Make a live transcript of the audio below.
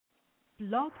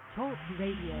Blog Talk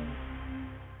Radio.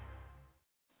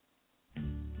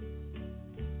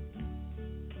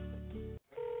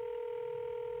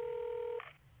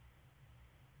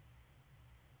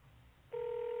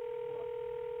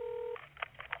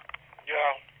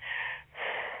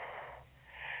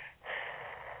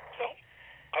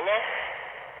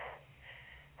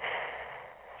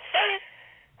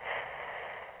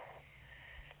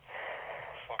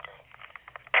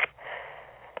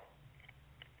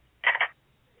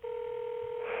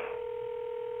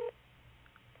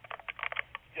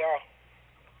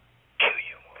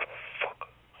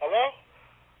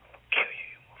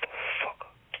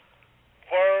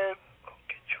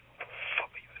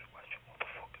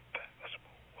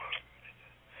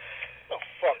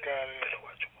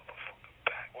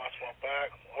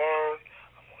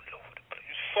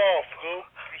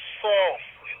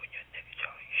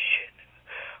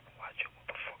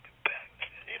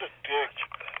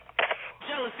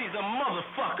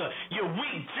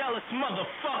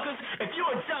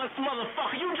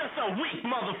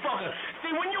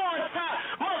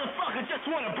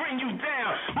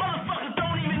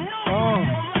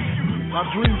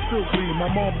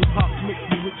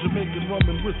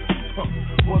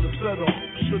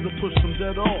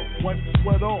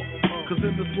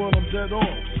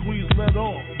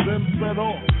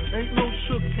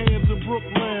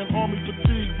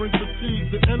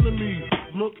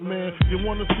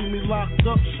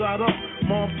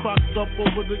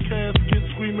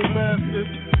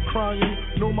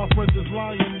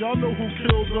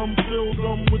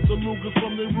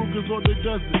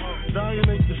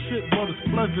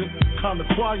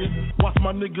 Watch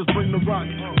my niggas bring the rock,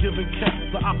 giving cats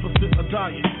the opposite of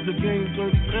diet. You gain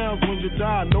 30 pounds when you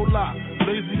die, no lie.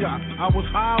 Lazy eye, I was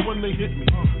high when they hit me.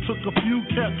 Took a few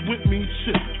cats with me,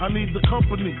 shit, I need the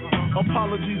company.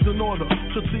 Apologies in order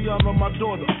to Tiana, my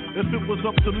daughter. If it was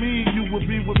up to me, you would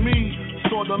be with me.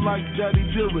 Sorta like Daddy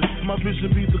Dearest, my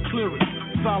vision be the clearest.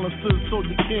 Silences so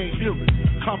you can't hear it.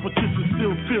 Competition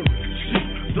still fierce.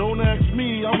 Shit, don't ask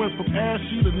me, I went from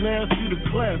ashy to nasty to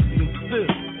classy and still.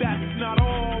 That's not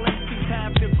all, MCs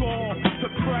have the goal to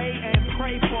pray and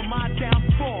pray for my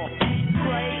downfall.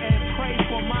 Pray and pray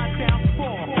for my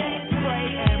downfall. Pray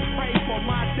and pray for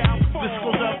my downfall. This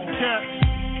goes out to cats,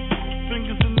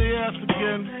 fingers in the ass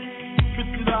again.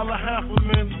 $50 half a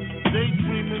men,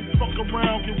 daydreaming, fuck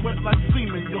around, get wet like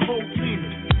semen, your whole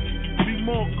teaming. Be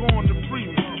more gone than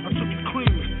freeman, I took the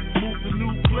creaming, moved to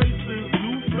new places,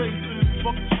 new faces,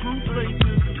 fuck the screw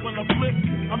faces. When I flick,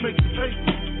 I make the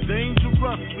papers.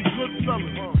 Dangerous, we good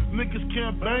fellas. Niggas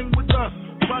can't bang with us,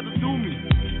 try to do me.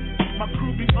 My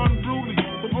crew be unruly.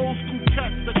 Some old school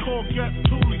cats that call gats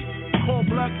toolies, call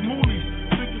black moolies.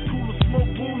 Think it's cool to smoke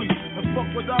bullies and fuck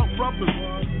without rubbers.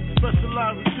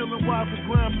 Specialize in killing wives and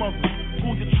grandmothers.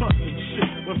 Who you trusting? Shit.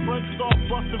 When Frank start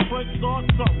busting, Frank start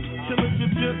something. Killing you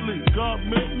gently. God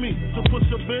meant me to push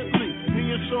a Bentley.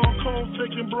 Me and Sean Combs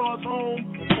taking broads home.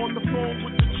 On the phone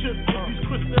with the chick, with these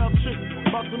crystal chicks.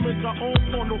 About to make our own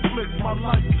porno flicks. My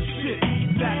life is shit.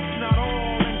 That's not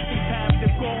all, MCs have the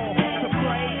goal to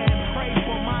pray and pray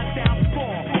for my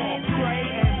downfall. Pray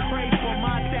and pray for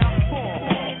my downfall.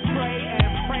 Pray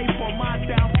and pray for my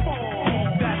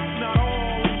downfall. That's not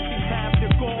all, MCs have the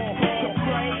goal to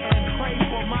pray and pray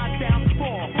for my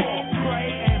downfall. Pray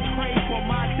and pray for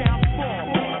my downfall.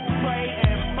 Pray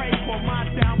and pray for my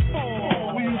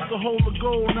downfall. We used to hold the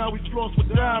gold, now we floss with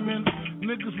diamonds.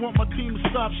 Niggas want my team to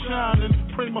stop shining.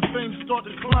 Pray my fame start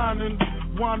declining.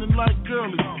 Whining like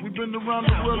girly. We been around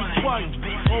the world twice.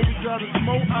 All we got is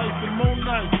more ice and more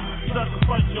nights.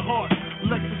 Sacrifice your heart.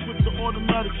 Lexus with the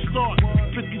automatic start.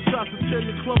 50 shots to tear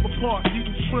your club apart.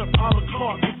 Eating shrimp a la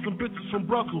carte with some bitches from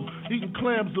Brussels. Eating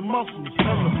clams and mussels.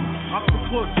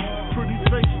 Octopus. Pretty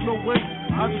face, no weight.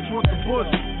 I just want the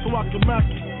bush so I can max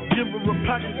it. Give her a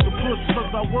package to push,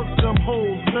 cause I work them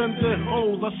hoes, bend their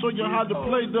hoes, I show you how to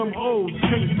play them hoes.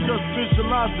 Can you just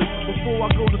visualize it? Before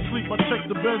I go to sleep, I check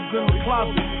the beds in the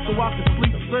closet, so I can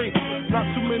sleep safe. Not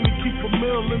too many keep a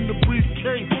meal in the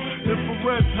briefcase.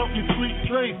 Infrared help me sleep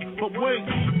safe, but wait.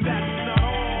 That's not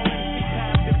all, MCs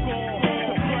have the goal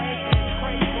to pray and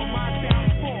pray for my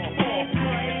downfall.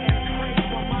 Pray and pray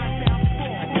for my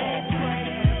downfall.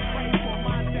 Pray and pray for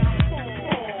my downfall.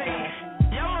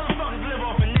 Y'all motherfuckers live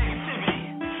off of negativity.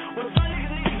 What y'all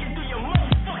niggas need to get through your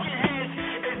motherfucking heads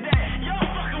is that y'all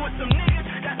fucking with some niggas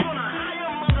that's on a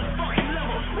higher motherfucking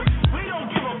level. We don't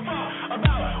give a fuck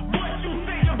about what you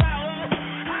think about us,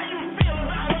 how you feel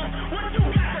about us, what you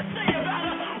got to say about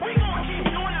us. We gonna keep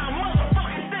doing our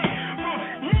motherfucking thing. From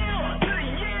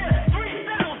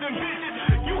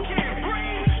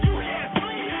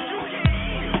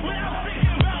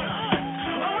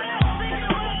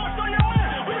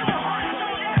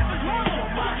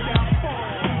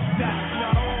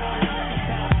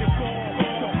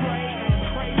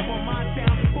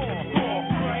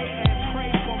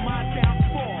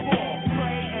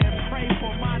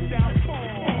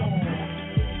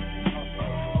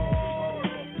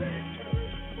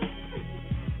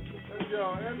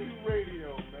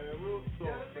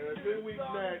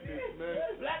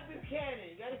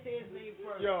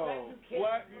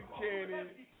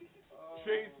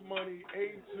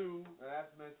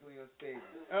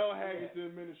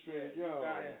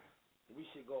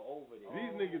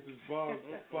bugged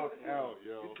the fuck out,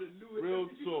 yo.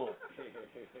 Real talk.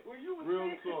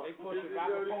 Real talk. These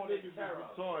niggas is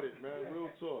retarded, man. Real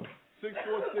talk.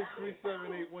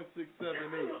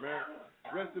 646-378-1678, man.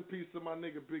 Rest in peace to my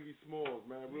nigga Biggie Smalls,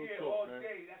 man. Real talk, man.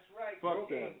 That's right. Fuck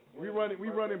that. We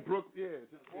running Brooklyn. Yeah, it's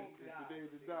the day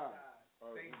to die.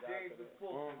 St. James is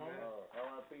Fulton, man.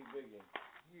 R.I.P. Biggie.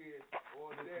 Yeah, all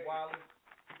day. Wallace.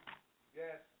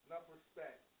 Yes, enough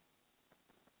respect.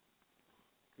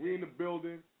 We in the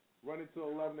building, running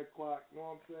till 11 o'clock, you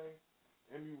know what I'm saying?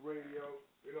 MU Radio.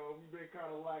 You know, we've been kind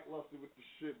of lackluster with the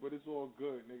shit, but it's all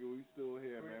good, nigga. We still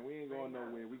here, man. We ain't going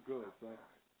nowhere. We good, son.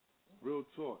 Real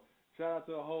talk. Shout out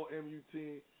to the whole MU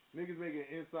team. Niggas making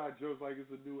inside jokes like it's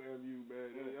a new MU,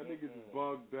 man. Y'all niggas is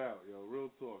bugged out, yo. Real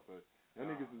talk, man. Y'all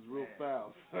niggas is real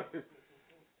foul.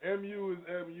 MU is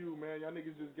MU, man. Y'all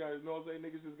niggas just got, you know what I'm saying?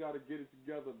 Niggas just got to get it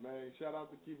together, man. Shout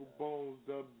out to Keeper Bones,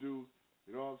 Dub Deuce.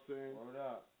 You know what I'm saying? Word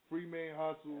up. Free Main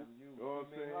Hustle. You know what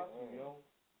I'm saying?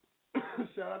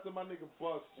 Shout out to my nigga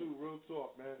Bus too, real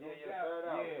talk, man. Shout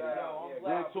out.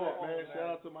 Real talk, man.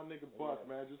 Shout out to my nigga Bus,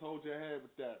 man. Just hold your head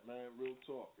with that, man. Real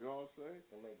talk. You know what I'm saying?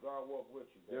 And may God walk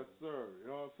with you, baby. Yes, sir. You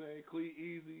know what I'm saying? Clee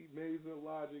Easy, Mason,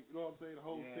 Logic. You know what I'm saying? The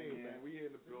whole team, man. We here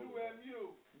in the building. New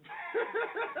MU.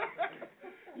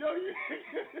 Yo,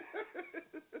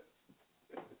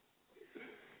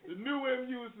 the new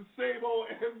MU is the same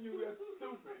old MU. That's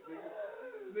stupid,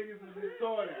 nigga. Niggas is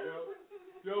retarded, yo.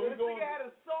 Yo, we going. Nigga had a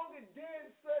song and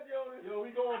dance, son, yo. Yo,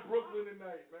 we going Brooklyn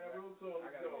tonight, man. Real talk.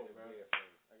 Let's go, man.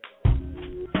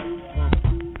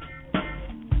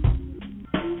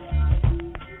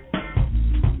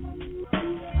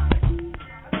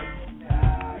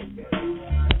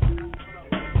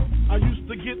 I used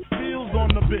to get feels on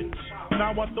the bitch.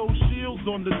 Now I throw shields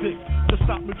on the dick to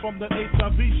stop me from the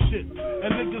HIV shit.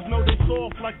 And niggas know they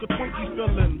soft like a Twinkie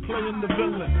fillin', playing the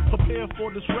villain. Prepare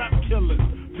for this rap killing.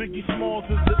 Biggie Smalls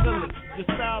is the illest. Your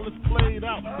style is played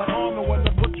out. The honor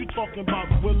and what you talking about,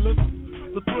 Willis?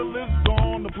 The thrill is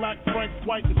gone. The black Frank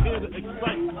White is here to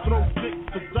excite. Throw dicks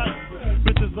to dice.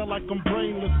 Bitches are like I'm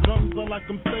brainless. Guns are like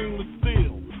I'm stainless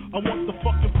steel. I want the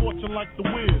fucking fortune like the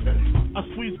Wiz. I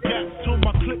squeeze gaps till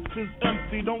my clips is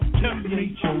empty. Don't tempt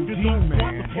me. You don't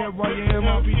want the Here I am,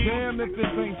 I'll be damned if this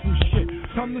ain't some shit.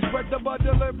 Come to spread the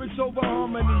butter lyrics over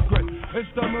harmony grit. It's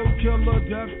the mood killer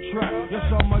death trap. Yes,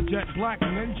 I'm a jet black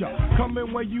ninja.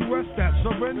 Coming where you rest at,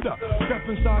 surrender. Step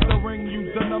inside the ring,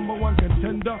 use the number one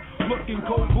contender. Looking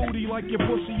cold booty like your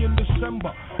pussy in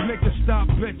December. Nigga, stop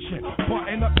bitching,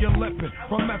 button up your lippin'.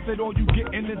 From method, all you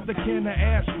gettin' is the can of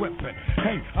ass whipping.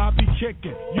 Hey, I'll be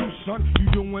kicking you, son.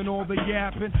 You doing all the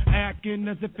yapping, acting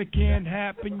as if it can't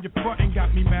happen. Your frontin'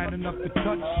 got me mad enough to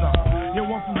touch something. You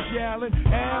want from Shallon,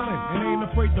 Allen, and ain't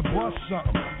afraid to bust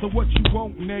something. So what you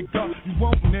want, nigga? You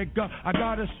want, nigga? I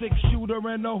got a 6-shooter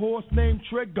and a horse named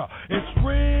Trigger. It's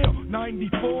real,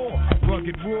 94,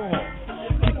 rugged raw,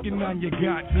 kicking on your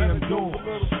goddamn door.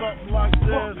 Something like this.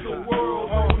 Fuck the world,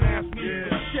 don't ask me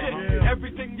for shit.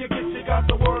 Everything you get, you got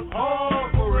to work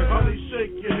hard for it. Honey,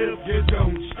 shake your hips. You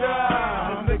don't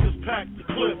stop. The niggas pack the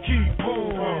clip. Keep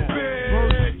on.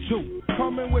 Verse 2.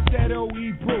 Coming with that OE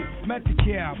brew.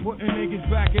 Metacare, putting niggas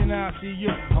back in ICU.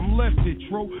 I'm lifted,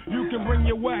 true. You can bring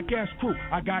your whack ass crew.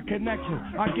 I got connections.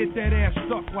 I get that ass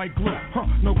stuck like glue.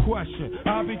 No question.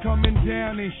 I'll be coming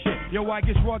down and shit. Yo, I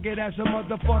get rugged as a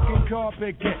motherfucking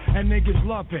carpet get. And niggas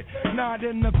love it. Not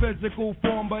in the physical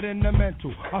form, but in the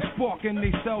mental. I spark and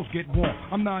they cells get warm.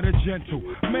 I'm not a gentle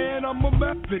man, I'm a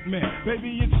method man.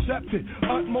 Baby, accept it.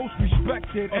 Utmost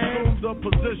respected. Assume the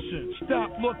position.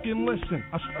 Stop, look, and listen.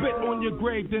 I spit on your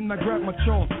grave, then I grab my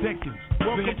Charles Dickens.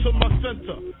 Welcome to my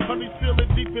center. Honey, feel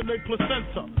it deep in their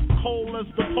placenta. Cold as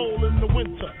the pole in the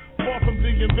winter. Far from the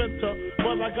inventor,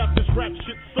 well, I got this rap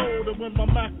shit sold. And when my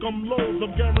Mac unloads,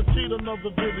 I'm guaranteed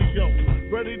another video.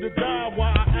 Ready to die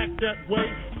while I act that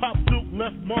way. Pop Duke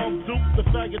left Mom Duke, the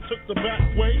faggot took the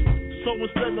back way. So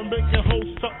instead of making hoes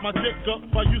suck my dick up,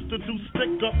 I used to do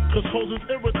stick up, cause hoes is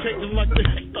irritating like they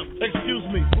hiccup. Excuse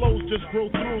me, flows just grow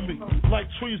through me. Like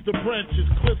trees to branches,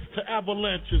 cliffs to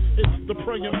avalanches. It's the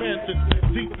praying mantis,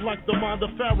 deep like the mind of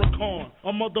Farrakhan.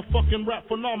 A motherfucking rap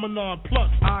phenomenon,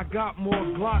 plus I got more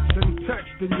Glocks than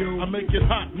text than you. I make it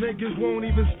hot. Niggas won't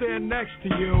even stand next to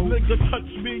you. Nigga touch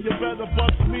me, you better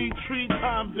bust me 3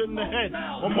 times in the head,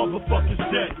 or motherfucker's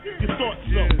dead. You thought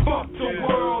so. Fuck the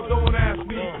world, don't ask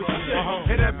me for shit.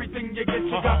 And everything you get,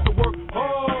 you got to work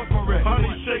hard for it. Honey,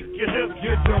 shake your hips.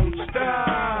 You don't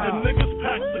stop. The niggas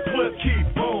pack the clip.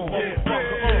 Keep on.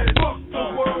 Fuck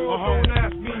the world, don't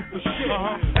ask me for shit.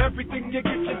 Everything you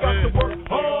get, you got to work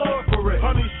hard for it.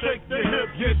 Honey, shake the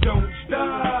hips. You don't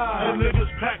stop. The niggas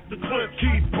pack the clip.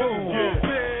 Keep on. Yeah.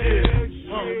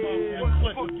 What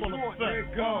the fuck you want?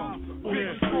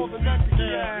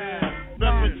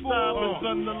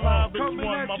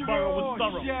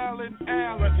 Allen.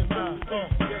 Yeah.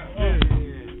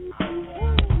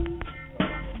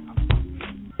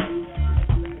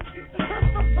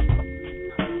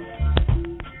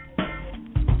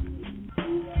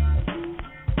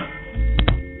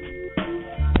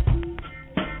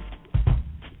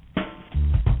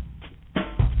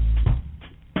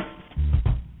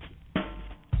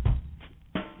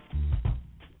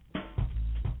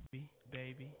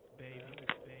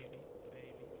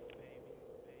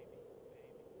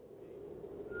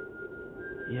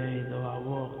 Yea, though I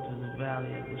walk through the valley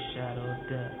of the shadow of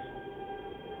death,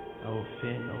 I will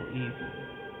fear no evil,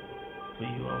 for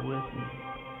you are with me.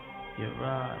 Your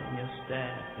rod and your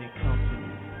staff, they comfort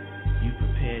me. You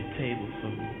prepare a table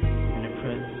for me in the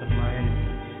presence of my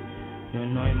enemies. You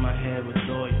anoint my head with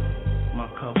oil, my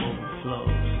cup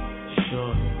overflows.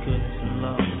 Surely goodness and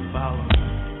love will follow me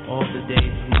all the days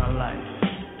of my life,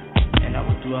 and I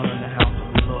will dwell in the house of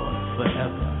the Lord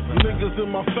forever. Niggas in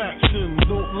my faction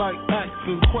don't like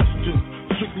asking questions.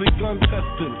 Strictly gun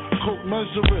testing, coke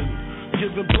measuring,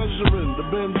 giving pleasure in the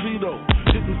Benzito,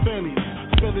 hitting fannies,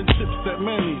 spending chips at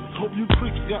Manny's. Hope you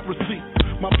creeps got receipts.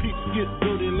 My peeps get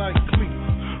dirty like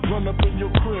cleats. Run up in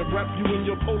your crib, wrap you in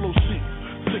your polo sheets.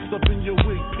 Six up in your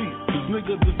wig piece,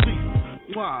 nigga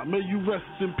deceased. Why? May you rest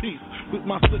in peace with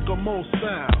my sycamore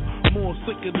style, more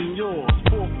sicker than yours.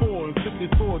 4-4 and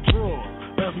 54 drawers.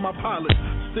 As my pilot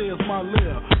stares my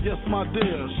lair, yes my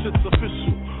dear, shit's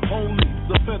official. Only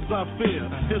the feds I fear.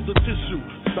 Here's the tissue,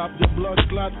 stop your blood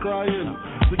clot crying.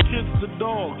 The kids, the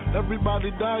dog, everybody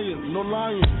dying, no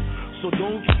lying. So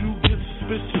don't you get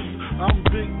suspicious. I'm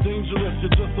big, dangerous,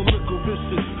 you're just a little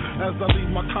vicious. As I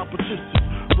leave my competition,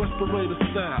 respirator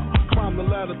style, climb the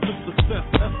ladder to success,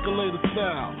 escalator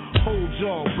style. Hold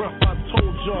y'all, breath I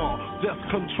told y'all, death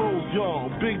controls y'all.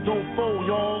 Big don't fold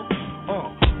y'all.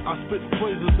 I spit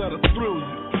phrases that'll thrill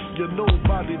you. You're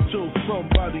nobody till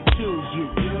somebody kills you.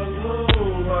 You're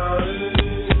nobody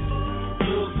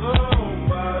till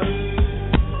somebody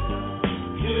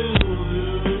kills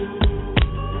you.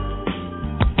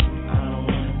 I don't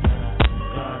want to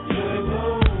die. You're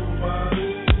nobody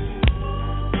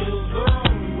till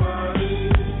somebody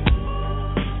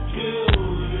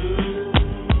kills you.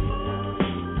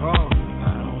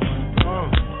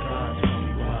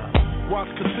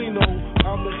 Watch Casino.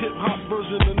 I'm the hip-hop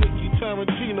version of Nicky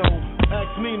Tarantino.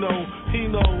 Ask Nino, he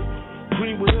know.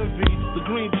 Green with envy, the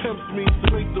green tempts me to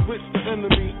make the rich the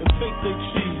enemy and take their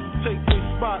cheese, take their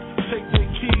spot, take their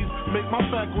keys, make my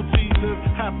faculty live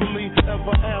happily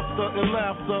ever after in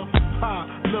laughter.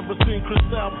 Never seen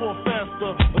Cristal pour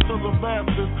faster until the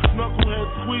bastards, knucklehead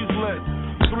squeeze lead.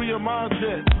 3 of mine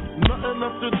dead, nothing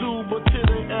left to do but tear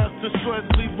their ass to shreds,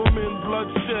 leave them in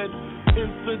bloodshed.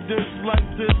 Incidents like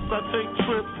this, I take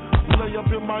trips. Lay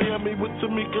up in Miami with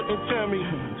Tamika and Tammy.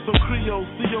 Some Creole,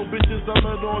 CO bitches I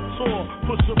met on tour.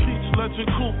 Push a peach,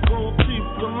 legend coupe, gold teeth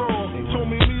galore.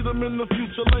 Told me meet them in the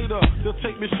future later. They'll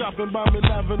take me shopping, buy me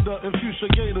lavender and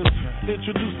fuchsia gators.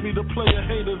 Introduce me to player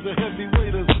haters and heavy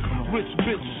waiters. Rich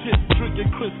bitch shit, drinking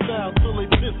Cristal till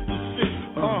they piss the shit.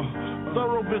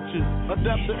 Thorough bitches,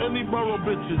 adapt to any borough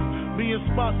bitches. Be in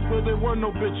spots where there were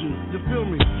no bitches. You feel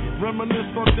me?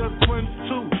 Reminisce on dead friends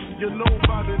too. You're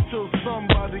nobody till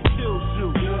somebody kills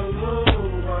you. You're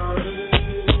nobody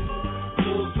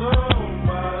till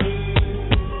somebody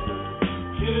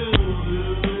kills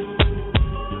you.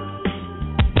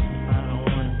 I don't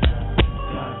want to die.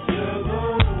 You're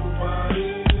nobody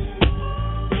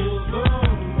till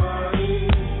somebody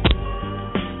kills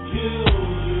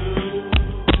you.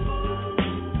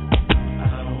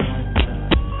 I don't want to die.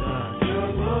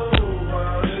 You're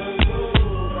nobody till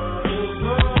somebody kills you.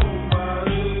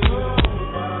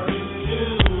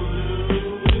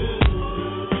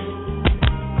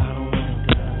 I don't want to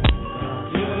die.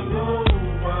 You're nobody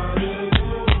till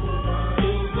somebody kills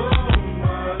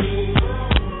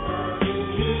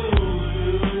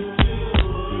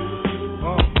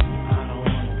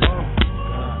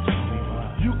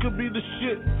you. You could be the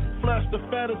shit, flash the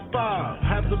fattest five,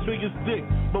 have the biggest dick,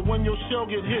 but when your shell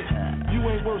get hit, you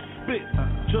ain't worth spit,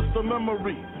 just a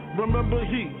memory. Remember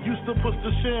he used to push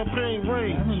the champagne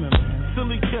rain.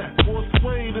 Silly cat, or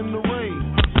suede in the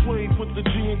rain. Suede with the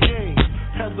G and game.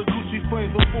 Had the Gucci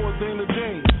frame before Dana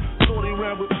Dane. Thought he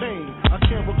ran with pain, I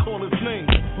can't recall his name.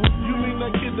 You mean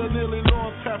that kid that nearly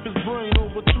lost half his brain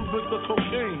over 2 bricks of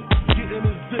cocaine? Getting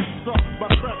his dick sucked by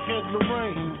crackhead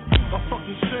Lorraine. A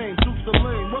fucking shame, Dukes of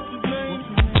Lane. What's his name?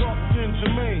 Dark Skin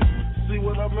Jermaine. See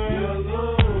what I mean? You're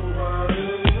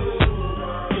nobody till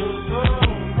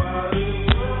somebody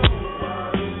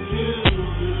kills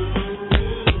you.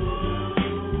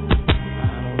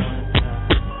 I don't want to die.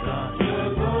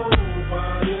 You're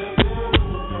nobody till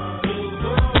somebody kills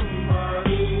you.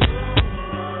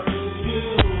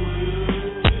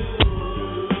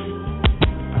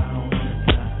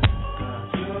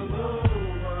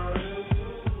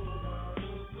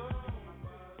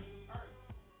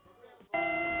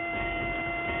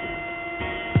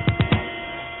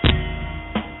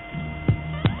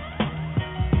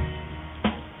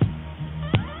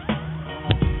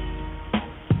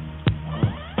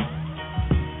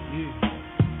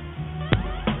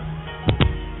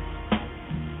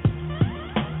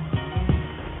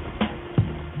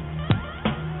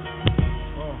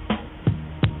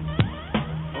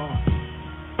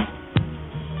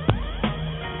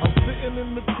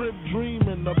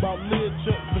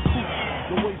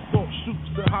 troops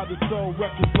and how to sell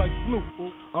records like Snoop.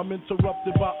 I'm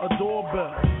interrupted by a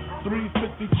doorbell.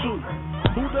 352.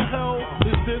 Who the hell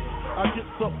is this? I get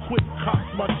up quick, cock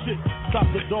my shit, stop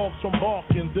the dogs from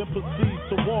barking, then proceed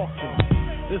to walking.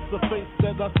 It's the face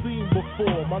that I seen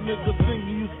before. My nigga sing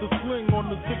used to sling on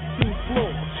the 16th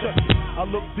floor. Check it. I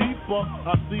look deeper,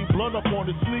 I see blood up on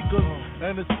his sneakers,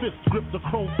 and his fist grip the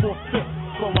chrome 4/5.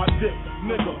 So I dip,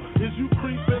 nigga, is you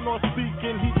creeping or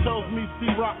speaking? He tells me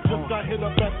C-Rock just got hit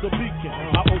up at the beacon.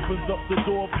 I opens up the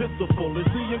door pitiful.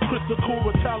 Is he in critical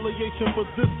retaliation for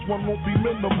this one won't be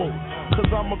minimal?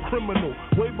 Cause I'm a criminal.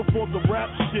 Way before the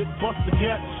rap shit, bust the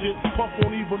gat shit. Puff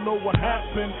won't even know what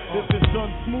happened if it's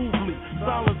done smoothly.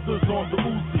 Silencers on the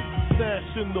Uzi,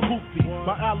 stash in the hoopty.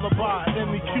 My alibi,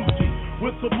 any cutie.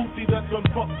 With the booty that done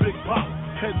fuck Big Pop.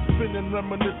 Head spinning,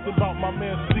 reminiscing about my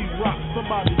man C-Rock.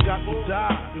 Somebody got to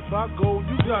die. If I go,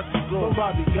 you got to go.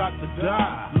 Somebody got to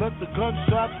die. Let the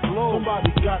gunshots blow.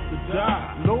 Somebody got to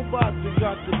die. Nobody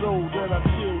got to know that I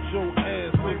killed your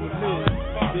ass, nigga.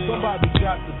 Somebody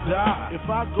got to die. If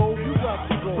I go, you got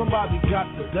to go. Somebody got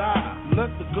to die.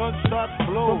 Let the gunshots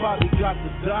blow. Somebody got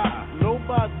to die.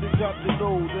 Nobody got to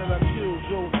know that I killed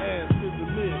your ass in the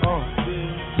mid.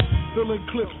 Still in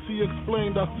clips, he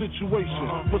explained our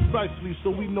situation precisely so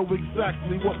we know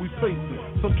exactly what we facing.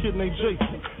 Some kid named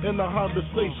Jason in the Honda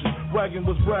station, bragging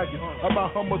was bragging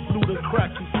about how much loot and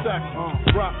crack he stacked.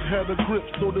 Rock had a grip,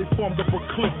 so they formed up a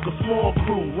clique, a small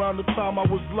crew. Around the time I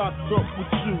was locked up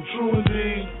with you, true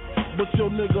indeed. But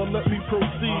yo nigga, let me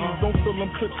proceed. Don't fill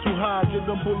them clips too high, get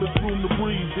them bullets room to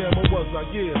breathe. Damn, what was I?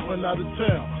 Yeah, went out of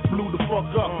town, blew the fuck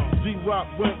up.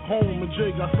 D-Rock went home and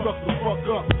Jay got stuck the fuck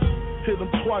up. Hit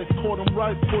him twice, caught him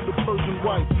right for the Persian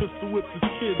wife. Pistol whipped his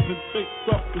kids and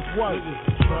taped up his wife.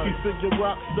 He figured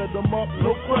Rock set him up,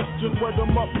 no question. Wet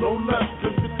him up, no less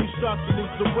than 50 shots in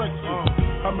his direction.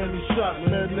 How many shots,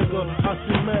 man, nigga? I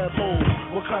see mad holes.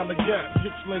 What kind of gas?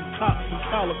 Hitchling cops and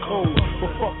collar codes.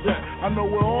 But fuck that, I know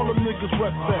where all them niggas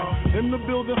rest at. In the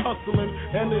building hustling,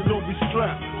 and they don't be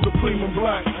strapped. Supreme and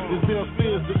black is their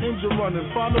fears, the engine running.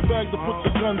 Find a bag to put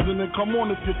the guns in and come on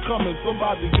if you're coming.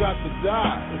 Somebody got to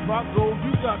die. If I go,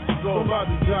 you got to go.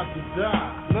 Somebody got to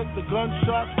die. Let the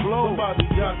gunshots blow. Somebody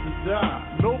got to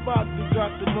die. Nobody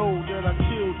got to know that I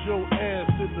killed your ass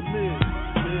in the mid.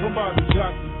 Somebody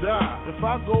got to die. If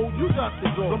I go, you got to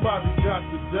go. Somebody got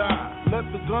to die. Let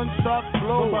the gunshots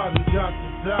blow. Somebody got to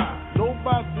die.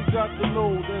 Nobody got to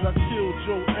know that I killed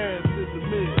your ass in the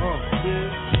mid.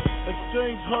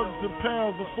 Exchange hugs and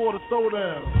pounds before the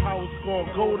throwdown. How it's gonna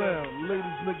go down.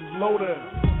 Ladies, niggas, low down.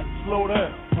 Slow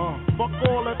down. Fuck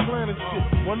all that planning shit.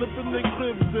 Run up in their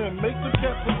cribs and make the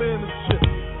cats abandon shit.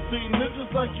 See,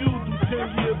 niggas like you do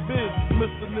 10-year bids.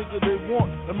 Miss the nigga they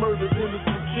want and murder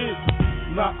innocent kids.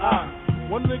 Not I.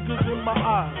 One nigga's in my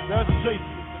eye. That's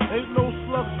Jason. Ain't no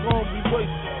slugs gonna be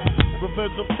wasted.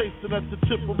 Revenge I'm tasting at the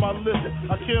tip of my lip.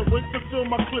 I can't wait to fill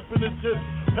my clip in it just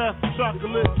past the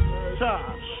chocolate.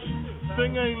 Child.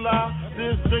 Thing ain't lie.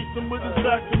 There's Jason with his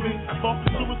back to me,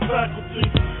 talking to his faculty.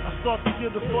 I start to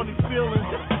get a funny feeling.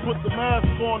 Put the mask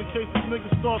on in case this nigga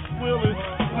starts squealing.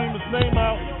 Scream his name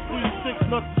out.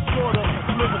 3-6, nothing shorter.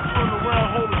 Nigga turn around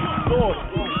holding his sword.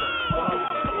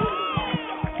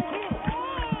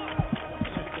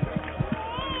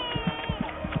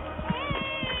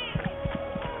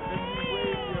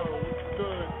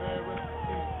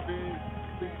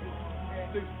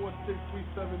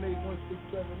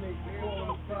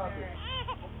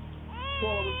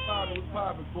 What's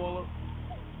poppin', caller?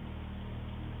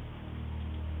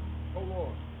 Hold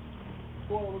on.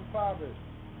 Caller, what's poppin'?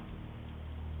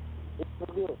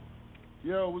 What's good?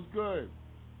 Yo, what's good?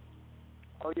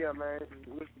 Oh, yeah, man.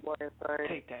 Mr. Boy and thing.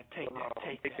 Take that.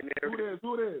 Who this?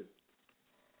 Who is?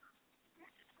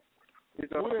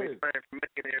 From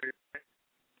Macon area.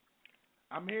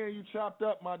 I'm hearing you chopped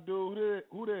up, my dude.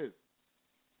 Who this?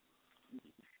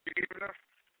 You hear me?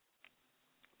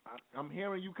 I'm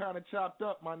hearing you kind of chopped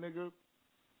up, my nigga.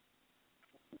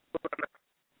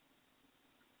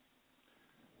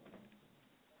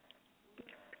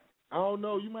 I don't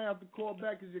know. You might have to call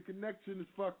back because your connection is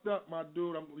fucked up, my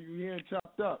dude. You hearing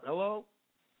chopped up. Hello?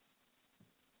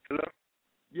 Hello?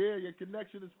 Yeah, your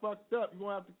connection is fucked up. You're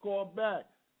going to have to call back.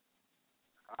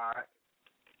 All right.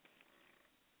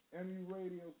 MU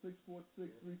Radio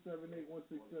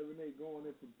 646-378-1678 going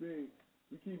in for big.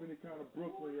 We keeping it kind of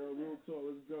Brooklyn, yo. Real talk.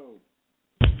 Let's go.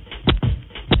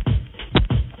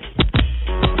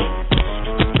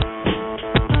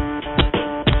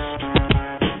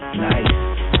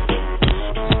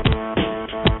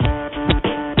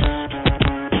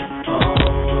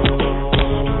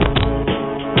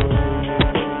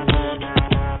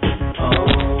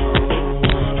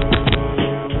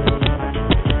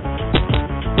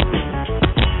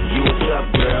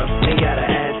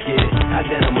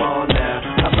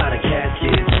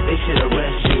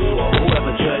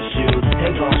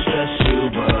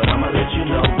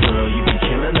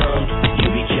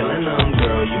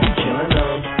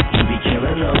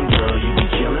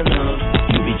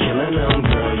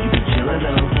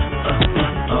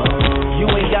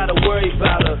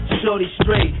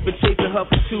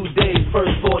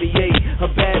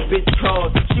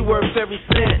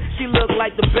 She looked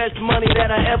like the best money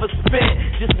that I ever spent.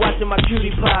 Just watching my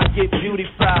cutie pie get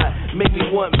beautified. Make me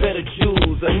want better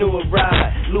jewels, a newer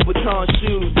ride, Louboutin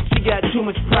shoes. She got too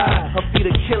much pride. Her feet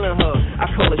are killing her. I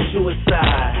call it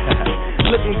suicide.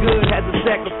 Looking good has its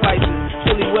sacrifices.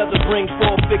 Chilly weather brings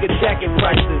 4-figure jacket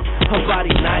prices. Her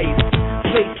body nice.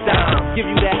 FaceTime, give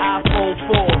you that iPhone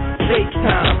 4.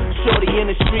 FaceTime, shorty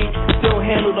in the street, still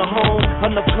handle the home.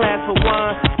 Enough class for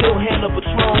wine, still handle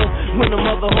Patron. When the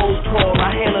mother hoes call,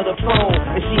 I handle the phone,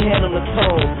 and she handle the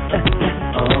tone.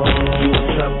 Oh,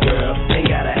 what's up, girl? Ain't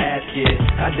gotta ask it.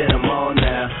 I did them all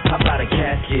now. Hop out of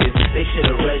caskets. They should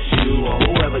arrest you or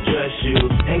whoever dressed you.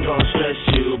 Ain't gon' stress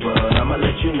you, but I'ma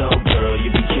let you know, girl.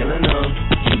 You be killing them.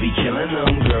 You be killing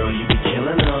them, girl. You be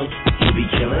killing them. You be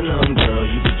killing them, girl.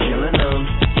 You be killing them.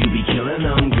 You be killing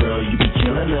them, girl. You be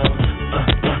killing them.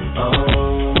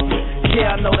 Oh.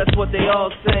 Yeah, I know that's what they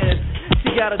all said.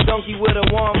 She got a donkey with a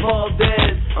warm ball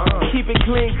dead. Keep it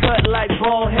clean cut like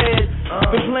bald heads.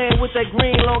 Been playing with that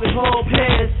green long as ball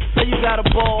pairs. So you got a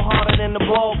ball harder than the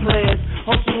ball players.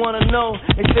 Hope you wanna know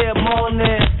if they're more than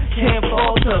that. Can't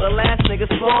falter, the last nigga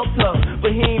falter,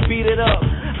 but he ain't beat it up.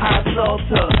 I assault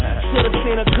her. Should've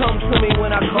seen her come to me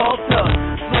when I called her.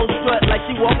 Slow strut like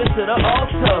she walking to the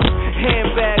altar.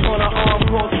 Handbag on her arm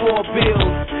cost 4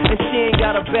 bills. And she ain't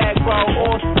got a bag ball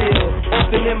or steal.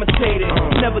 Often imitated,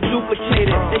 never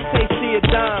duplicated. They say she a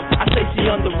dime, I say she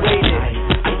underrated.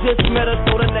 I just met her,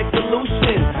 so the next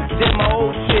solution. Then my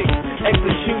old chick,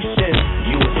 execution.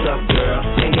 You what's up, girl?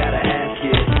 Ain't gotta ask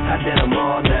it. I did them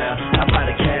all now. I buy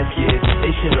the casket.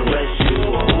 They should arrest you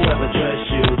or whoever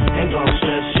dressed you. Ain't gon'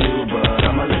 stress you, but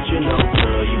I'ma let you know,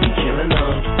 girl. You be killing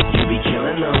them. You be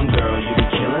killing them, girl. You be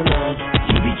killing them.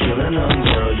 You be killing them,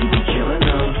 girl. You be killing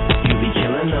them. You be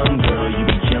killing them, girl. You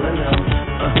be killing them.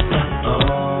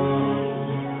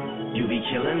 You be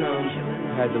killing them.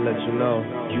 Had to let you know.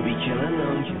 You be killing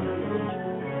them.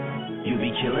 You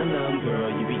be killing them, girl.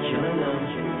 You be killing them.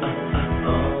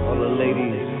 All the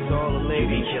ladies, you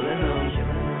be killing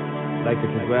them. Like to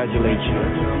congratulate you.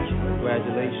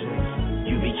 Congratulations.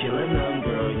 You be killing them,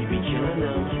 girl. You be killing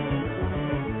them.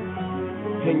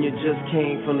 And you just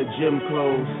came from the gym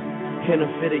clothes. In a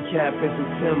fitted cap and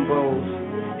some Timbos.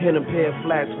 In a pair of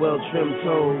flats, well-trimmed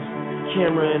toes.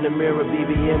 Camera in the mirror,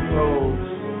 BBM pose.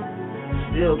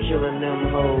 Still killing them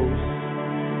hoes.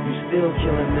 You still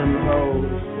killing them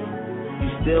hoes. You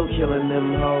still killing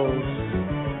them hoes.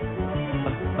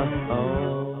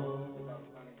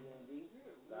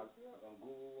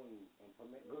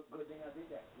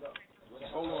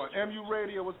 Hold on, MU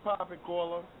Radio was popping,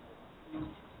 caller.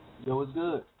 Yo, what's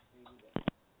good?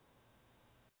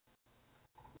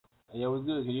 Yo, what's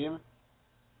good? Can you hear me?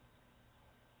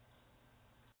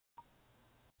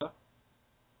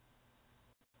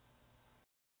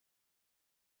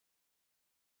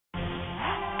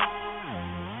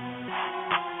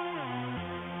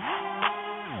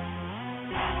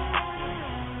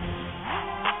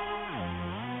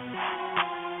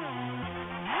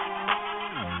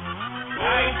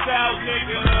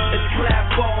 It's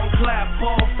clap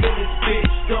off in this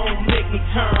bitch. Don't make me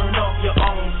turn off your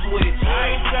own switch.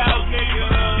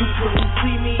 You couldn't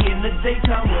see me in the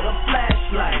daytime with a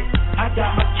flashlight. I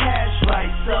got my cash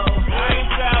right, so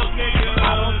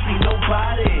I don't see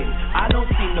nobody. I don't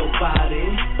see nobody.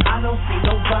 I don't see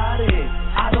nobody.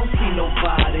 I don't see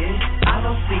nobody. I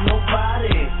don't see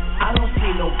nobody. I don't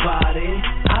see nobody.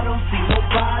 I don't see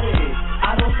nobody.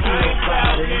 I don't see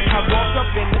nobody. I walk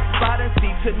up in the spot and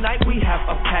see tonight we have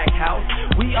a packed house.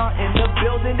 We are in the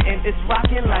building and it's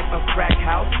rocking like a crack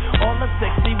house. All the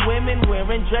sexy women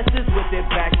wearing dresses with their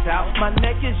backs out. My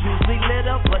neck is usually lit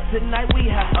up, but tonight we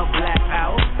have a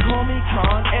blackout. Call me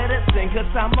Con Edison,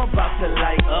 cause I'm about to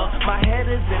light up. My head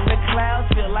is in the clouds,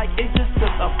 feel like it just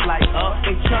took a flight up.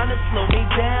 They tryna slow me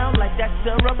down like that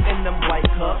syrup in them white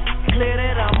cups. Clear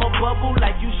that I'm a bubble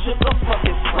like you shook a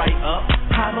fucking Sprite up.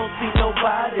 I don't see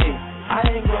nobody. I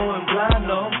ain't going blind,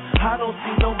 no. I don't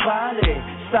see nobody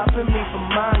stopping me from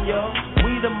mine, yo.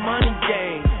 We the money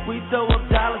game. We throw up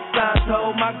dollar signs,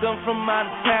 hold my gun from out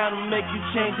of town to make you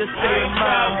change the state of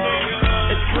mind, ho.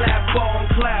 It's clap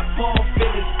off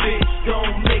in this bitch.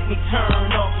 Don't make me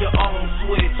turn off your own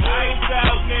switch.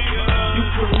 You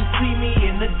couldn't see me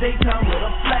in the daytime with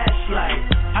a flashlight.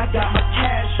 I got my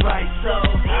cash right, so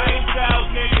I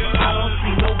don't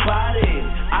see nobody.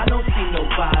 I don't see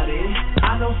nobody.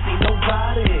 I don't see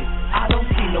nobody. I don't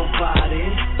see nobody.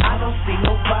 I don't see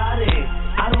nobody.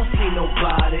 I don't see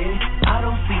nobody. I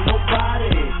don't see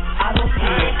nobody. I don't see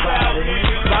nobody.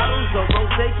 Bottles of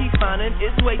rosé keep finding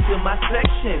its way to my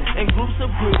section. And groups of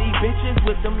pretty bitches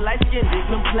with them light-skinned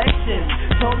complexions.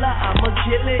 Told her I'ma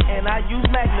kill it and I use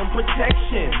Magnum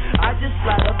protection. I just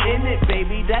slide up in it,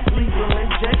 baby, that's lethal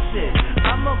injection.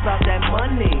 I'm about that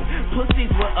money, pussies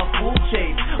with a full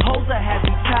chase. Hoes are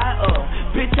happy tie up,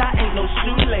 bitch I ain't no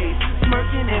shoelace.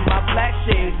 Smirking in my black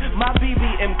shades, my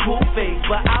BBM cool face.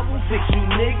 But I will fix you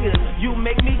niggas, you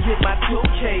make me get my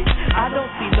toolcase. I don't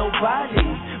see nobody,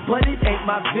 but it ain't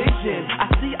my vision. I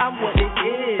see I'm what it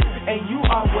is, and you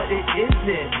are what it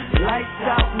isn't. Lights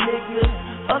out niggas,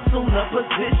 assume the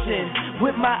position.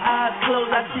 With my eyes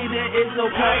closed, I see there is no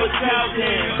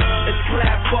competition. It's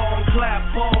clap on,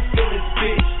 for this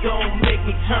bitch. Don't make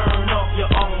me turn off your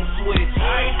own switch.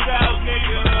 Lights out,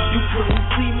 nigga. You couldn't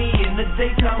see me in the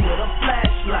daytime with a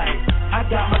flashlight. I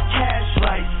got my cash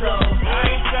right, so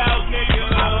lights out,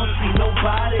 nigga. I don't see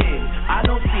nobody. I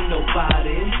don't see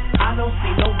nobody. I don't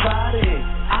see nobody.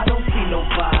 I don't see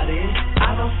nobody.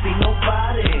 I don't see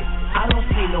nobody. I don't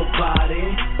see nobody.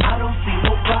 I don't see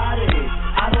nobody.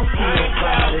 I don't see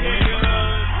nobody.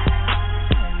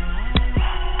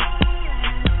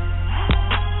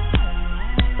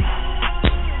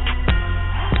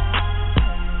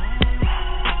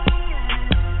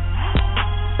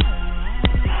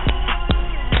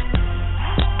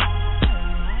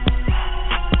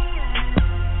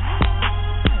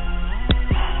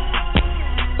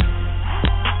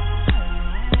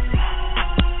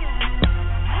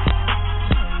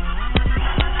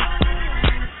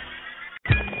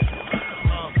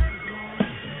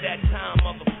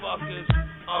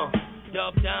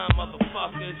 Dub down,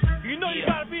 motherfuckers. You know you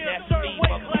gotta be in a certain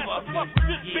weight class to fuck with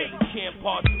this beat. Champ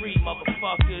Part 3,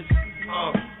 motherfuckers.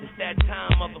 It's that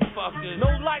time, motherfuckers.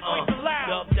 No lightweight allowed.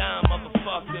 Dub down,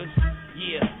 motherfuckers.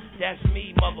 Yeah, that's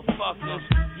me, motherfuckers.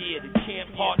 Yeah, the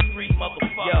Champ Part 3,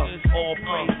 motherfuckers. Yo, all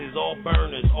praises, all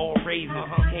burners, all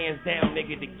razors. Hands down,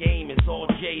 nigga, the game is all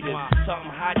jaded.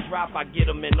 Something hot drop, I get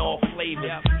them in all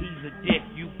flavors. He's a dick,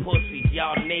 you pussies,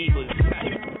 y'all neighbors.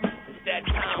 It's that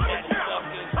time,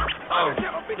 motherfuckers.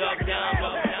 Dub down,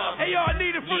 motherfuckers. Hey, yo, I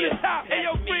need it from the top. Hey,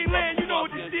 yo, Greenland, you know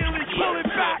what the deal is. Pull it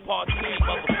back. Part 3,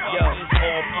 motherfuckers.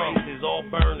 All praises, all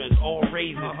burners, all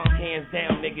razors. Hands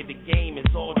down, nigga, the game is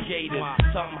all jaded.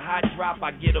 Something hot drop,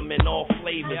 I get them in all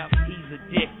flavors. He's a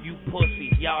dick, you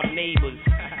pussies, y'all neighbors.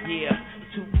 Yeah.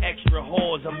 2 extra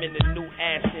whores, I'm in the new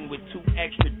Aston with 2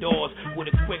 extra doors.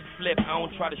 With a quick flip, I don't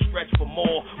try to stretch for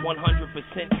more. 100%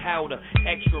 powder,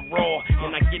 extra raw,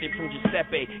 and I get it from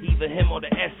Giuseppe, either him or the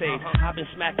essay. I've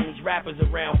been smacking these rappers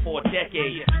around for a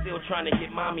decade, still trying to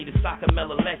get mommy to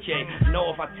Sacamella Leche. Know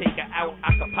if I take her out,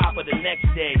 I could pop her the next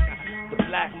day. The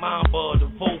Black Mamba,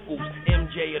 the vocals,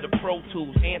 MJ of the Pro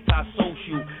Tools,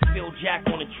 anti-social. Phil Jack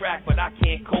on the track, but I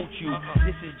can't coach you.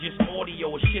 This is just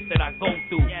audio of shit that I go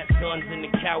through. Guns in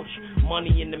the couch,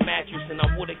 money in the mattress, and I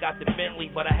would've got the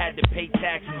Bentley, but I had to pay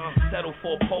taxes. Settle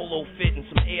for a polo fit and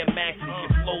some Air Maxes.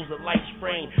 Your flow's a light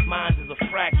sprain, mine's is a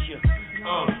fracture.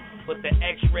 But the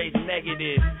x-ray's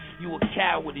negative. You a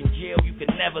coward, in jail you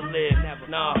could never live.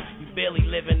 Nah, you barely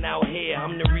living out here.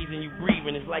 I'm the reason you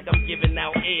breathing. It's like I'm giving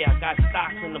out air. I got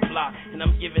stocks on the block, and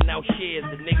I'm giving out shares.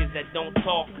 The niggas that don't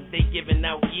talk, cause they giving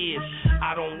out years.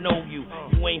 I don't know you,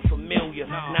 you ain't familiar.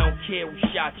 And I don't care who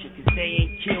shot you, cause they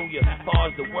ain't kill you. As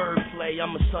far as the wordplay,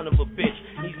 I'm a son of a bitch.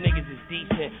 These niggas is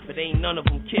decent, but ain't none of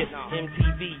them kiss.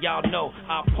 MTV, y'all know,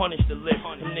 I'll punish the list.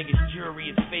 Them niggas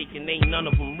jury is fake, and ain't none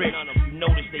of them rich. You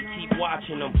notice they keep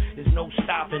watching them, there's no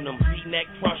stopping them. V-neck,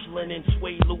 crushed linen,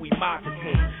 suede Louis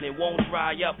moccasin. They won't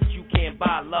dry up, but you can't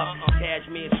buy love.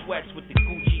 Cashmere sweats with the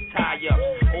Gucci tie-up.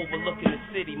 Overlooking the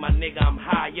city, my nigga, I'm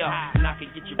high up. And I can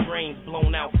get your brains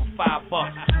blown out for $5.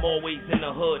 I'm always in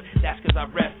the hood, that's cause I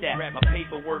rep that. My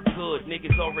paperwork good,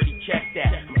 niggas already checked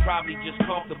that. I'm probably just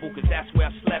comfortable cause that's where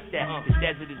I slept at. The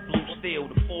desert is blue steel,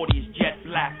 the 40 is jet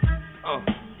black.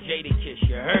 Jada Kiss,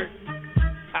 you hurt?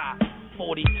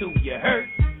 42, you hurt?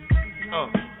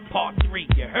 Part 3,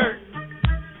 you hurt?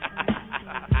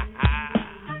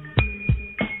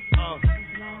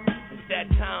 It's that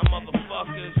time,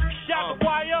 motherfuckers. Shout the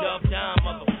YO. Dub down,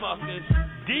 motherfuckers.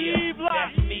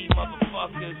 That's me,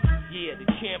 motherfuckers. Yeah, the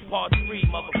Champ Part 3,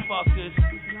 motherfuckers.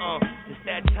 It's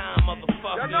that time,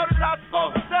 motherfuckers. Y'all notice how it's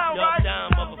supposed to sound, right? Dub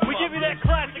down, motherfuckers. We give you that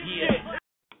classic shit.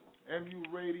 MU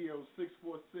Radio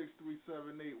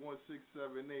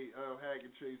 646-378-1678.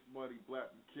 Haggood, Chase Money, Black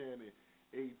Buchanan,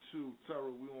 A2,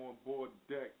 Terror. We on board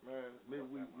deck, man.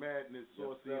 Midweek Madness,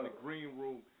 Saucy in the green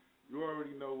room. You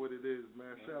already know what it is,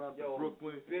 man. Shout out to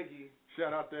Brooklyn. Biggie.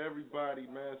 Shout out to everybody,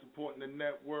 man. Supporting the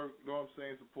network. You know what I'm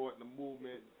saying? Supporting the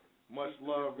movement. Much Peace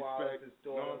love, to respect. His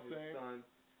You know daughter, what I'm his saying? son.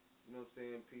 You know what I'm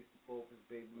saying? Peace to both his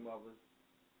baby mothers.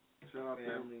 Shout out to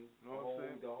family. you know what I'm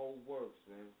saying? The whole works,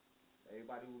 man.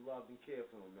 Everybody who loved and cared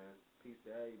for him, man. Peace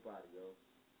to everybody, yo.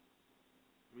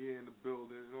 We in the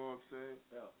building, you know what I'm saying?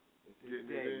 Yo, it's his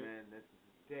day, man. This is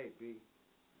his day, B.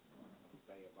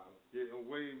 Getting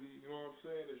wavy, you know what I'm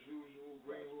saying? As usual,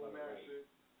 green room action.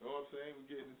 You know what I'm saying? We're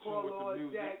getting into Call with the on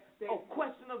music. Jack,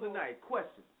 question of the night.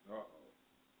 Question. Uh-oh.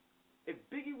 If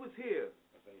Biggie was here,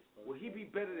 would he be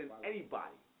better than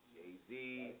anybody? Jay-Z,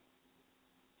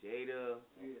 Jada,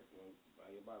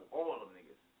 all of them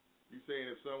niggas. You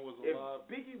saying if someone was If alive?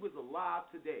 Biggie was alive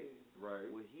today, right?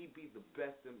 Would he be the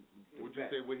best? Would you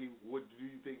say do you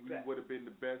think he would have been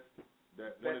the best?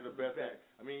 One of the best.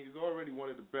 I mean, he's already one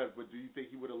of the best, but do you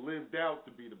think he would have lived out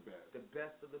to be the best? The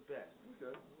best of the best. Okay,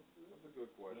 that's a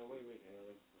good question.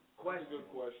 Question. That's a good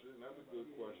question. That's a good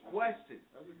question. Question.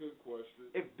 That's a good question.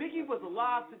 If Biggie was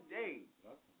alive today,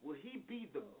 would he be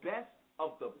the best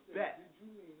of the best?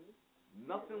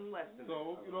 Nothing less than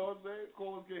so, you know what I'm saying?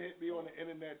 Callers can hit me on the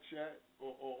internet chat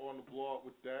or on the blog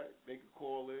with that. They can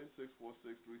call in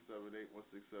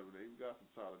 646-378-1678. We got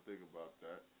some time to think about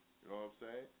that. You know what I'm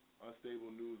saying? Unstable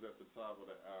news at the top of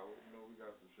the hour. You know, we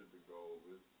got some shit to go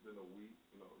over. It's been a week.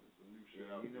 You know, there's some new shit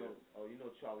out there. You know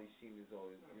Charlie Sheen is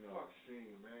always, you know. Fuck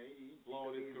Sheen, man. He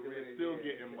blowing his career, still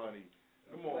getting money.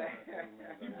 Come on.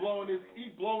 He blowing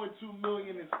 $2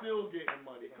 million and still getting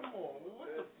money. Come on. What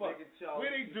the fuck?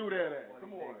 Where they do that at?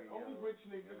 Come on. Only rich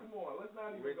nigga. Come on. Let's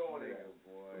not even go on that.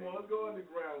 Come on, let's go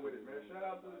underground with it, man. Shout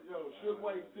out to Suge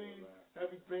White T,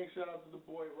 Heavy Pink. Shout out to the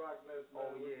boy Rock Ness.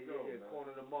 Oh yeah.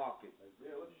 Corner of the market.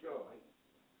 Yeah, let's go.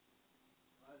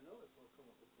 I know it's gonna come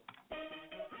up with something.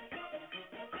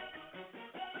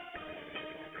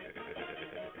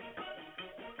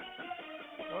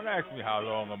 Don't ask me how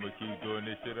long I'm going to keep doing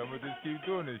this shit. I'm going to just keep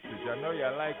doing this shit. Y'all know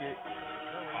y'all like it.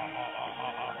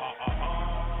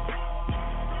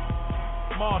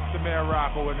 Monster Man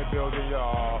Rocco in the building,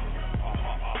 y'all.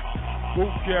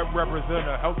 Boot camp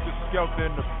representative, Helter Skelter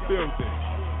in the building.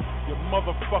 Your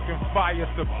motherfucking fire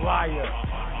supplier.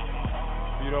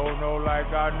 You don't know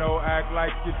like I know, act like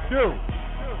you do.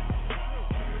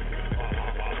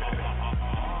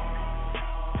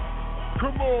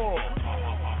 Come on.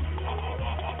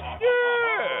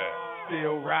 Yeah!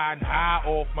 Still riding high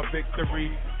off my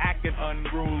victory, acting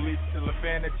unruly, still a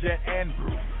fan of Jet and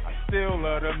Bruce. I still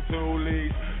love them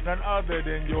toolies, none other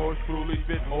than yours truly.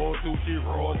 Spit more sushi,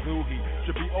 raw zoogie.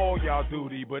 Should be all y'all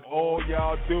duty, but all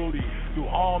y'all duty do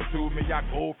harm to me. I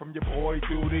go from your boy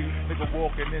duty, nigga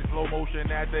walking in slow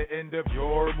motion at the end of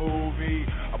your movie.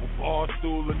 I will bar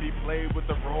stool and be played with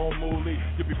the wrong moolie.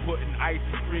 You be putting ice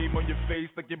cream on your face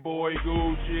like your boy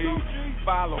Gucci.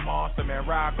 Follow Monster Man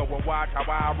Rocco and watch how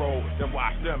I roll. Then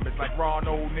watch them, it's like Ron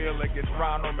O'Neal against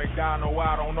Ronald McDonald.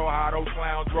 I don't know how those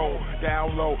clowns roll.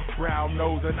 Down low, brown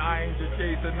nose, and I ain't just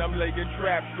chasing them, laying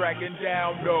traps, tracking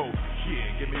down low.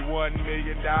 Shit, give me $1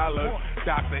 million.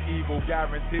 Dr. Evil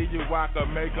guarantee you I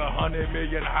can make $100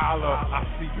 million holler. I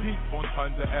see deep on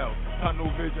tons of L.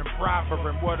 Tunnel vision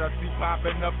prospering. What I see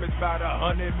popping up is about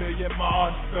 100 million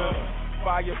monsters.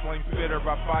 Fire flame spitter,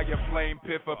 I fire flame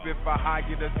piffer. If I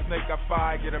hire the snake, I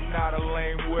fire it. I'm not a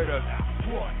lame with her.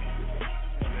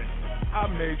 I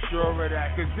make sure of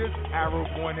that, cause this arrow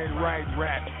pointed right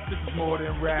rap. This is more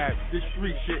than rap. This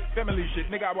street shit, family shit.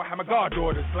 Nigga, I will have my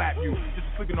goddaughter slap you. Just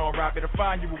sleeping on rap, it'll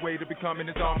find you a way to become an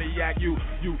insomniac. You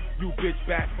bitch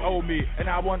back, owe me, and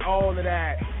I want all of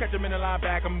that. Catch him in the line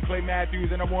back, I'm Clay Matthews,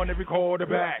 and I want every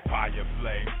quarterback. Fire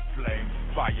flame, flame,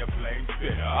 fire flame,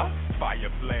 spitter.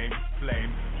 Fire flame,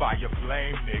 flame, fire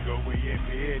flame, nigga, we in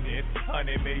business.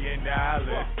 $100 million.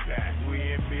 We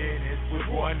in business with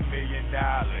 $1 million.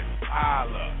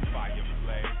 Holla, fire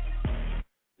flame.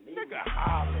 Nigga,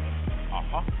 holla.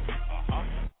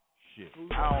 Shit,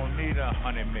 I don't need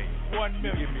 100 million. 1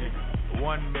 million. Give me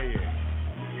 1 million.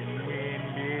 We in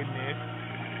business.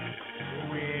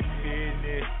 We in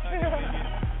business.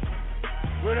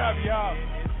 What up, y'all?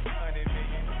 100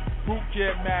 million. Boot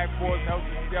Camp Mag Force,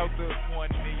 Helter Skelter, 1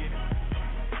 million.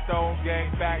 Stone Gang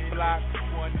Back Block,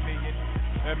 1 million.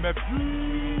 MFG,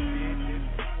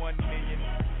 1 million.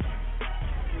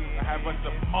 I have us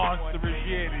a monstrous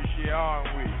year this year,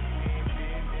 aren't we?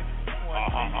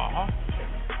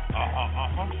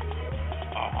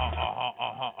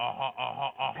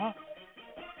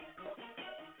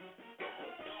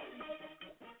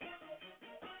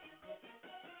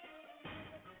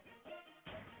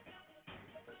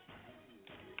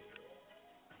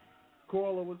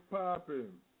 Caller was popping.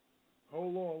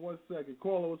 Hold on 1 second.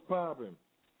 Caller was popping.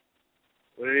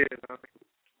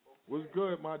 What's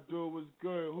good, my dude? What's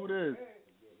good? Who this?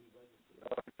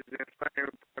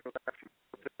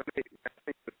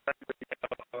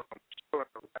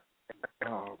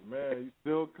 Oh man, you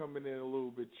still coming in a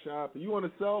little bit choppy. You on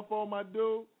a cell phone, my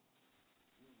dude?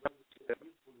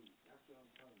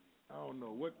 I don't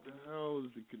know what the hell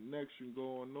is the connection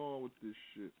going on with this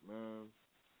shit, man.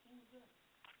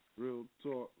 Real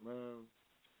talk, man.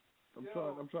 I'm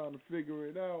trying to figure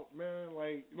it out, man.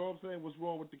 Like, you know what I'm saying? What's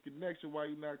wrong with the connection? Why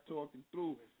you not talking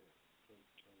through?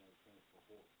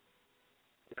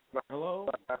 Hello?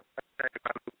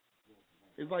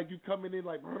 It's like you coming in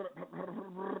like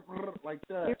like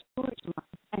that.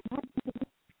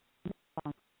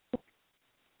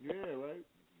 Yeah, right?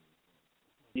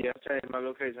 Yeah, I changed my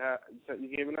location. You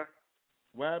hear me now?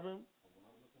 What happened?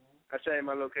 I changed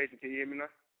my location. Can you hear me now?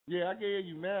 Yeah, I can hear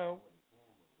you now.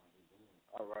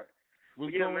 All right.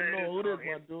 What's Yeah, going man, on? Who this,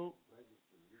 my dude?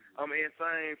 I'm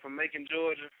Insane from Macon,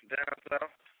 Georgia, down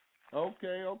south.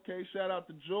 Okay. Shout out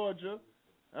to Georgia.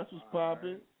 That's what's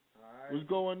popping. Right. What's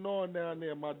going on down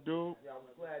there, my dude? Yeah, I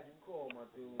was glad you called, my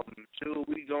dude. Dude,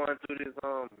 we going through this,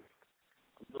 I'm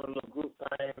doing a little group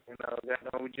thing,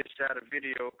 and we just shot a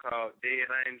video called Dead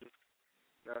Angels.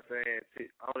 You know what I'm saying?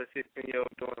 Only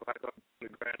 16-year-old doing it like I'm the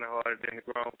grinding harder than the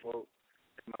grown folk.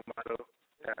 That's my motto.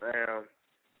 Goddamn.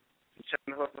 I'm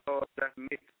trying to hustle hard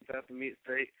after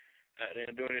mixtape.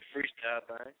 Goddamn, doing this freestyle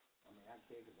thing.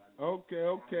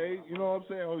 Okay. You know what I'm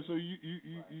saying? Oh, so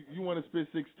you want to spit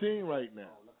 16 right now?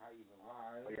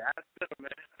 Oh, yeah, I still, man.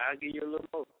 I'll give you a little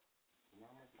more.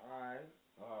 All right.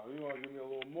 You want to give me a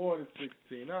little more than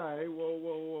 16? All right.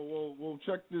 Well,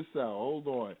 check this out. Hold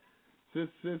on.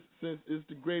 Since it's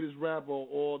the greatest rapper of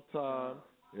all time,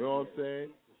 you know what I'm saying?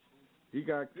 He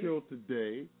got killed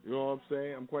today. You know what I'm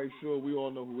saying? I'm quite sure we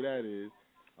all know who that is.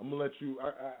 I'm gonna let you.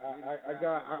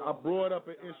 I brought up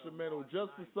an instrumental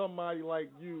just for somebody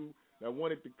like you that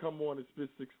wanted to come on and spit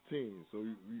 16. So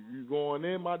you going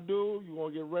in, my dude? You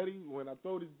gonna get ready? When I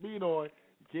throw this beat on,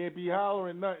 you can't be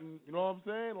hollering nothing. You know what I'm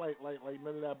saying? Like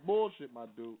none of that bullshit, my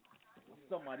dude.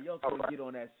 Somebody else gonna get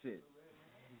on that shit.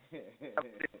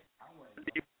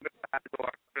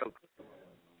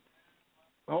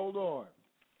 Hold on.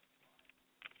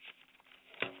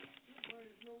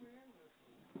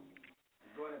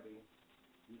 Go ahead, baby.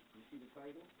 You see the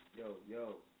title? Yo.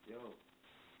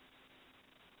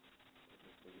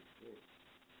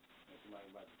 That's somebody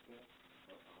about to spit?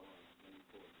 Hold on. Let me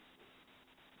pull it.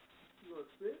 You gonna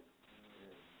spit?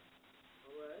 Yeah.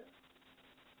 All right.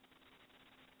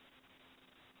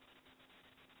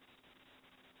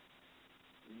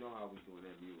 You know how we doing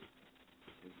that music.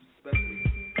 Especially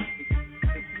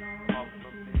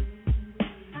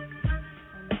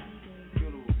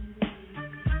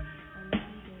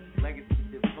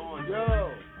Yo.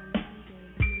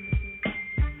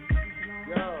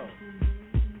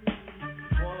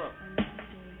 Call up.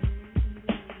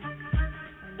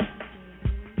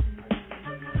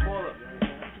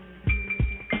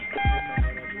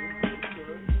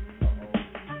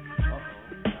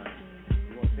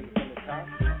 You want to take it from the top?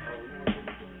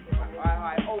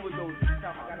 Alright, overdose.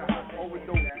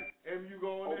 Overdose. You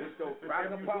going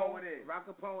in? Rock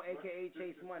Capone, a.k.a.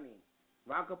 Chase Money.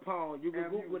 Rock Capone, you can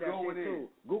Google that shit too.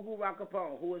 Google Rock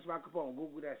Capone. Who is Rock Capone?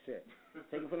 Google that shit.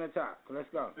 Take it from the top. Let's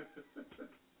go.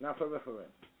 Now for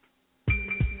reference.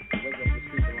 Wake up the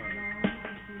speaker line.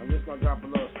 I'm just gonna drop a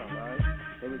little something, alright?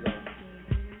 Here we go.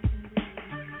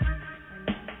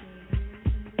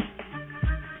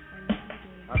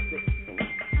 I'll skip.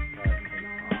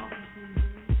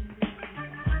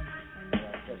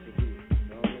 Test the beat. You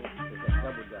know what I mean? It's a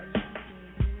double dutch.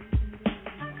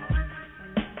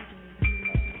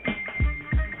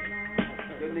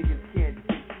 Them niggas can't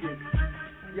take this.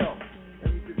 Yo, let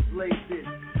me just blaze this.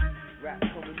 Rap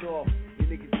coming off, you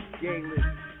niggas is gangless.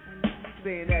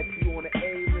 Saying that you on the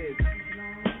A-list.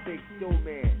 Fake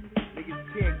showman. Niggas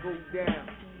can't go down.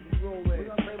 You rolling. We're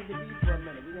gonna play with the beat for a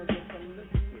minute. We're gonna get something to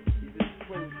listen to. You just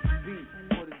play with the beat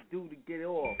for this dude to get it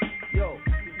off. Yo,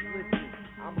 just listen.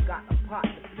 I'm got a pot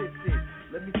to piss in.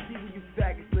 Let me see where you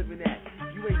faggots living at.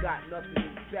 You ain't got nothing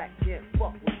in fact. Can't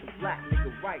fuck with the black nigga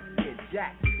right here.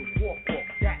 Jack, nigga, walk off.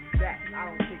 That. I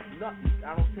don't take nothing. I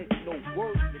don't take no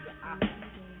words, nigga.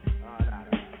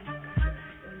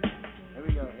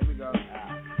 Here we go.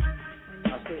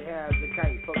 I stay high as a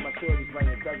kite. Fuck my shorties right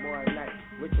in thug more at night.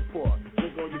 Rich or poor.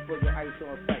 Click on you for your ice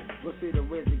on sight. We'll see the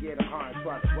wizard get a hard and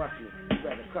try to bust me. You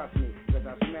better cuss me. Cause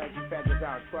I smash you faggots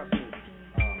out. Trust me.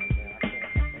 Oh, man. I can't.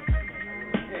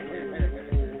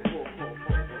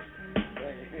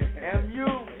 MU.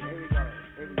 Here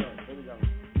we go.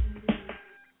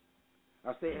 I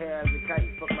stay here as a kite,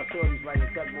 fuck my shorties right and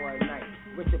thug more at night.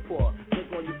 Rich or poor,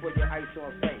 click on you for your ice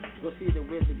on sight. You'll see the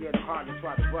wizard get a hard and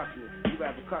try to bust me. You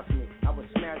rather cuss me, I will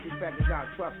smash you faggots out,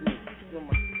 trust me.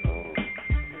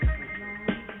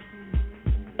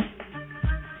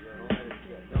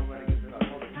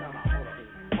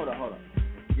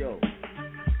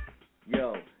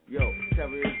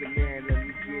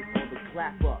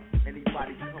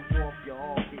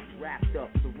 wrapped up,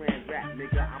 saran wrap,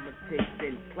 nigga. I'ma take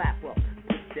then clap up,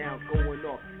 put down, going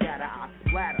off, scatter, I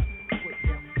splatter, put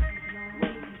down.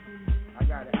 I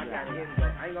got it. Here we go. I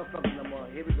ain't gonna fuck with no more.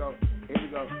 Here we go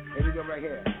right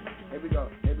here. Here we go.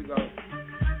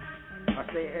 I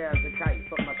stay here as a kite.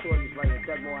 Fuck my shorties right here.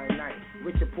 Thug more at night.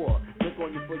 Rich or poor. Look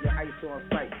on you for your ice on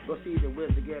sight. Go see the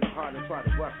whiz to get hard and try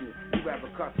to bust me. You rather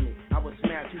cuss me. I would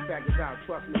smash you faggots out.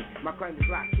 Trust me. My claim is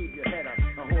locked. Keep your head up.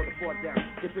 I hold the fort down.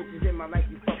 The bitches in my life.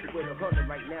 You fucking with a hundred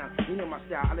right now. You know my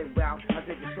style. I live wild. I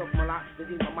take a stroke my lot. They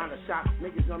need my mind a shot.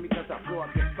 Niggas know me cause I blow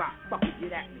up your spot. Fucking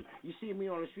get at me. You see me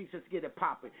on the streets. Let's get it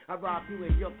poppin'. I rob you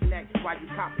in your connect while you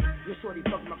copy. Your shorty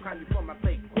fuck my crime. You from my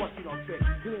plate. Of course you don't trick.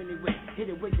 You anyway. Hit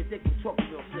it with the dick and talk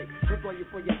real slick. Look on you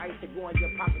for your ice to go in your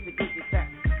pockets to get your tap.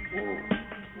 Ooh.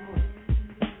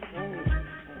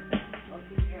 I'll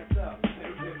keep your hands up.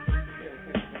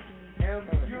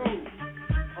 MU.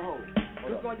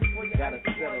 Look on you for your ice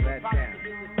to go in your pockets to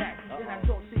get your tap. Then I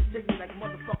talk shit to you like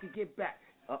motherfucker get back.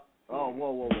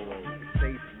 Whoa.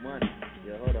 Save money.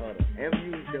 Yo, hold on.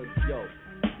 MU, yo.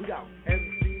 We got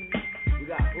MCs, we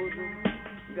got hoodlums,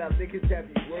 we got niggas that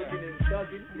be working and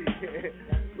thugging.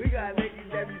 We got niggas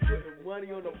that be putting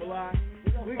money on the block.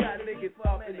 We got niggas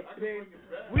up in the pen.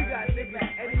 We got niggas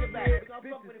anywhere,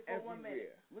 bitches everywhere.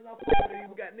 We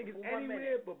got niggas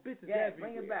anywhere, but bitches everywhere.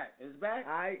 Bring it back. It's back?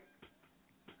 Alright.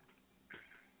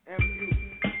 MU.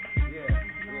 Yeah.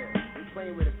 We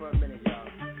playing with it for a minute, y'all.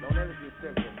 Don't let us get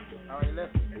simple. Alright,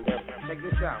 listen. Check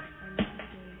this out.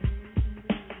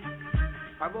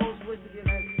 I rose with to get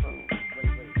that. Wait.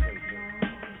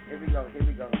 Here we go.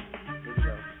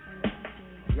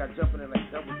 You got jumping in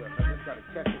like double dutch. I just gotta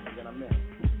catch it and then I'm in.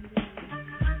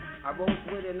 I rose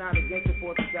with it, not against it,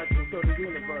 for that to the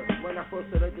universe. When I first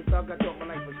started the thug, I thought my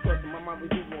life was cursed. My mind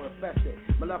was even more infested.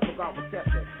 My love for God was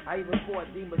tested. I even fought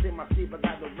demons in my sleep. I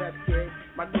got the rest, kid.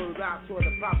 My third eye saw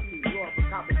the prophecy. Lord for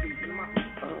copper feet.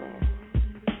 Hold on.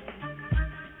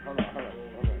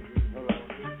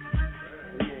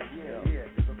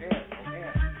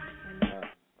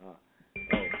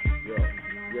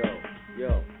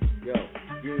 Yo,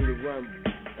 you need to run.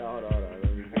 Hold on.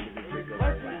 Let me get this shit going.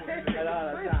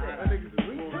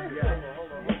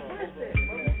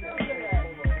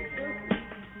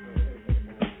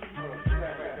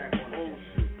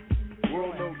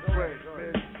 World no threat,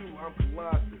 man. Shoot, I'm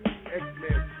Colossus.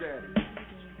 X-Man status.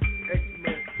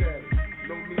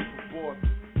 No need for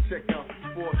bosses. Check out the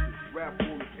forces. Rap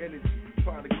full of energy. You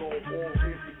trying to go all in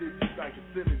for this, you like a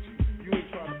synergy. You ain't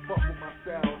trying to fuck with my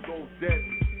style and go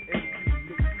deadly.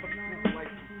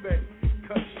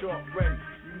 Cut short, ready.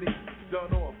 You niggas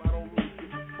done off. I don't really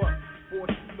give a fuck.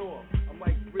 Fortune off. I'm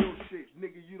like real shit,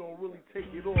 nigga. You don't really take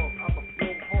it off. I'm a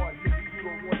flow hard, nigga. You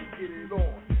don't want to get it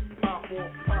on. Pop on,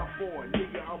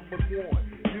 nigga. I'm the one.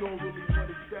 You don't really want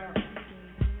to stop.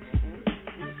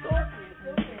 We saucy, it's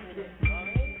still getting it. You know what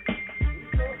I mean? We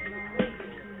saucy, it's still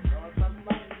getting it. You know what I'm talking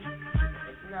about?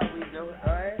 That's how we do it,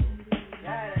 alright?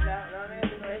 Yeah, you know what I mean?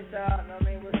 We're gonna hit y'all. You know what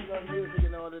I mean? What's your music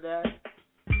and all of that?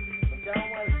 Y'all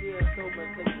don't want to see us sober and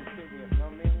take it serious, you know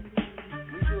what I mean?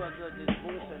 We do a good just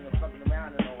bullshitting and fucking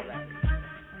around and all that.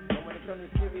 But when it comes to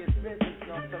serious business, you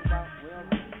know what I'm talking about?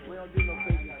 We don't do no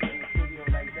crazy shit in the studio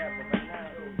like that, but right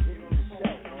now, this is the show,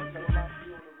 you know what I'm talking about?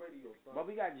 But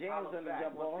we got jams on the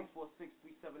jump on.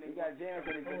 We got jams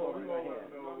on the jump on right here.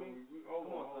 You know what I mean?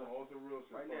 Hold on, some real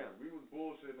shit. Right now. We was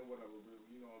bullshitting or whatever, but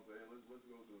you know what I'm saying? Let's go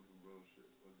do some real shit.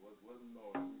 Let's let them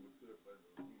know that we were serious.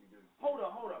 Hold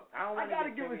up. I gotta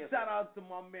give a shout out to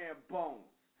my man Bones.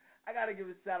 I gotta give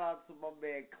a shout out to my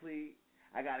man Clee.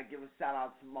 I gotta give a shout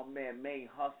out to my man Main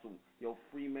Hustle. Yo,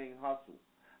 Free Main Hustle.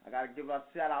 I gotta give a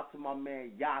shout out to my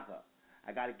man Yaga. I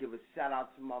gotta give a shout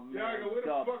out to my man Yaga, where the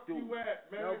Dub fuck Dude. you at,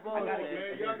 man? No, Come on,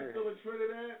 man. Yaga still in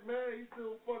Trinidad, man. He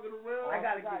still fucking around. I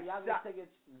gotta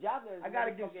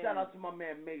give a shout out to my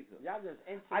man Mazer.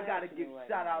 I gotta give a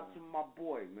shout out to my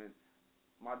boy, man.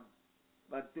 My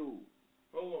dude.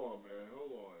 Hold on, man.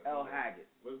 L. Haggood.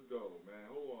 Let's go, man.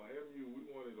 Hold on. MU, we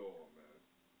want it all, man.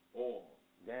 All.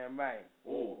 Damn right.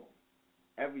 All.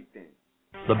 Everything.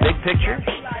 The big picture,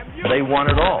 they want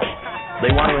it all.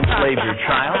 They want to enslave your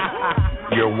child,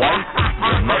 your wife,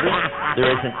 your mother.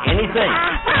 There isn't anything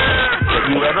that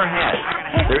you ever had.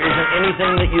 There isn't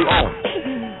anything that you own.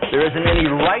 There isn't any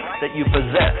right that you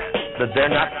possess that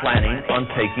they're not planning on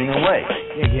taking away.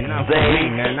 They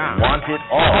want it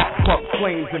all. Fuck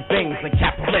claims and things and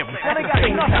capillaries.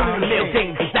 Things in the mill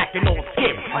games is acting all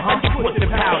scary. I just put the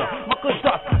powder. My good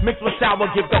dust mixed with sour,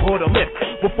 give the hood a lift.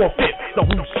 Before fifth, the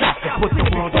who shot to put the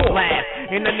world on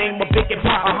blast. In the name of big and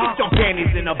pop, get your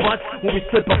panties in a bunch when we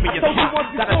slip up in your top.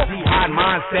 Got a jihad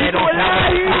mindset on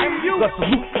top. Got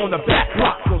salute on the back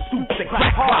block, so suit and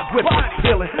crack rock with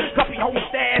peeling. Cuffy whole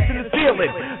stash in the ceiling.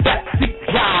 Back seat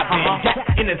driving,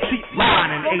 jack in the seat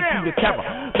line, and A to the terror.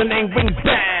 The name rings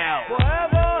bells.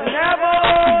 Forever, never.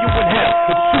 I see you in hell,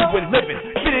 the true and living.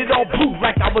 Fitted on blue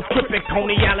like I was gripping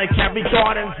Coney Island, Cary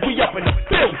Gardens. We up in the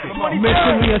building.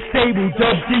 Mentally unstable,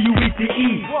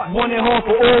 W-D-U-E-T-E. One and hard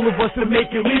for all of us to make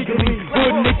it legally.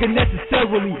 Good nigga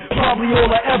necessarily, probably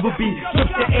all I ever be. Took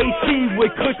the AC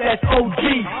with Kush, that's OG.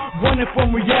 Running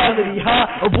from reality,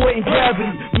 avoiding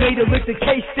gravity. Made a lick the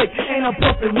K-stick, and I'm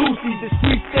pumping Lucy. The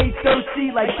streets stay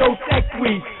thirsty like those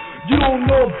X-Weeds. You don't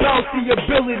know about the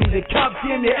ability to cop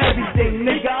in to everything,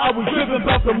 nigga. I was driven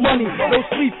about the money, don't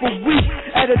sleep for weeks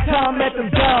at a time at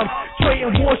them dimes.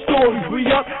 Trading war stories, we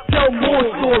up, tell more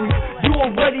stories. You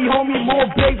already, homie, more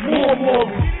big, more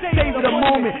movies. Save the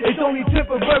moment, it's only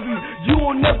temporary. You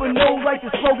will never know like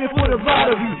the slogan for the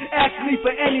lottery. Ask me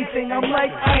for anything, I'm like,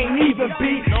 I ain't even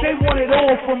be. They want it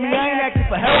all from me, I ain't asking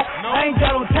for help. I ain't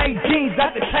got on tight jeans,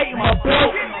 got to tighten my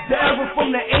belt. The era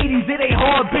from the 80s, it ain't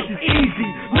hard, bitch, it's easy.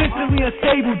 Mentally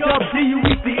unstable,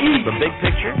 W-D-U-E-T-E. The big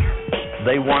picture,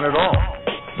 they want it all.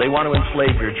 They want to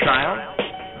enslave your child,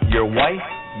 your wife,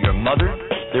 your mother.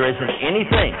 There isn't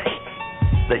anything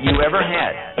that you ever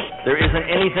had. There isn't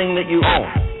anything that you own.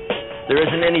 There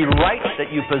isn't any right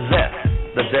that you possess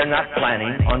that they're not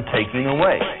planning on taking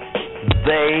away.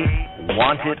 They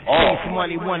want it all. Chase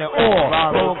money, want it all.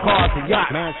 Roll cars and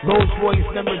yachts, Rolls Royce,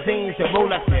 limousines, and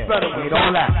Rolex and Federal,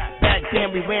 all that. Back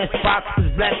then we ran spots, was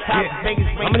black tops, Vegas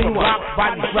rings for blocks,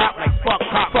 bodies drop like fuck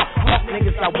cops. Fuck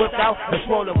niggas I whipped out and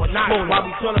swollen with knots. While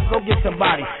we tryna go get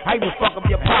somebody, I even fuck up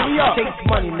your pop. Chase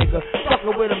money, nigga,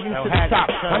 fuckin' with them, you to the top.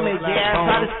 I made your ass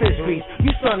out of fish grease.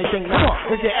 You starting to think now,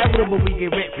 it's inevitable we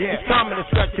get rich. It's common to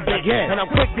stretch your bitch, and I'm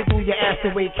quick to do your ass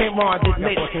the way it came on this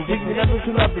late. Did you never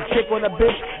to love the chick on a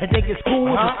bitch and think it's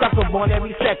cool to suck up on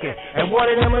every second? And one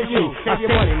of them is you. I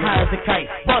stay high as a kite,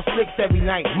 bust licks every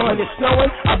night. When it's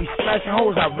snowing, I'll be smashing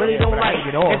holes I really don't like.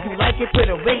 If you like it, put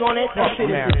a ring on it, that shit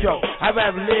is a joke. I'd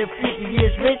rather live 50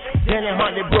 years rich than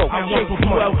 100 broke. I went from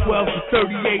 12 to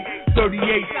 38,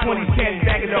 2010,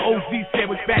 back in the OZ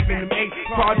sandwich, back in them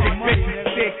 8 project bitches,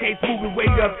 staircase moving way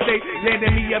upstate,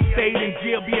 landing me upstate in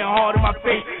jail, being hard in my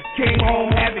face. Came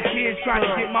home having kids, trying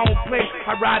to get my own place.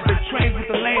 I ride the trains with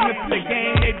the lame into the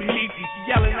game, they beneath me.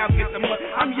 She yelling, I'll get the money.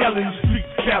 I'm yelling, the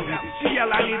streets yelling. She yell,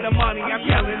 I need the money. I'm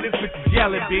yelling, this bitch is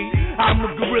yelling, B. I'm a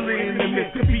gorilla in the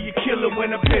mist. Could be a killer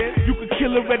when I'm pissed. You could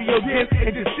kill a radio disc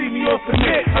and just see me off the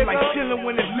net. I like chilling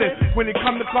when it's lit. When it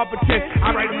come to competition,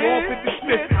 I write them off at the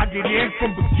Smith. I get in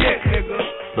from baguette, nigga.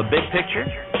 The big picture,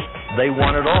 they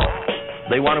want it all.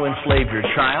 They want to enslave your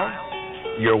child,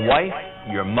 your wife,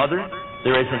 your mother.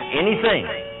 There isn't anything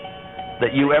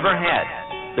that you ever had.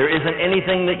 There isn't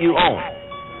anything that you own.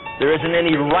 There isn't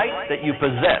any right that you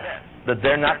possess that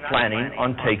they're not planning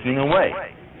on taking away.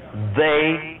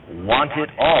 They want it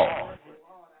all.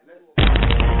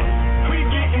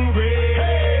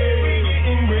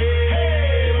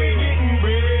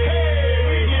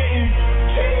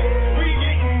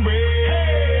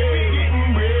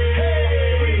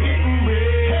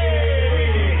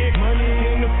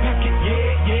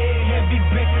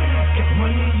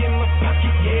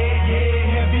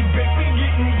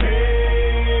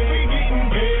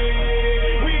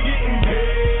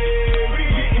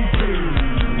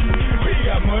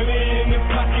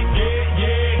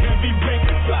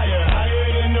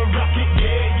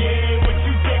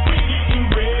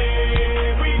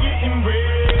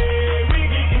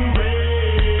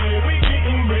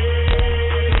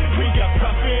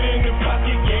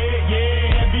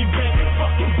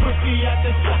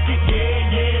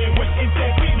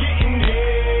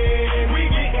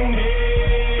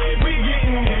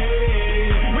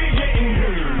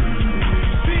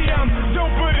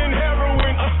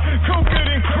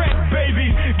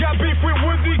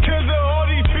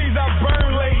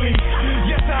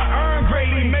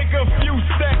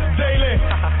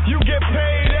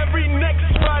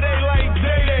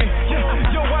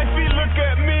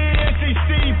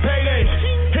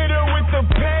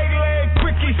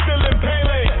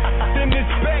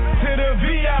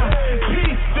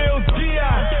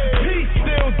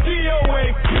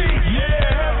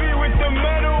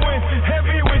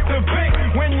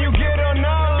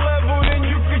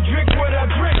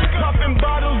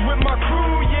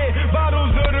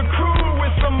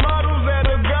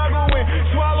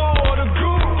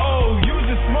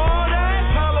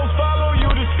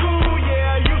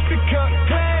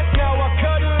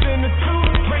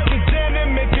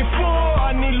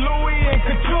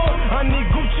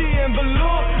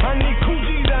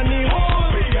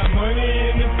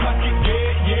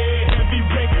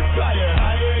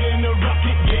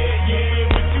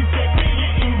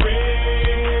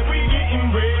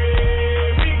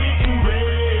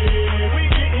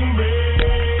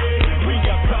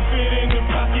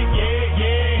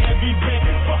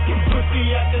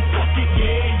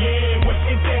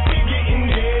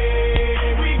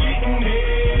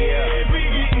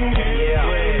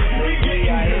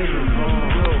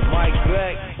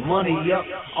 money up,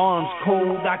 arms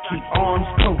cold, I keep arms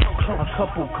close. A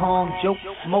couple calm jokes,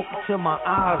 smoke till my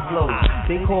eyes low.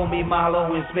 They call me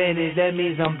Malo in Spanish, that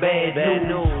means I'm bad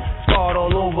news. Scarred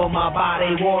all over my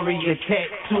body, warrior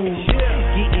tattoos.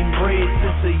 Getting bread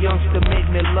since a youngster made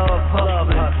me love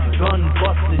hustling. Gun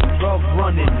busting, drug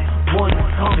running, one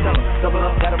coming. Double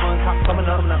up, gotta run, cops coming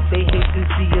up. They hate to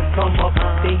see us come up,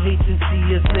 they hate to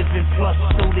see us living flush,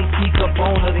 so they sneak up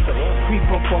on us. Creep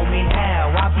up on me,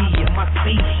 how? I be in my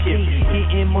spaceship,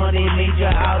 getting money,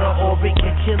 major out of orbit,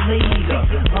 catch you later.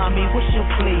 Mommy, what's your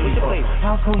flavor?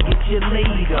 How come get you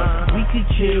later? We could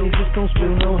chill, just don't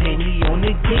spill no Henny on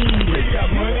the daily. We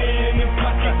got money in the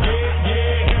pocket,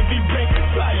 yeah, heavy bank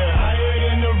flyer, higher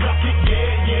than a rocket,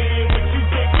 yeah. What you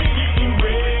think? We getting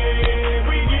red,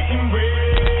 we getting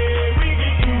red, we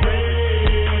getting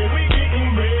red, we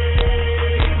getting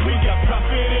red. We got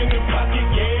profit in the pocket,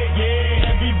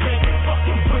 yeah, heavy bank,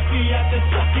 fucking pussy out the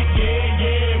socket,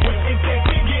 yeah. What you think?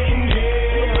 We getting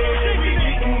there, we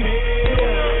getting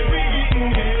there, we getting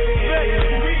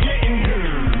there, we getting there.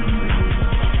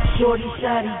 Shorty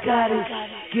shotty got it.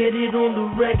 Get it on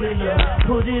the regular,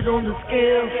 put it on the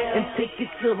scale, and take it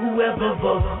to whoever.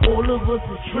 All of us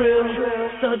is trill,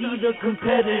 study the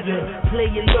competitor,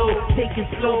 play it low, take it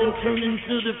slow, and turn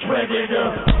into the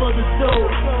predator. For the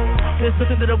soul, there's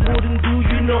nothing that I wouldn't do,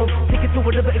 you know. Take it to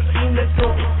whatever extreme, let's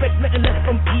go. Expect nothing less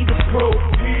from either pro.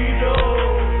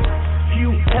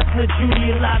 Hugh Hefner,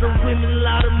 Judy, a lot of women, a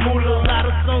lot of moolah, a lot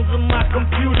of songs on my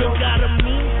computer. Got a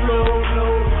mean flow.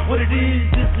 What it is,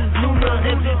 this is Luna,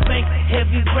 heavy bank,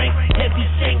 heavy rank, heavy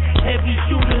shank, heavy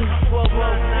shooters. What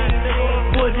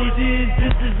it is,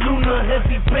 this is Luna,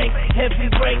 heavy bank, heavy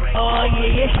rank, oh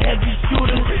yeah, heavy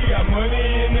shooters. We got money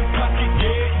in the pocket,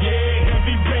 yeah,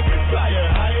 heavy bank flyer,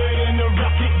 higher than a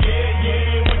rocket,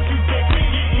 yeah. What you think? We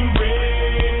getting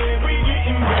red, we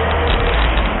getting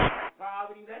red.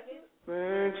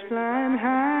 Birds flying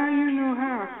high, you know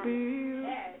how I feel.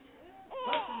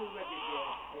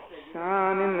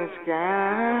 Sun in the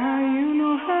sky, you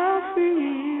know how I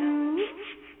feel.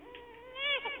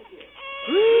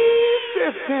 Breeze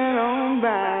drifting on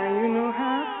by, you know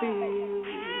how I feel.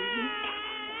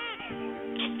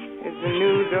 It's a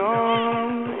new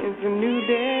dawn, it's a new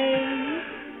day.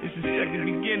 It's the second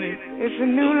beginning. It's a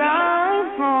new life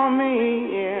for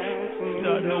me, yeah. It's a new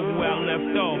Starting over where I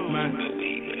left off, man.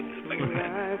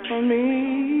 life for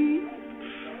me.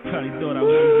 Probably thought I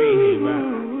wouldn't be here,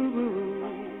 man.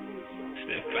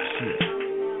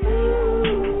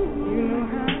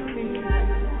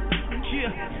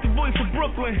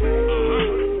 Brooklyn.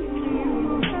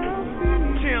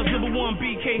 Towns number one,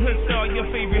 BK Hoodstar, your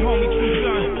favorite homie, true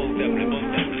son.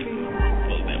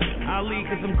 Ali,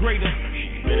 cause I'm greater.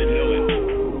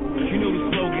 You know the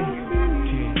slogan.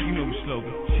 Yeah, you know the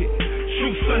slogan.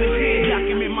 True son is here,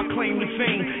 document my claim to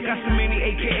fame. Got so many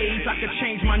AKAs, I could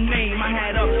change my name. I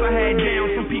had ups, I had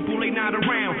downs, some people they not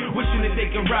around, wishing that they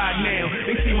could ride now.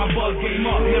 They see my buzz game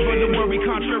up, never to worry,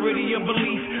 contrary to your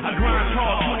belief. I grind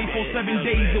hard 24/7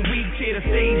 days a week, tear the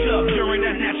stage up. During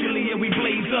that naturally, yeah, we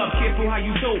blaze up. Careful how you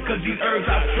soak, cause these herbs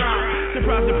I strong.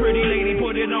 Surprise the pretty lady,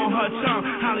 put it on her tongue.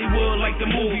 Hollywood like the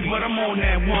movie, but I'm on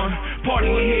that one.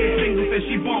 Party in here, single says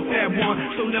she bumped that one.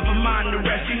 So never mind the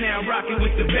rest, she now rocking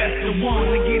with the best of ones.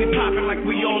 And get it poppin' like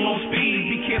we all on speed.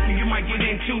 Be careful, you might get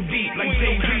in too deep. Like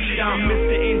JV, I'm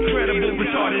Mr. Incredible,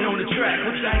 retarded on the track.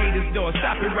 What y'all haters doing?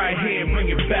 Stop it right here and bring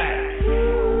it back.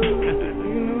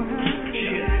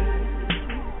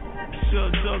 Sure,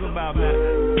 talk about that.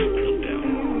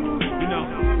 You know,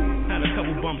 had a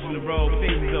couple bumps in the road, but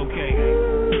things is okay.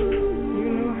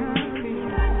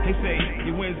 They say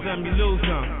you win some, you lose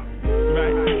some,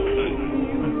 right?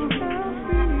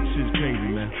 Shit's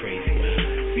crazy, man.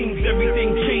 Seems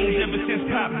everything changed ever since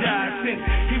Pop died. Since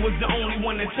he was the only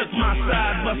one that took my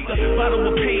side. Bust a bottle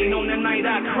of pain on the night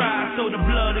I cried. So the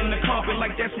blood in the carpet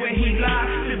like that's where he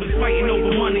lied. It was fighting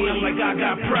over money, I'm like I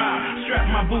got pride.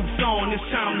 Strap my boots on, it's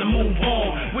time to move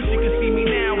on. Wish you could see me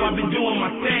now, I've been doing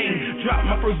my thing. Dropped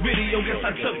my first video, guess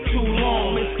I took too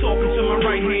long. It's talking to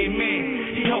my right hand man.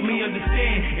 He helped me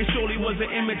understand, and surely was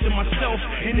an image of myself.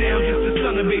 And now I'm just the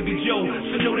son of Baby Joe.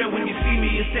 So know that when you see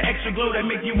me, it's the extra glow that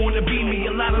make you wanna be me.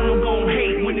 A lot of them gon'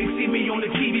 hate when they see me on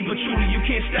the TV, but truly you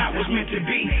can't stop what's meant to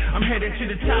be. I'm headed to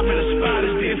the top, and the spot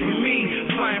is there for me.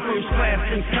 Flying first class,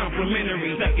 and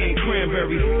complimentary, second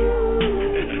cranberry.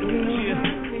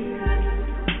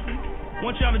 Yeah.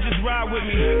 Want y'all to just ride with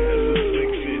me.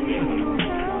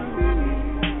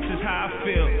 This is how I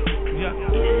feel. Yeah.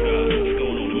 What's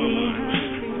going on in my mind?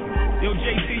 Yo,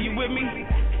 JC, you with me?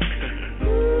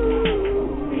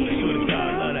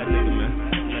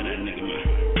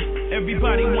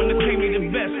 Everybody wanna claim me the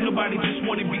best, Nobody just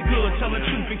wanna be good. Tell the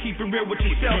truth and keep it real with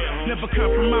yourself. Never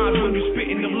compromise when you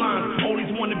spitting them lines. Always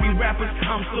wanna be rappers.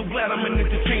 I'm so glad I'm an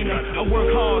entertainer. I work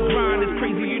hard, grind is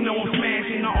crazy, you know I'm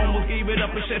smashing. I almost gave it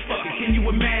up and said fuck it. Can you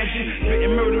imagine?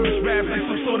 Spitting murderous rap like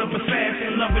some sort of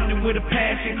assassin. Loving it with a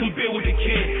passion. Come build with the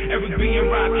kid. Eric B and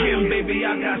Rakim, baby,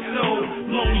 I got soul.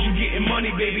 Long as you getting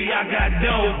money, baby, I got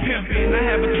dough. Pimping, I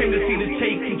have a tendency to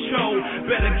take control.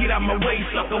 Better get out my way,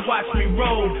 sucker, watch me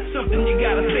roll. Something you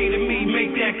gotta say to me,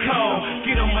 make that call.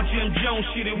 Get on my Jim Jones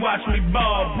shit and watch me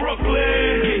ball. Brooklyn,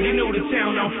 yeah, you know the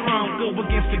town I'm from. Go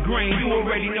against the grain, you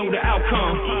already know the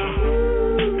outcome.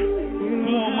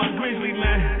 More on my Grizzly,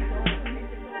 man.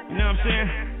 You know what I'm saying?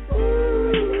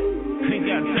 Ain't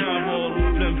got time for all the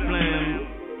flim flam,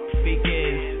 fake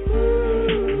ass,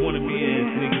 wanna be ass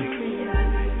niggas.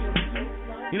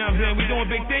 You know what I'm saying? We doing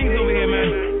big things over here,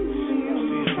 man.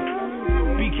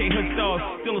 BK Hood Stars,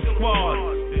 still a squad.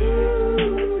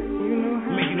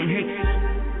 Making them hits.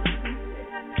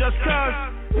 Just cause.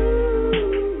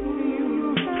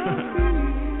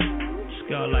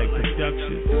 Skylight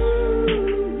Productions.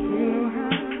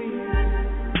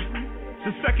 It's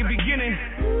the second beginning.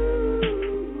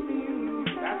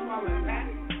 That's why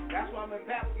I'm in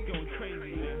back. Going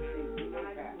crazy, man.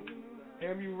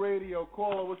 MU Radio,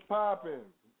 caller, what's poppin'?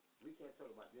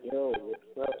 Yo,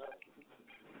 what's up?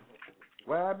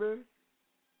 What happened?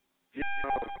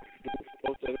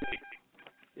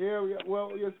 Yeah,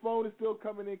 well, your phone is still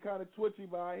coming in kind of twitchy,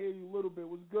 but I hear you a little bit.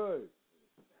 What's good?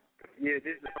 Yeah,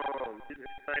 this is the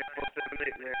same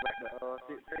 478, man, like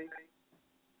the 16.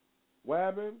 What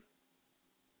happened?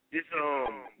 This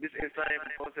insane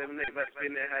 478, like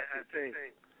spinning that high 16.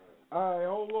 All right,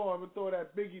 hold on. I'm gonna throw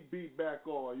that Biggie beat back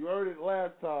on. You heard it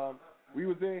last time. We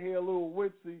was in here a little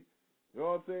witsy. You know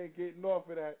what I'm saying? Getting off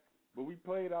of that. But we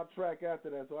played our track after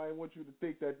that, so I didn't want you to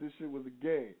think that this shit was a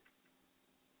game.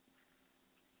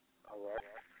 All right.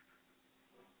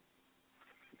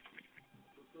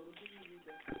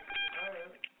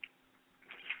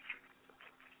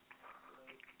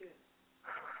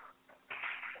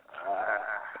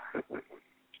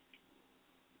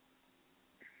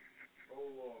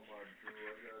 Hold on, my dude.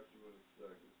 I got you in a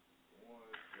second. 1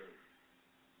 second.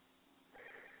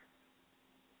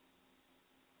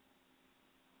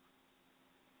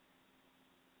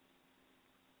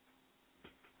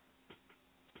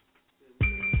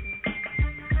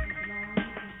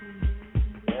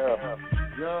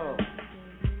 Yo.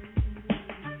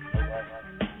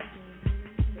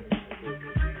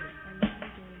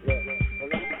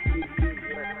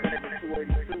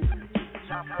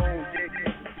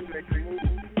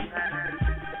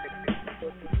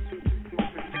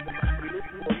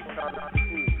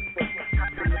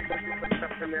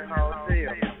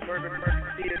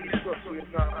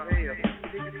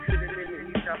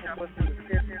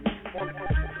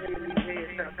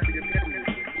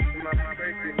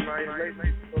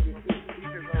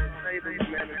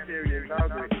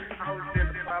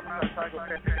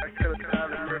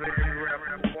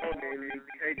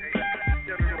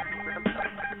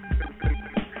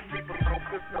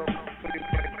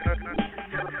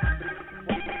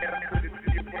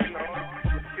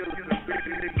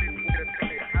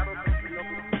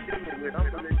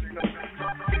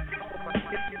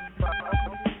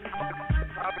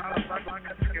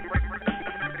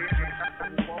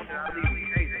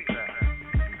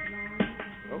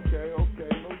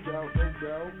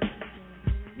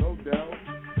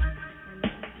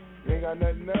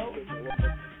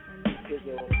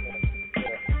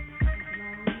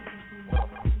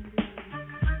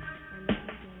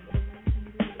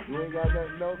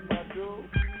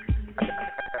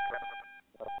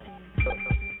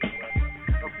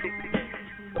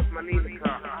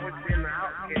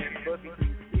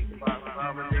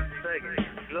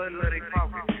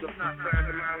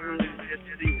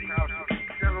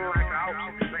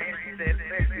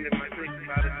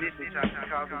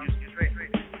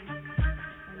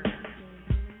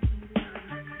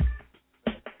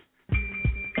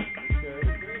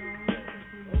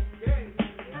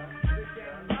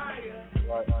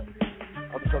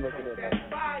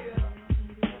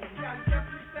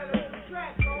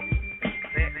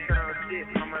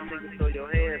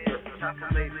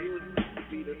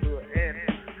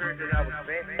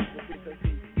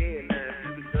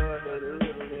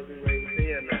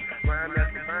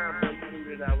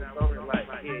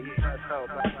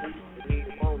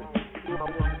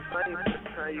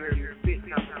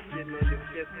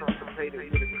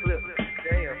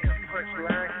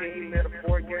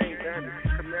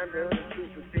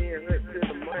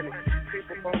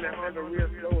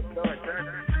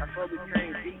 but we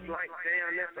came deep like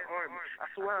damn, that's the army. I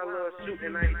swear I love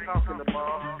shooting, I ain't talking the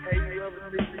ball. Hey, you ever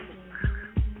see me?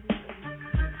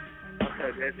 Okay,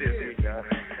 that's just me, guys.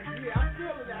 Yeah, I'm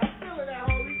feeling that,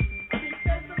 homie. I mean,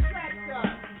 send some tracks up.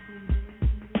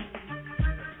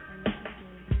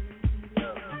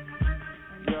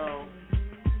 Yo.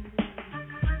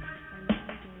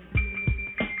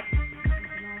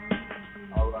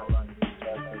 All right.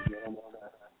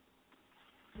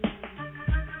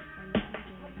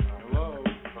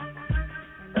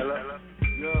 Hello.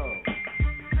 Yo.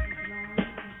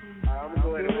 I'm gonna go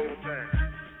ahead and one more time.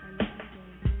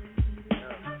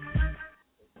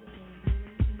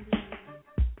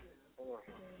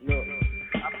 Look,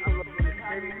 I pull up in the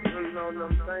city, you know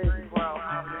them things, the crowd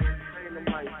hollering, saying I'm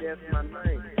like, that's my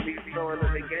name. Niggas throwing up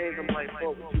their games, I'm like,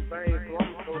 fuck what you bang, so I'm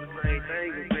gonna throw the same thing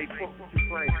and say, fuck what you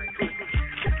playing.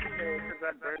 Cause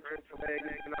I burnt your flag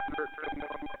and I hurt your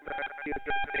mama, I feel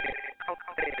the bad. I'm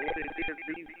saying what it is,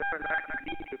 these son, I can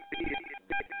leave the bed.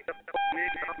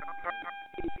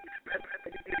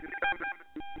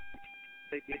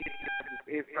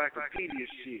 Encyclopedia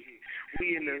shit. We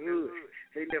in the hood.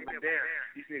 They never there.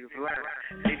 These niggas lying.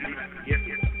 They be like, yes,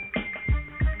 yes.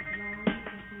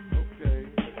 Okay.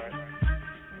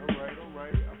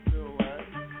 Alright. I feel that.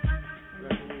 Got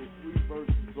the little sweet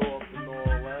verses off and all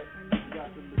that. You got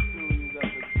the material, you got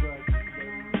the tracks, you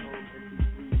know,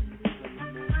 MP3s, send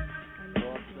them in. You know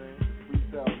what I'm saying?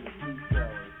 Freestyle.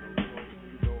 So,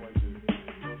 you know like this. You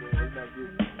know what I'm saying? Let's not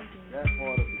get that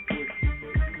part of it twisted,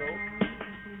 but, you know,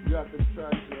 you got them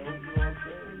tracks, yo. You know what I'm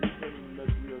saying? You send them the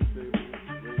Metro Stable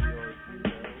Radio and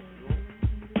Gmail, you know?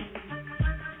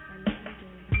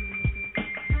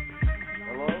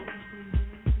 Hello?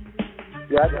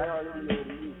 Yeah, I got all of you.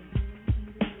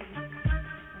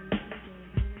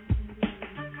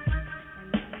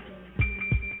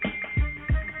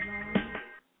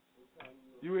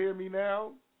 You hear me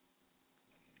now?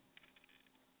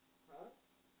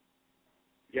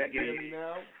 Yeah, I You get hear me you.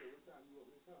 now?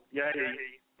 Yeah, I hear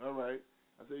you. All right.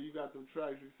 I say you got them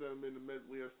tracks. You send them in the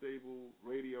Mentally Unstable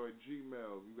Radio at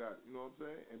Gmail. You got, you know what I'm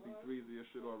saying? MP3s of your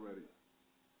shit already.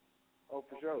 Oh,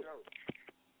 for sure.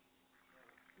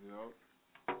 You know,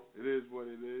 it is what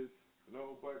it is. You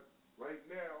know, but right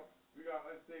now we got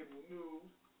unstable news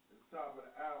at the top of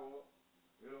the hour.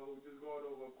 You know, we're just going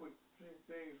over a quick few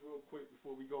things real quick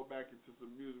before we go back into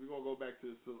some music. We're gonna go back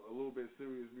to a little bit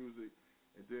serious music,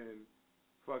 and then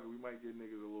fuck it, we might get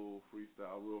niggas a little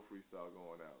freestyle, real freestyle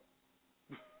going out.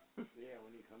 Yeah,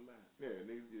 when they come back. Yeah,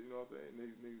 niggas, you know what I'm saying?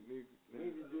 Niggas We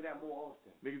need to do that more often.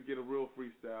 Niggas get a real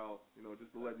freestyle, you know, just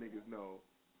to let niggas know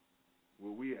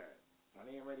where we at. I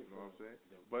ain't ready for You know what I'm saying?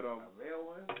 a real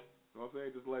one. You know what I'm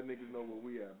saying? Just let niggas know where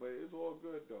we at. But it's all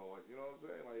good though. Like, you know what I'm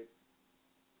saying? Like,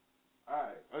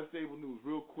 alright, unstable news,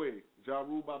 real quick. Ja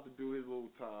Rule about to do his little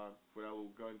time for that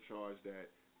little gun charge that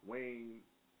Wayne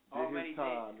did his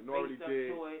time and already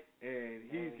did, and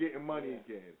he's getting money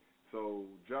again. So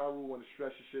Ja Rule want to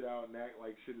stress your shit out and act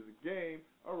like shit is a game.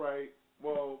 All right,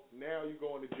 well now you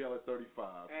going to jail at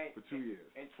 35 for 2 years.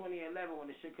 In 2011,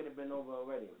 when the shit could have been over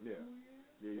already. Yeah,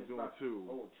 he's doing two.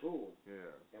 Oh, two.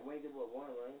 Yeah. And Wayne did what,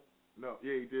 one, right? No,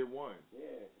 yeah, he did one.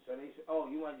 Yeah. So they said,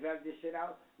 oh, you want to drag this shit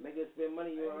out? Make us spend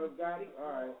money? You Irv Gotti? All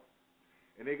right.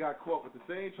 And they got caught with the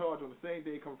same charge on the same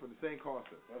day, coming from the same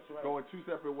concert. That's right. Going two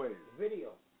separate ways.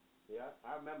 Video. Yeah,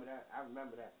 I remember that.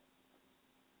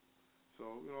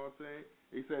 So, you know what I'm saying?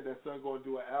 He said that son going to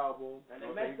do an album. And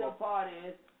the messed up part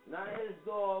is, none of his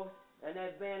dogs and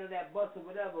that band or that bus or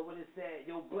whatever would have said,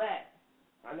 yo, black.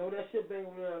 I know that shit been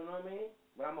real, you know what I mean?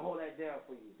 But I'm going to hold that down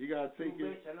for you. You got to take it.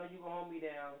 Bitch, I know you going to hold me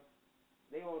down.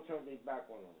 They going to turn their back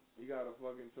on him. He got to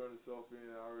fucking turn himself in,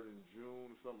 I heard in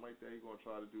June or something like that. He going to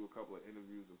try to do a couple of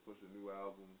interviews and push a new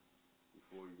album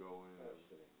before he go in. Oh,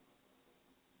 shit.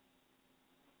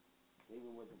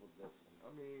 Even with the publicity. I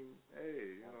mean,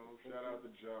 hey, you know, shout out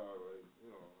to Ja, like,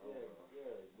 you know.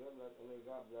 Yeah, God bless, I mean,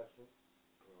 God bless him.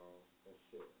 You know, that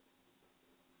shit.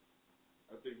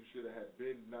 I think you should have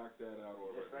been knocked that out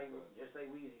already. Just like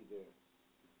Weezy did.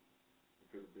 You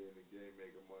could have been in the game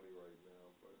making money right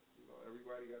now, but, you know,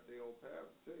 everybody got their own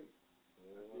path to take.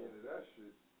 At the end of that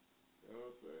shit, you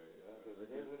know what I'm saying? Because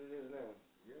it is what it is now.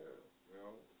 Yeah, you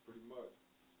know, pretty much.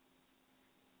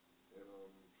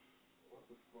 And, what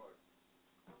the fuck?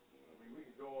 I mean, we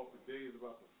can go on for days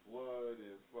about the flood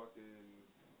and fucking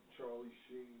Charlie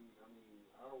Sheen. I mean,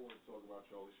 I don't want to talk about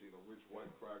Charlie Sheen, a rich white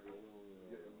cracker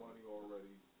getting money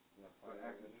already for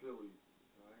acting silly.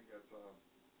 I ain't got time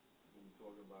to be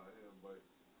talking about him, but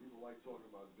people like talking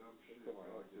about dumb shit.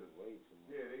 Like this.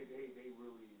 Yeah, they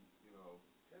really, you know,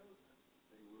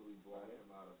 they really blowing him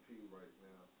out of P right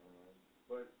now.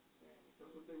 But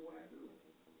that's what they want to do.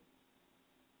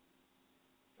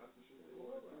 the shit they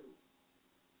want to do.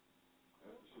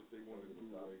 That's the shit they want to do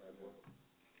right now.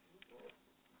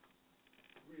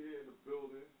 We here in the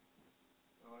building,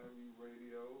 RME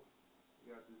Radio. We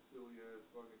got this silly ass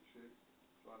fucking chick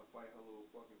trying to fight her little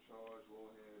fucking charge, low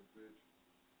hand bitch.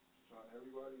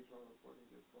 Everybody trying to fucking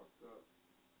get fucked up.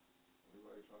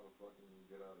 Everybody trying to fucking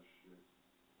get out of shit.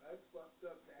 That's fucked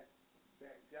up that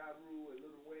Ja Rule and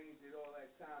Lil Wayne did all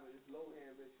that time and this low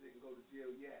hand bitch didn't go to jail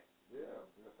yet. Yeah,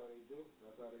 that's how they do.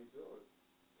 That's how they do it.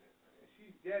 And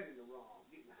she's dead in the wrong.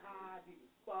 Getting high, getting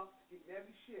fucked, getting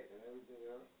every shit. And everything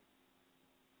else.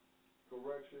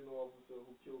 Correction officer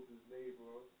who killed his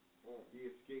neighbor. He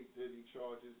escaped any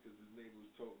charges because his neighbor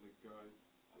was toting a gun.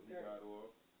 So he got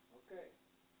off. Okay.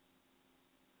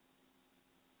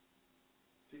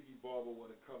 Tiki Barber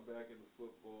want to come back into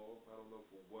football. I don't know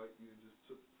for what. You just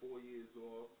took 4 years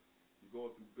off. You're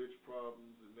going through bitch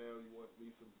problems, and now you want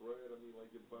me some bread. I mean,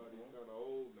 like your body's kind of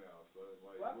old now, son.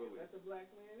 Like Fuck really. That's a black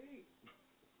man eat.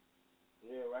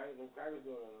 Yeah, right. Them crackers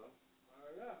doing it, huh?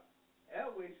 Word up.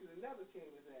 Elway should have never came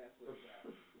his ass with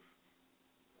that.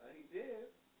 He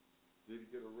did. Did he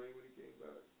get a ring when he came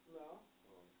back? No.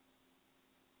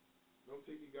 Don't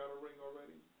think he got a ring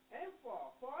already? And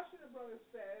Far should have brought his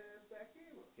fat ass back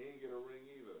in. He ain't get a ring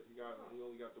either. He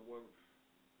only got the one.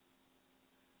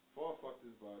 Far fucked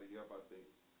his body up, I think,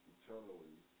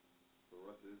 eternally. The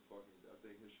rest of his fucking, I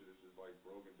think his shit is just like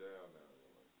broken down now.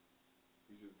 Like,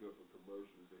 he's just good for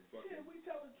commercials and fucking. Shit, we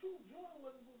tell the truth. Jordan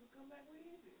wasn't supposed to come back when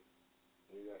he did.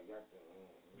 He got the.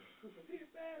 He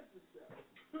embarrassed himself.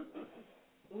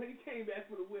 When he came back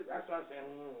for the Wizards. That's why I said,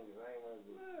 I ain't want to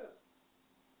do it. Yeah.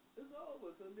 It's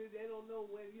over. So they don't know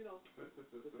when, you know. But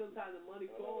sometimes the money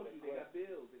calls you. They got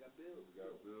bills.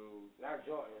 Not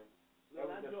Jordan. No, it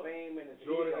was the Jordan. fame and his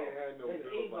Jordan ego. ain't had no his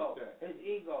bills ego. like that. His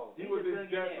ego. He He's was in debt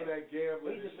billionaire. for that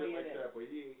gambling He's and a shit like billionaire. that, but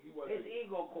he wasn't. His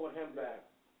ego caught him back.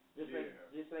 Just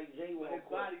like Jay But won't his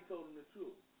body told him the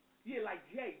truth. Yeah, like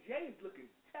Jay. Jay is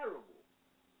looking terrible.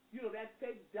 You know, that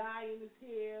fake dye in his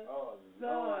hair. Oh, son,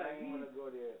 no, I ain't want to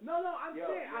go there. No, I'm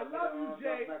saying, I love you,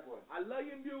 Jay. Backward. I love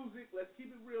your music. Let's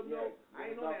keep it real. Yeah, No,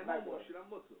 I ain't on that homo backward. shit.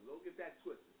 I'm Muslim. Don't get that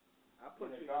twisted. I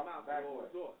put you in talk your mouth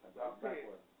backward. with all the I'm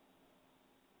saying,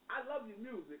 I love your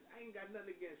music. I ain't got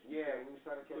nothing against you. Yeah, we was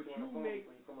trying to catch you on the phone make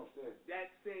before you come upstairs.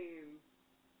 that saying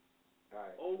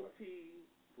right, OT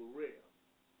for real.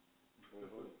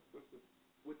 Mm-hmm.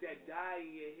 With that dye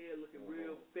in your hair looking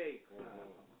real fake.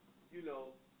 You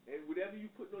know, and whatever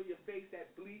you putting on your face,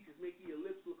 that bleach is making your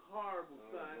lips look horrible,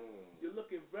 son. You're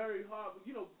looking very horrible.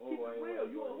 You know, keep it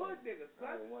real. You a hood nigga,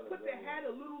 son. Put the hat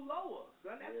a little lower,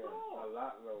 son. That's all. A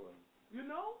lot lower. You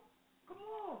know? Come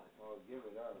on. Oh, give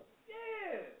it up.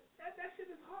 Yeah. That shit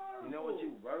is horrible. You know what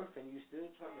you worth and you still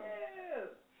trying to.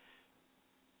 Yeah.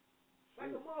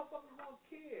 Like a motherfucker don't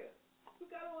care. We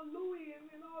got on Louis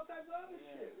and all types of other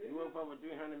shit. You worth over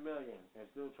 $300 million and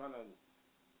still trying to.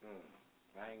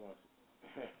 I ain't gonna.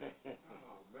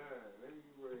 Oh man,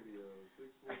 MU Radio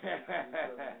 646.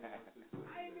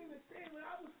 I ain't even saying, but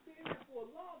I was saying it for a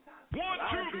long time. 1,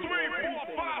 2, 3,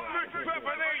 4, 5, 6, 7,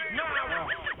 8,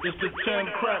 9. It's the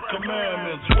 10 crack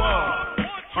commandments.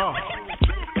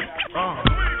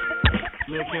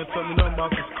 You can't tell me nothing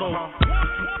about this coke.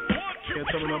 Can't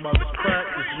tell me nothing about this crack,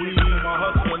 this weed, my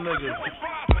hustling niggas.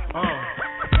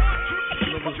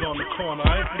 Niggas on the corner,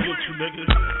 I ain't forget you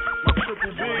niggas. My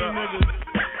triple B niggas.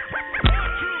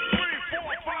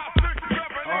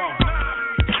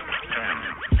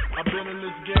 I've been in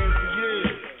this game for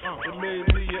years. It made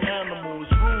me an animal.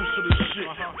 It's rules to this shit.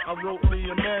 I wrote me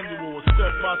a manual, a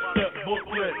step-by-step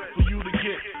booklet for you to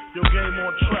get your game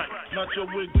on track. Not your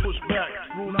wig pushed back.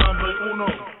 Rule number uno.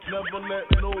 Never let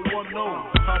no one know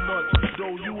how much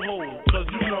dough you hold. Cause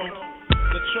you know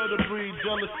that try to breed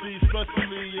jealousy,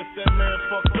 especially if that man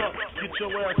fucked up. Get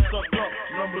your ass stuck up.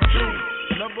 Number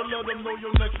 2, never let them know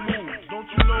your next move. Don't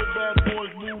you know bad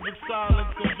boys move in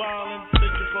silence and violence?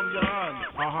 Take it from your hand.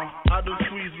 I done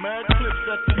squeeze mad clips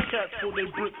at these cats for they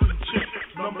bricks and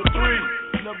chips. Number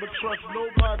 3, never trust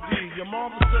nobody. Your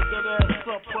mama set that ass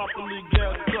up, properly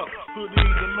gassed up. Hoodie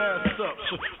the mask up.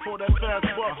 For that fast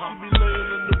buck, she be laying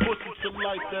in the bushes to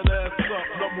light that ass up.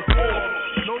 Number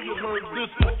 4, know you heard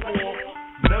this before.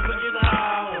 Never get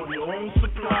high on your own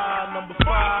supply. Number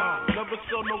 5, never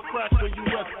sell no crack where you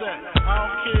rest at. I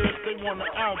don't care if they want an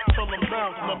ounce, tell them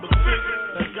bounce. Number 6,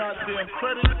 that goddamn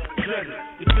credit, get it.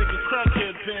 You think a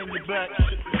crackhead paying you back,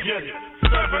 get it.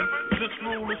 7, this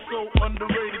rule is so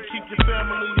underrated. Keep your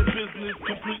family and business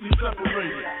completely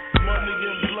separated. Money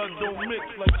and blood don't mix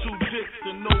like 2 dicks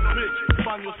and no bitch.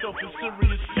 Find yourself in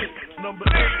serious shit. Number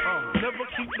 8, never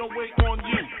keep no weight on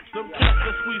you. Them cats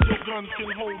that squeeze your guns can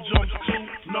hold jumps too.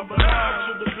 Number 9,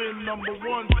 should have been number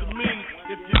one to me.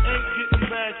 If you ain't getting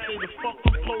mad, say the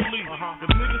fucking police. If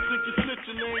niggas think you're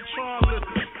snitching, they ain't trying to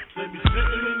listen. They be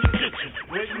sitting in your kitchen,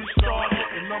 waiting to start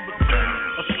hitting. Number 10,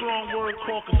 a strong word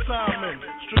called consignment.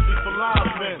 Strictly for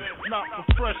live men, not for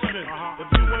freshmen. If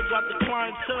you ain't got the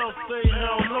clientele, say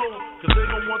hell no. Cause they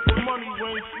don't want the money,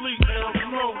 rain, sleep, hell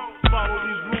no. Follow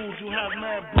these rules, you have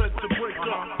mad bread to break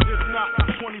up. If not,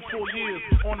 24 years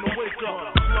on the wake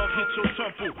up. Slug hit your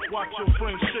temple, watch your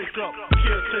frame shake up.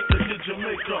 Caretaker did your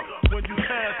makeup. When you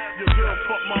pass, your girl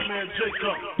fuck my man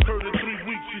Jacob. Heard in 3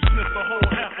 weeks, she sniffed a whole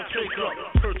half a cake up.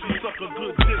 Heard she suck a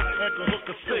good dick and can hook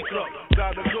a steak up.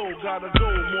 Gotta go,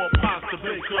 more pies to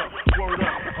bake up. Word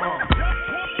up,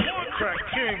 Crack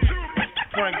King,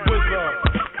 Frank Wizard.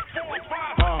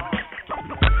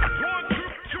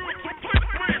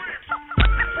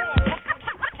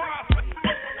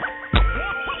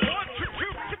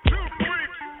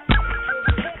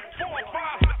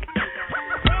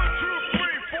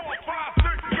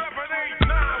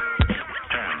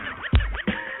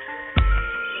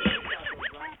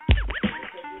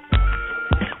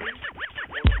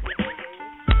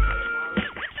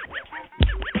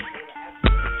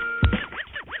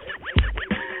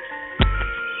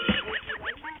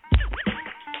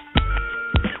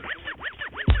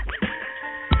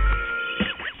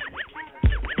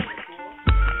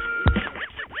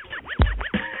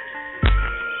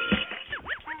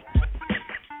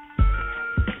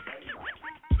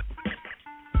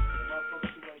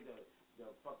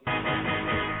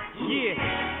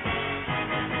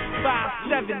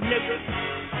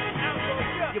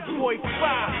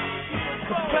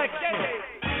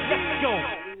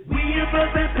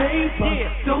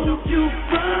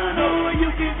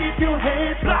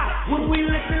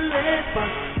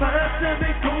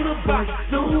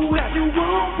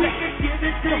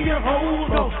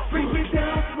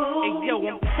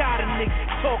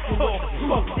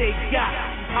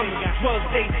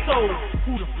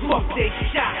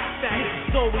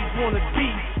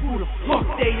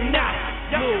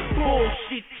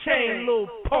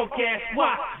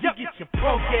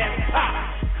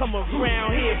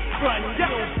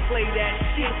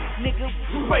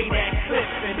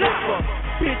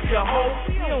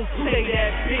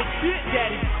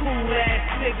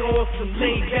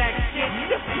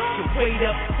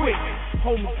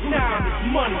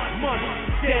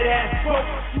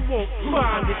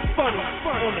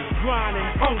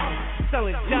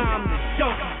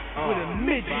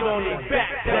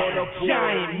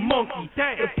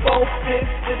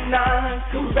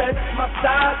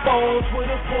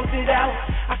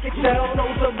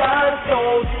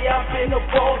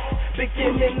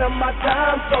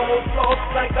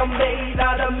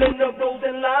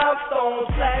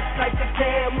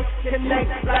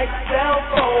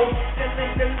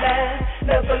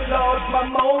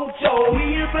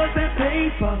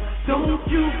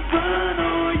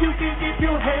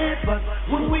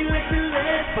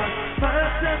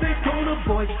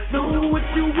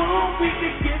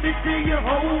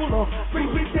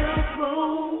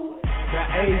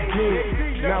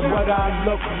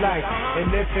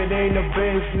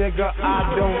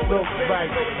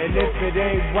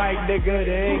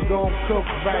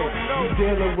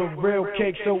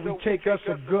 So we take us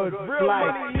a good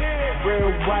flight. Real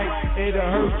white, it'll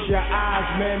hurt your eyes,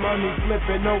 man. Money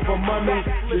flipping over money,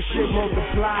 the shit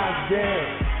multiplies, damn.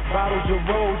 Bottles of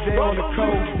rose on a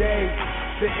cold day.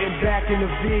 Sitting back in the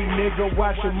V, nigga,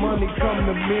 watching money come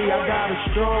to me. I got a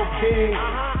strong king.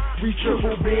 We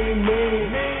triple beam mean,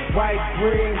 white,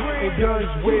 green, and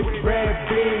guns with red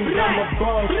beams. I'm a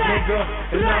boss, nigga,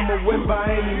 and I'ma win by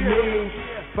any means.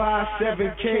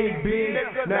 5-7 KB,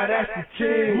 now that's the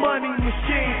team. Money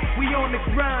machine, we on the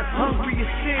grind, hungry as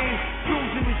sin.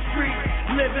 Dudes in the street,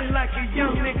 living like a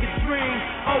young nigga dream.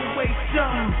 Always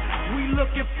something, we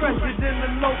looking fresher than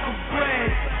the local bread.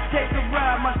 Take a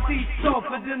ride, my seat's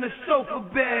softer than a sofa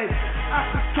bed. I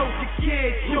could coach a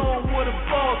kid, show him what a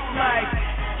boss like.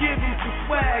 Give him some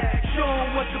swag, show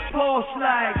him what the boss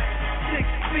like. 6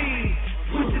 feet,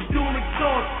 with the dual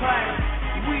exhaust pipe.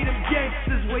 We them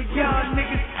gangsters where y'all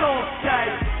niggas soft tight.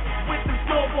 With them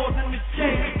snowballs in the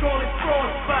chain, we call it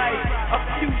frostbite. A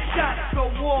few shots go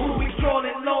off, we call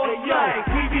it long life.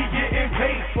 We be getting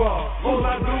paid for. All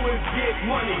I do is get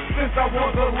money. Since I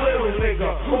was a little nigga,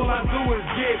 all I do is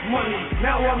get money.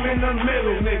 Now I'm in the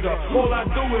middle, nigga. All I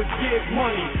do is get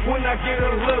money. When I get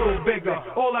a little bigger,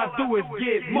 all I do is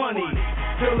get money.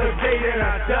 Till the day that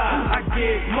I die, I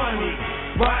get money.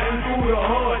 Riding through the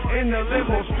hood in the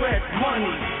limo, stretch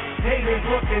money. Haters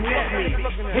looking at me,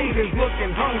 haters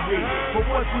looking hungry. But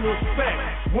what you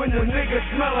expect when the niggas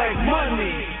smell like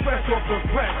money? Fresh off the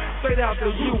press, straight out the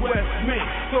U.S. Mint.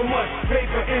 So much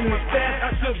paper in the stash, I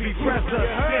should be president.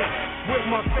 With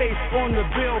my face on the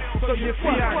bill, so you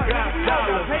see I got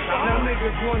dollars. Now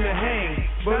niggas wanna hang,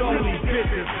 but only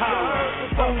bitches holler.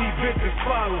 Only bitches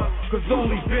follow, cause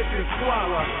only bitches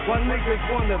swallow. While niggas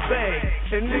wanna beg,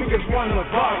 and niggas wanna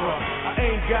borrow. I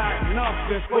ain't got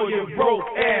nothing for your broke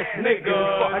ass niggas.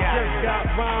 I just got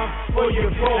rhymes for your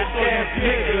broke ass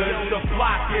niggas. The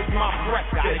block is my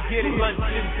breakfast. Gotta get it, lunch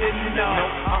and dinner.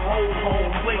 I hold home,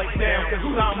 plate down, cause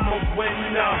I'm a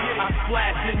winner. I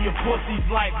splash in your pussies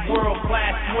like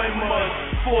world-class swimmers.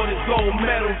 For the gold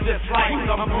medal, just like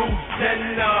I'm Bruce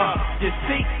Jenner. You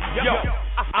see, yo,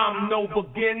 I'm no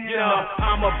beginner.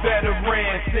 I'm a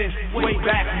veteran since way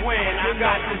back when. I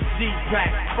got the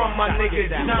G-Pack from my nigga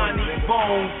Johnny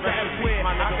Bones.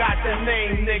 I got the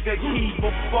name, nigga, keep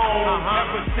a phone.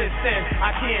 Ever since then,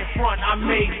 I can't front, I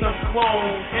made some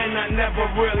clones. And I never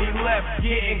really left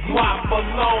getting guap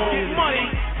alone. Get money.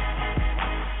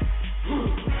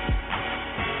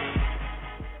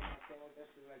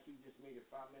 Like you just made it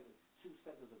 5 minutes, 2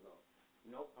 seconds ago.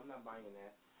 Nope, I'm not buying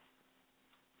that.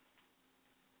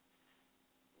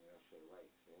 Yeah, that shit right,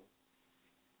 see?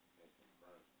 That's some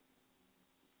burn.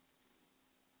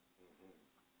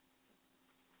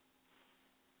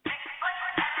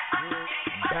 I'm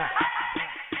back.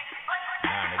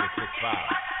 Nah, nigga,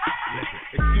 6'5". Listen,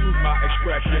 excuse my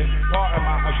expression, part of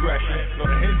my aggression. So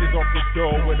the hinges off the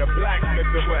door with a blacksmith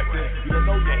and weapon. You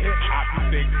don't know your hip hop, you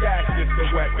think that's just a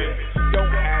weapon. She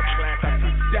don't have class, I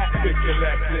teach that bitch a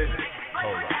lesson.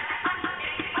 Hold up.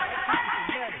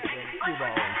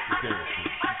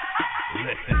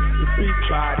 Listen, the beat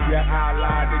body, your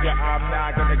ally, nigga, I'm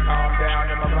not gonna calm down.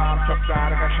 And my rhyme trucks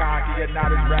out of a cocky, you're not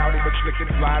as rowdy, but slick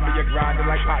and slimy, you're grinding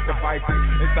like hot devices.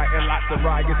 Inciting lots of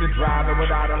riots and driving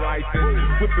without a license.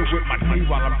 Whipping with my knee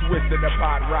while I'm twisting the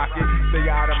pot rocket. Stay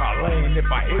out of my lane, if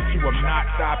I hit you, I'm not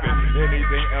stopping.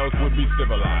 Anything else would be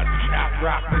civilized, not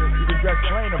rocking. You can dress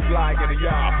plain and fly, get a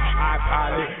y'all. I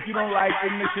pilot, you don't like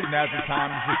ignition, now's the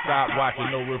time you should stop watching.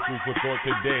 No real food for thought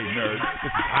today, nerd. This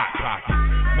is Hot Pocket.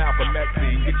 Malcolm X,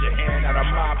 get your hand out of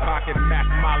my pocket. Mac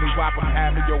Molly Wop, I'm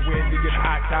having your wind to get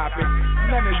hot topics.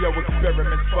 None of your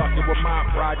experiments fucking with my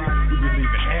project. We be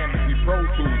leaving hammers, we Pro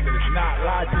Tools, and it's not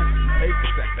logic. Paper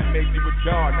sex that makes you a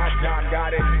jar, not John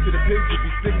got it. To the pigs you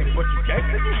be singing, but you can't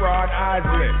cause you Ron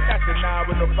Isley. That's the nine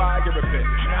with no fire pit,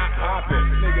 not popping.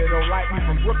 Nigga don't like me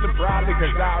from Brooklyn, probably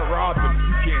cause I robbed them.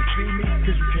 You can't see me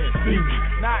cause you can't see me,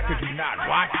 not cause you're not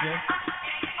watching.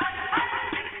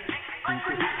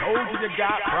 Told you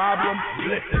got problems.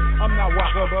 Listen, I'm not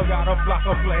Walker, but got a flock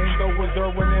of flamethrowers.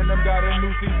 Derwin and them got a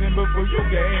new season before you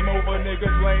game over.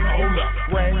 Niggas lame. Hold up,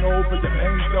 rain over your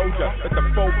main soldier. At the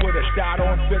folk with a dot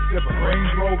on 6 of a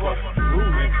Range Rover.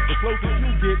 Ruling, the closest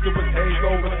you get to a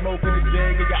takeover. Smoking a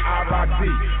jag of your IROC,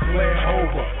 playing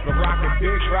over. The rockin'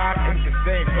 Big Rock ain't the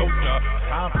same, no sir.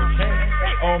 Time for change.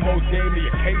 They almost gave me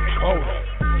a case quota.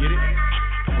 Get it?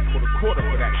 I'ma put a quarter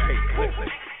for that case. Listen.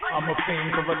 I'm a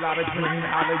fiend for a lot of green.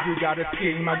 Holla, you got a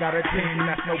scheme, I got a team.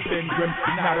 That's no Benjamin,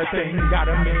 not a thing,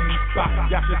 got a mean spot.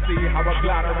 Y'all should see how I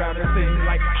glide around the scene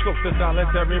like close to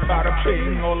solitary by the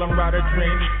beam. All I'm right a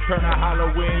dream, turn to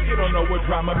Halloween. You don't know what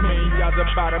drama mean. Y'all's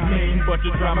about a mean bunch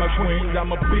of drama queens.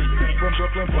 I'm a beast from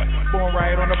Brooklyn, but born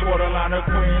right on the borderline of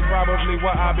Queens. Probably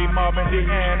where I be Marvin D.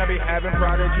 and I be having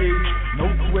prodigies.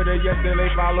 No Twitter, yet still they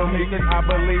follow me, cause I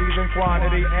believe in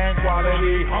quantity and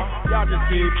quality. Y'all just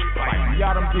keep fighting,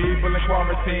 y'all them people in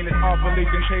quarantine is awfully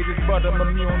contagious, but I'm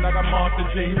immune like a monster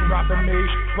gene. Dropping me,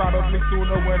 probably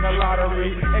sooner win the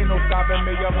lottery. Ain't no stopping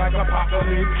me, I'm like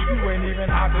apocalypse. You ain't even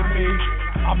hot to me.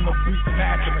 I'm the beast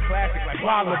master, the classic like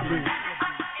Wallaby.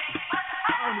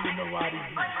 I don't even know why these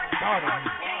niggas started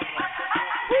me.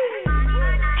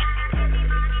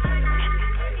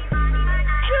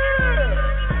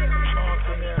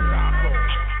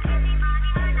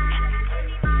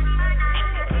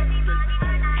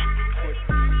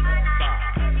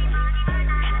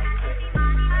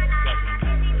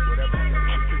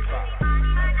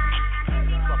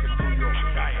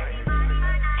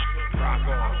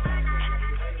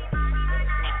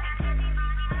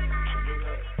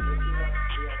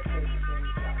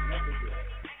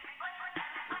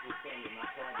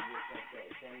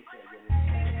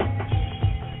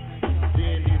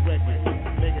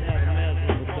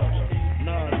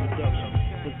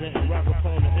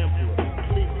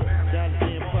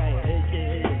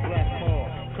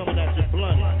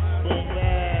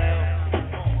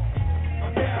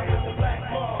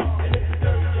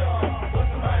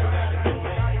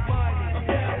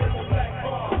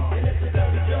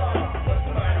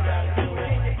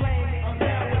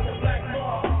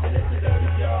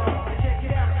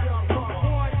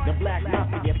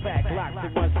 blocks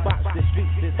to run spots. The streets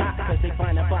is hot cause they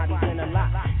find the bodies in a lot.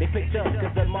 They picked up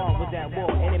cause the mall was at war.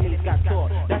 Enemies got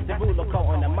taught. That's the rule of code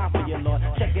on the mafia, Lord.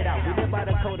 Check it out. We live by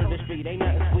the code of the street. Ain't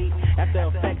nothing sweet. After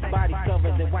effects, bodies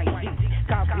covered in white sheets.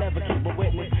 Cops never keep a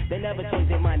witness. They never change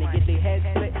their mind. They get their heads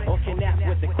split or kidnapped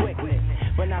with the quickness.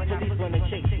 But now police on the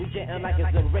chase. We gentle like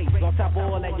it's a race. On top of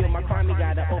all that, yo, my crime,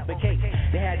 got an open case.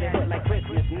 They had it hood like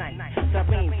Christmas night.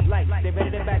 Sirens, lights. They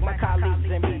ready to back my colleagues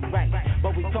and be right.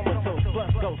 But we comatose plus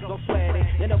ghosts. Don't sweat it.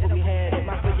 You know what we had it.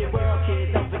 My for your world,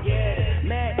 kids. Don't forget it.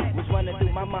 Mad was running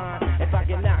through my mind. If I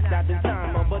get knocked out the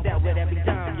time, I'll put that with every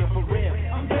time. You're for real.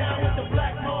 I'm down with the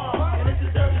black mob, and it's a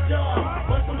dirty job,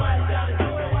 but somebody gotta do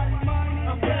it.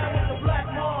 I'm down with the black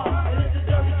mob, and it's a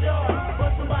dirty job,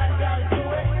 but somebody gotta do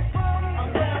it. I'm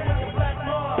down with the black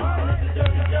mob, and it's a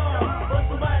dirty job, but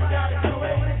somebody gotta do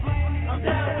it. I'm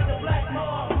down with the black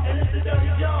mob, and it's a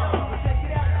dirty job.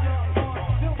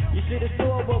 You should have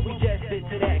saw what we just did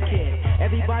to that kid.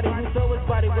 Everybody who saw his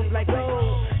body was like,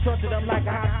 oh, tortured him like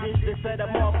a hostage to set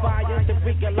him on fire. The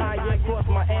freaking liar crossed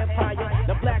my empire.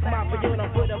 The black mafia, you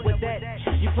don't put up with that.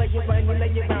 You play your money, you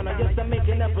lay your round on just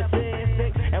making up a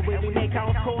statistic. And when we make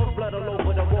house calls, blood all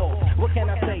over the walls. What can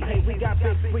I say? Hey, we got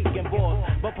big freaking balls.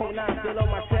 But Pro 9 still on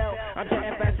my tail. I'm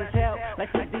getting fast as hell.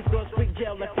 Like 50 stores, freak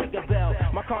jail, like freak a bell.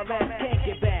 My car ass can't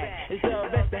get back. It's the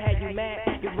arrest that had you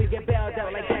mad. Cause we get bailed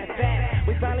out like that fast.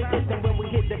 We finally did them when we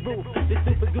hit the roof. The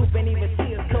super goof ain't even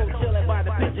see us cold chilling by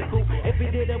the picture coop. If he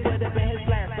did it, would have been his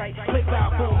last night. Click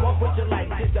out, boom, what would you like?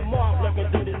 Just a mob looking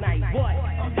through the night. What?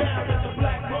 I'm down with the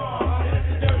black mob, and it's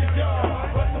a dirty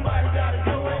job, but somebody gotta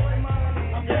do it.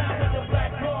 I'm down with the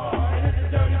black mob, and it's a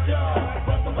dirty job,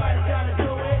 but somebody gotta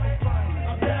do it.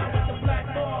 I'm down with the black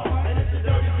mob, and it's a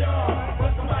dirty job,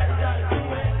 but somebody gotta do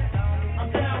it. I'm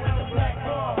down with the black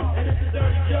mob, and it's a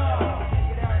dirty job.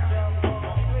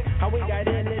 How we got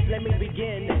in this, let me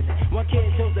begin this. One kid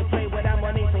chose to play without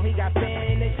money, so he got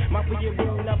finished. My for your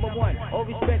rule number one, all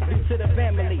respect due to the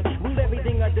family. Rule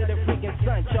everything under the freaking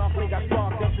sun. Chocolate got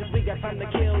sparked up since we got time to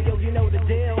kill. Yo, you know the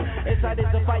deal. Inside is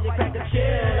a firecracker chill.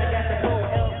 I got the bow,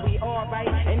 else we all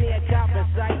right. And near cop in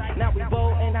sight. Now we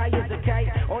bold and high as a kite.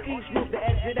 On each roof to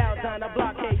exit out, down the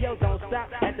block. Hey, yo, don't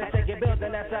stop. At the second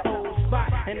building, that's our old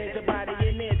spot. And there's a body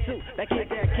in there too. That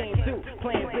kid that came through.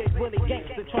 Playing big Willie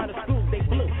gangster, trying to screw. They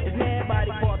blew. His man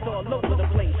body parts all over the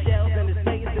place. Shells in his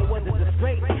face, it was a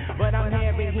disgrace. But I'm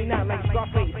hearing he not like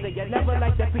Scarface. So you never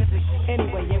like that piece of shit.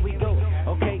 Anyway, here we go.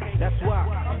 Okay, that's why.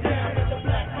 I'm down with the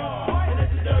black mob, and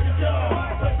it's a dirty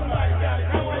job, but somebody gotta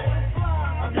do it.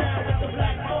 I'm down with the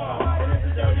black mob, and it's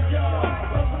a dirty job,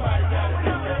 but somebody gotta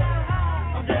do it.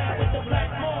 I'm down with the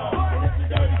black mob, and it's a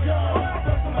dirty job,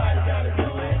 but somebody gotta do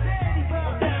it.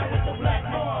 I'm down with the black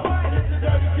mob, and it's a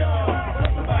dirty job, but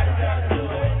somebody gotta do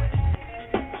it.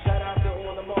 Shout out to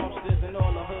all the mobsters and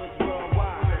all the hoods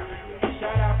worldwide.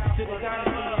 Shout out to the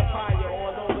Dynasty Empire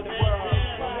all over the world.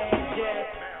 My man Jeff,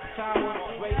 Tower,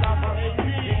 Ray Lava,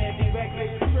 D&D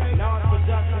Records, Nas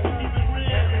Productions,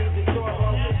 Anthony DeToro,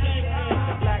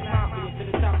 the Black Mafia to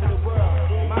the top of the world.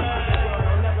 Mafia world,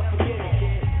 don't never forget it,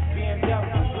 kid.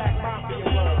 BMW, Black Mafia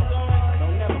world,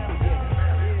 don't never forget it.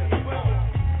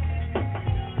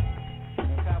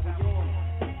 That's how we do it.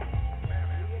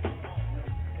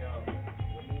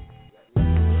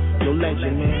 Yo,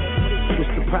 legend, man.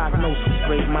 What's the prognosis,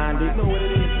 great-minded?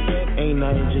 Ain't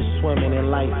nothing, just swimming in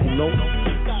life, you know?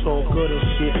 It's all good and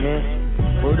shit, man.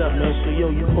 Word up, man. So, yo,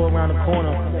 you go around the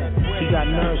corner. He got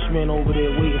nourishment over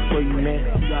there waiting for you, man.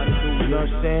 You know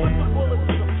what I'm saying?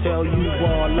 Tell you,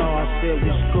 Allah, I said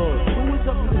what's good.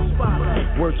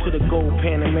 Word to the gold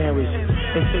Panameras.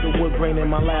 Into the wood grain in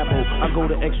my labo. I go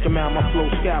the extra mile, my flow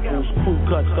scalpels. Crew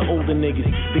cuts to older niggas.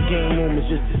 The game room is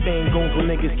just the same goons when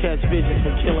niggas catch visions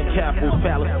from killing capitals.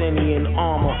 Palestinian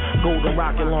armor. Golden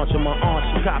rocket launcher. My aunt,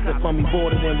 she copped it from me,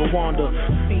 bordered in Rwanda.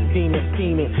 Sea demon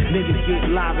scheming. Niggas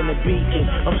get live in the beacon.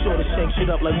 I'm sure to shake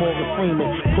shit up like Morgan Freeman.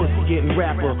 Pussy getting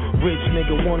rapper. Rich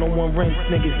nigga, one-on-one rents.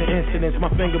 Niggas and incidents. My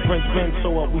fingerprints been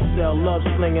so up. We sell love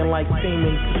slinging like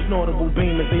semen. Snortable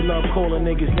beamers. They love calling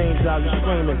niggas names out you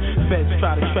screaming. Feds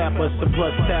try to trap us. The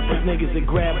blood tappers. Niggas that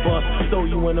grab us. Throw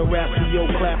you in a rap yo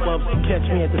clap ups. Catch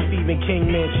me at the Stephen King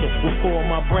mansion. With four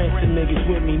of my Branson niggas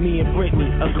with me. Me and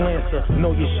Britney. A glancer.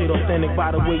 Know your shit authentic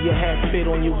by the way your hat fit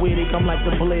on your wig. I'm like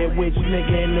the Blair Witch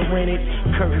nigga in the rented.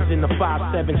 Curtains in the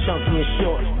 5'7", chunky and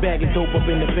short. Bag of dope up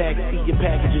in the back seat. Your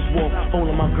packages walk.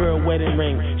 Holding my girl wedding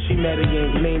ring. She met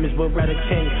again. Name is Beretta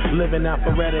King. Living out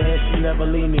Beretta and she never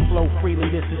leave me. Flow freely.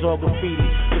 This is all good graffiti.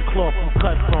 The cloth we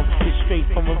cut from is straight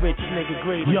from a rich nigga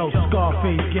grade. Yo,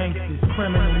 Scarface gangsters,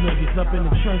 criminal niggas up in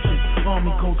the trenches.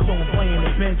 Army coats on playing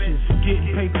the benches.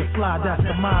 Getting paper fly, that's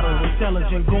the motto.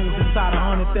 Intelligent goons inside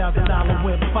 $100,000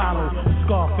 whip follow.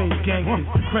 Scarface gangsters,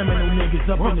 criminal niggas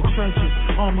up in the trenches.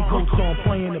 Army coats on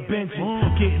playing the benches.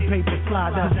 Getting paper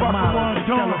fly, that's the motto.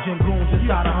 Intelligent goons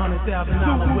inside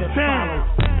 $100,000 whip follow.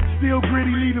 Still gritty,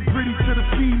 leave it pretty to the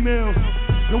females.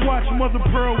 Then watch Mother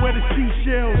Pearl wear the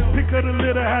seashells. Pick up the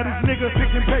litter, how this nigga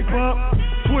picking paper up.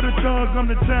 Twitter thug, I'm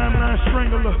the timeline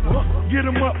strangler. Get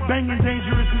him up, banging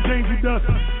dangerous as danger dust.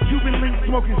 Cuban link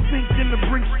smoking stink in the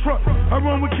Brinks truck. I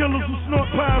run with killers who snort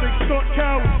powder, extort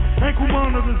cowards. Ankle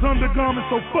monitors, undergarments,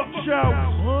 so fuck showers.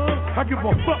 I give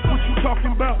a fuck what you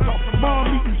talking about. Mall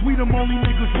meetings, we them only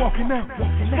niggas walking out.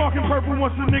 Sparking purple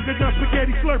once a nigga done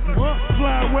spaghetti slurping.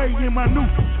 Fly away in my new,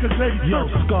 cause they Yo,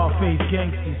 Scarface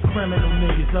gangsters, criminal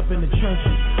niggas up in the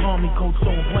trenches. Army coats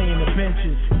on playing the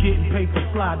benches. Getting paper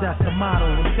fly, that's the motto.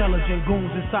 Intelligent goons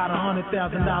inside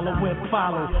 $100,000 whip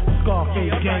follow.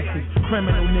 Scarface gangsters,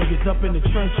 criminal niggas up in the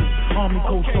trenches. Army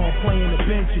coats on playing the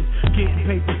benches. Getting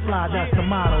paper fly, that's the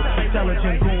motto.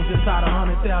 Intelligent goons inside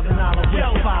 $100,000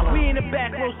 whip follow. We in the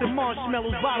back roasting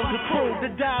marshmallows, bottles of crude. The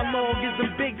dialogue is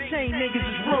them big chain niggas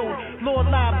is rude. Lord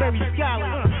Library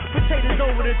scholars, potatoes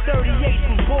over the 38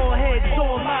 from ball heads,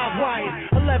 all live wires.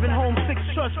 11 home, 6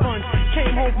 trust funds.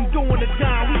 Came home from doing the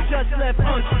dime, we just left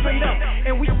lunch straight up.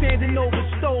 And we standing over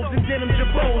stoves and denim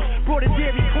jabots. Brought a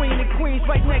Dairy Queen in Queens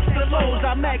right next to Lowe's.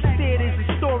 Our Max Theaters,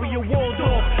 Astoria,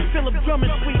 Waldorf. Philip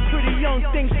Drummond, sweet, pretty young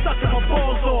thing stuck in my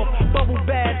balls off. Bubble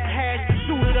bath, hash,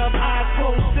 shoot it up, eyes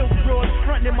closed, silk drawers,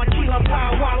 frontin' in my key like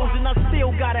power wallows, and I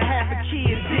still got a half a key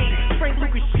in D. Frank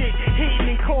Lucas shit,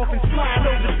 hitting and coughing, flying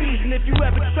overseas. And if you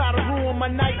ever try to ruin my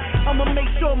night, I'ma make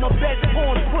sure my best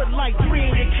porn put like 3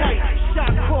 in your kite.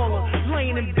 Shot caller,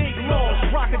 laying in big laws,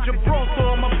 rockin'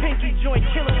 Gibraltar on my pinky joint,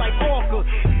 killing like Orca.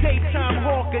 Daytime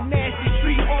hawker, nasty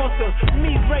street author.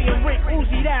 Me, Ray, and Rick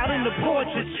Uzi'd out in the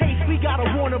porches. Chase, we got a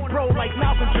Warner bro like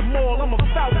Malcolm Jamal. I'm a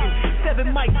Falcon,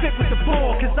 7 mic fit with the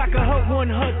ball, cause I can hurt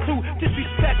one, hurt two.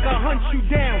 Disrespect, I hunt you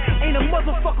down. Ain't a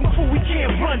motherfucking fool we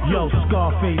can't run to. Yo,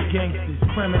 Scarface gangsters,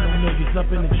 criminal niggas up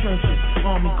in the trenches.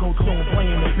 Army coats on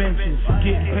playing the benches.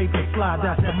 Getting paper fly,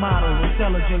 that's the motto.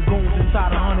 Intelligent goons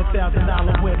inside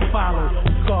 $100,000 whip follow.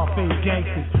 Scarface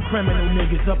gangsters, criminal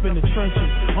niggas up in the trenches.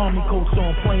 Army coats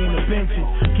on playing the benches.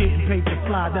 Getting paper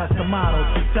fly, that's the motto.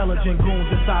 Intelligent goons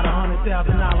inside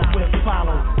 $100,000 whip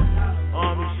follow.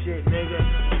 Army shit, nigga.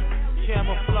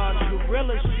 Camouflage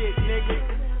gorilla shit, nigga.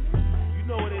 You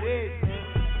know what it is, man.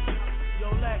 Yo,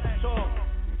 let's talk.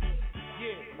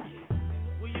 Yeah.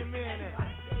 Where your man at?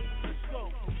 Let's go.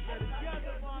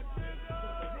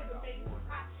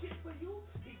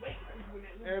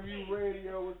 MU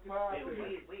Radio was popping.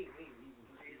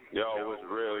 Yo, what's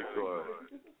really good?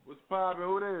 What's popping?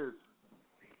 Who this?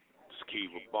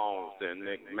 Kiva Bones, the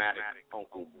enigmatic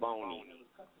Uncle Boney.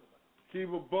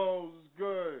 Kiva Bones is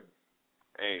good.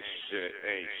 Ain't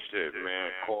shit, man.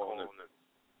 Calling it.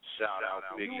 Shout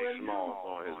out Biggie Smalls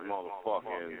on his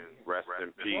motherfucking rest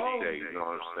in peace day, you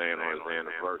know what I'm saying, on his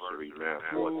anniversary, man.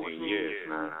 14 years,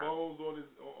 man.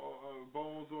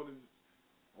 Bones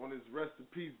on his rest in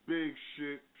peace big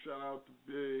shit. Shout out to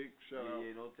Big. Shout out.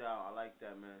 Yeah, no doubt. I like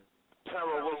that, man.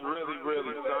 Terror was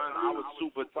really, son. I was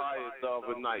super tired the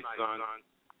other night, son.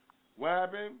 What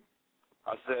happened?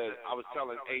 I said, I was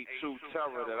telling A2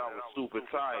 Terror that I was super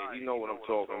tired. He know what I'm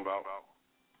talking about.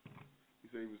 He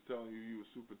said he was telling you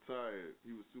were super tired.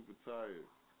 He was super tired.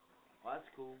 Oh, that's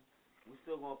cool. We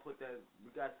still gonna put that. We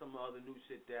got some other new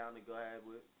shit down to go ahead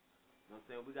with. You know what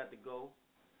I'm saying? We got to go.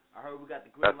 I heard we got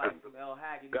the green light from El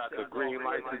Haggood. Got the green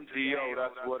light to G.O.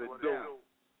 That's what it do.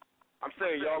 I'm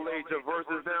saying y'all laid your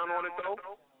verses down on it, though?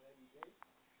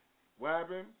 What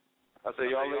happened? I said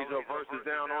y'all laid your verses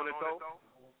down on it, though?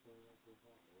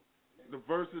 The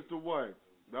verses to what?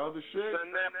 The other shit?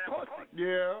 Send that pussy.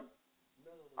 Yeah.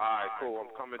 Alright, cool.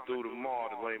 I'm coming through tomorrow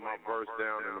to lay my verse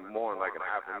down in the morning, like an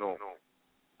afternoon.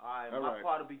 Alright, my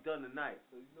part will be done tonight.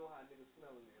 So you know how niggas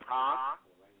smelling there. Huh?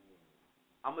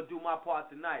 I'm gonna do my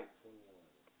part tonight.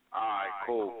 Alright,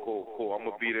 cool. I'm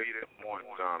gonna be there in the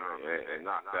morning time and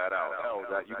knock that out. Hell,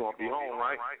 that you gonna be home,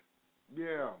 right?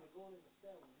 Yeah.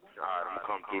 Alright, I'm gonna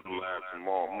come through the lab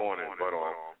tomorrow morning, but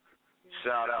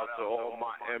shout out to all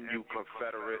my MU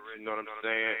Confederates, you know what I'm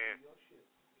saying?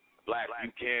 Black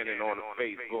Buchanan on the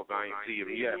Facebook, I ain't see him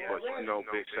yet, but you know,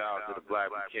 big shout out to the Black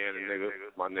Buchanan nigga,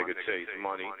 my nigga Chase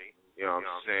Money, you know what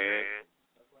I'm saying?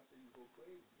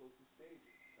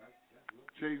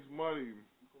 Chase Money.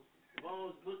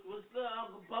 Bones, what's good,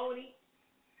 Uncle Boney?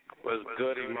 What's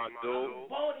goody, my dude? Uncle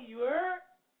Boney, you heard?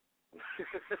 We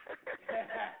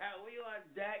on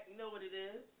deck. You know what it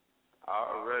is.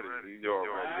 Already. You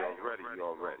already. You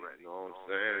know what I'm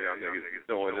saying? Y'all niggas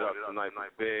doing it up tonight for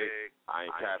big. I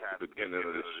ain't catch the beginning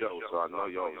of the show, so I know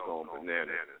y'all was going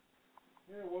bananas.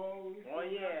 Yeah, well,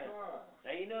 yeah.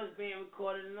 And you know it's being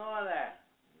recorded and all that.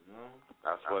 You know?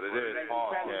 That's what it is.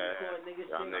 Podcast.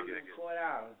 Y'all niggas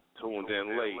tuned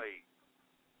in late.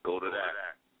 Go to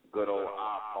that good old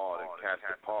iPod and catch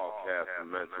the podcast for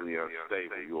Mentally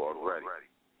Unstable. You already.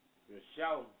 For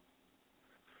sure.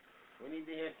 We need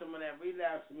to hear some of that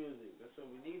relapse music. That's what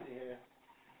we need to hear.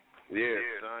 Yeah,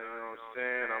 son, you know what I'm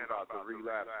saying? I'm about to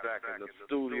relapse back in the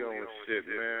studio and shit,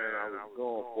 man. I was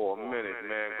gone for a minute,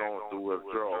 man, going through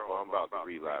withdrawal, but I'm about to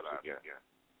relapse again.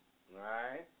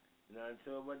 Alright. Nothing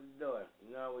to it but to do it.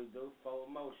 You know what we do? Full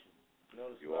emotion.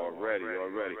 You already.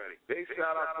 Big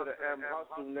shout out to the M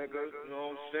Hustle niggas, you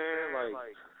know what I'm saying? Like,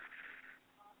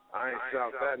 I ain't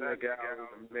shout that nigga out in a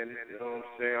minute, you know what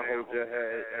I'm saying? Hold your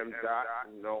head, M. Dot,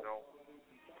 you know.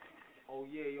 Oh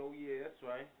yeah, that's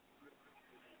right.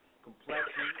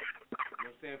 Complexion, you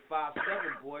know what I'm saying?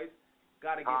 5'7" boys,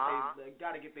 gotta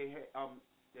get their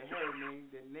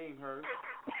name heard.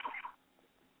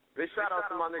 Big shout out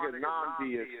to my nigga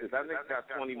Namdi and shit. That nigga got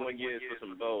 21 years for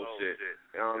some bullshit.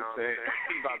 You know what I'm saying?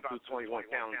 He's about to do 21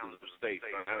 counts in the States,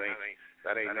 son.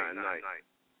 That ain't nothing nice.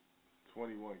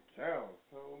 21 counts?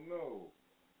 Hell no.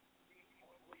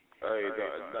 Hey,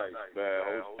 that's nice,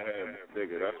 man. Hold your hand,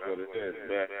 nigga. That's what it is,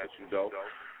 man. But you know,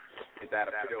 get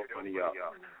that appeal money up.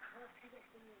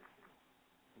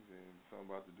 I'm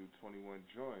about to do 21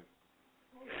 joints.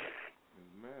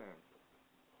 Man.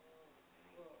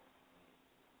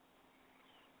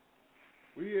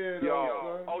 Yo,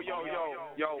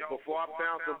 before I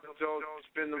bounce up,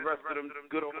 spin the rest of them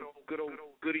good old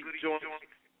goody joints.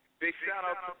 Big shout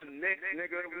out to the Knicks,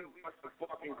 nigga. We bust the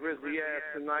fucking Grizzly ass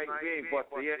tonight. We ain't bust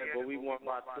the ass, but we won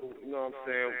by 2. You know what I'm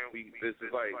saying? This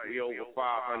is like, we over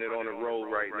 500 on the road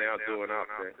right now doing our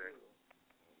thing.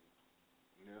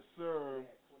 Yes, sir.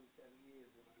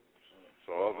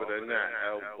 So other than that,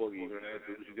 L Boogie, man,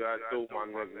 do what you gotta do, my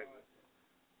nigga.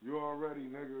 You already,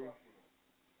 nigga.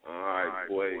 Alright,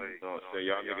 boy. You know what I'm saying?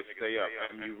 Y'all niggas stay up.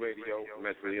 MU Radio,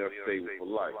 Mentally Unstable for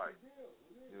life.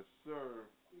 Yes, sir.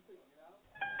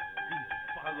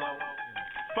 Hello.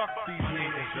 Fuck these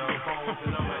niggas, yo.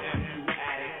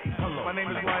 Hello. My name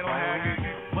is Lionel Haggood.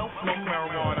 Smoke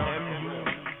marijuana. MU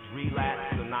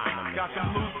Relapse Anonymous. Got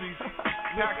some Lucy's.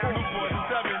 Pack some Newport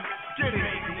 7. Get it.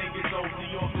 Make niggas OD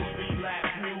off this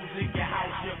relapse music. Your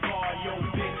house, your car, your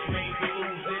bitch made you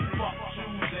lose it. Fuck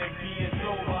choosing, being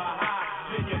sober high.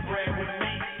 Spin your bread with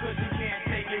me, cause you can't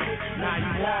take it with you. Now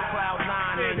you on cloud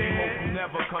 9 and you hope you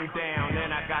never come down.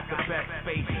 And I got the best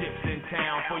spaceships in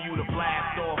town for you to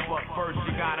blast off. But first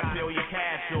you gotta fill your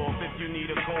cash off. If you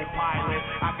need a co-pilot,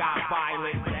 I got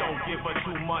Violet. But don't give her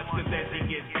too much, cause then she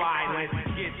gets violent.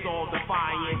 Gets all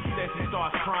defiant, then she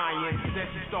starts crying.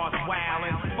 Then she starts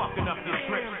wailing, fucking up your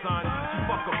trip, son. She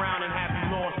fuck around and have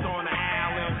you lost on the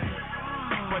island.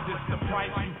 But it's the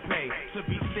price you pay to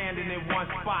be standing in one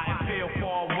spot and feel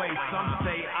far away. Some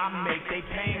say I make they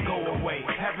pain go away.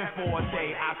 Heaven for a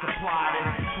day, I supplied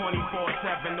it.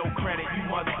 24/7, no credit, you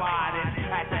must buy it.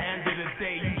 At the end of the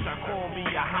day, you shall call me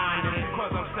your highness.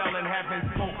 Cause I'm selling heaven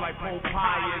smoke like Pope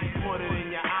Pius. Put it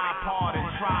in your iPod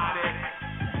and tried it.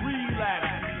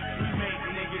 Relapse, we make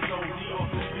niggas OD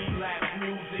off this relapse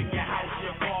music. Your house,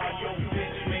 your car, your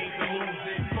bitch made to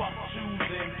lose it. Fuck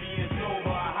choosing, being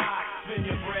sober high. Spin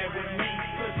your bread with me,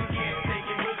 cause you can't take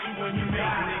it with you when you make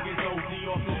niggas OD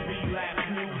off this relapse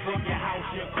music. Your house,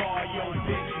 your car, your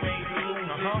bitch made to lose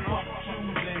it. Fuck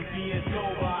choosing, being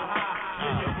sober high.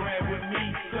 Spin your bread with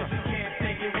me, cause you can't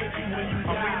take it with you when you die.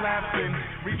 I'm relapsing,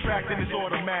 retracting is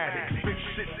automatic. Spit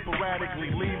shit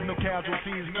sporadically, leave no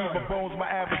casualties. Keep my bones my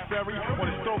adversary on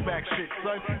his throwback shit,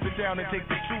 son. Sit down and take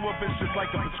the two of it's just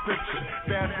like a prescription.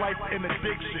 Fast life and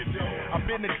addiction. I've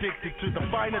been addicted to the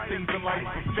finer things in life,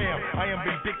 but fam, I am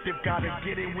vindictive, gotta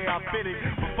get it where I fit it.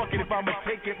 But fuck it, if I'ma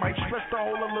take it, might stress the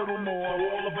whole a little more. So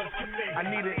all of us commit. I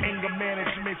need an anger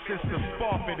management system,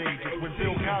 Sparford ages. When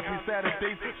Bill Cosby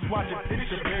Saturdays was watching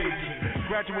picture pages.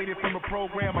 Graduated from the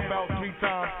program about 3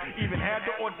 times. Even had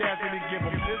the audacity to give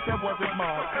them this that wasn't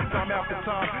mine. Time after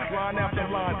time, line after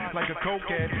line, like a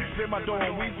cokehead. Spit my door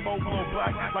on weed smoke, blow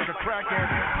black like a crackhead.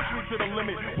 Push me to the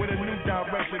limit with a new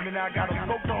direction, and I gotta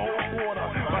smoke the whole quarter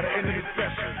by the end of the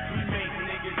session. We make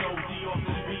niggas OD off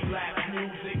this relapse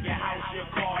music. Your house,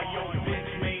 your car, your bitch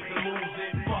made to lose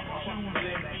it. Fuck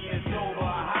choosing, being sober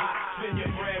high. Spin your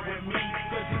bread with me,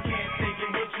 cause you can't take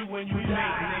it with you when you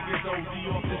die. Niggas OD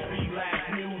off this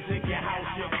relapse music. Your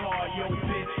house, your car, your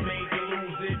bitch made to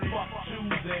lose it. Fuck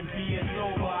choosing, being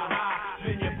sober high.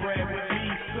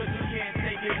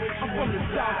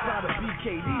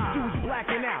 Okay, these dudes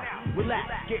blacking out. Relax,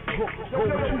 get hooked, go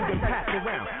to them, pass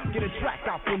around. Get a track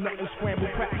out for nothing, scramble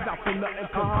cracks out for nothing.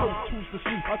 Compose tools to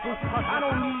sleep hustle. I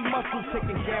don't need muscles,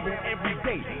 taking gamble every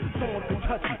day. Someone to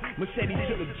touch you, machete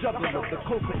to the jugular. The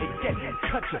closer it gets,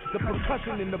 touch you. The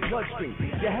percussion in the bloodstream,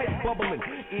 your head bubbling,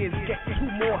 ears get 2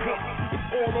 more hits.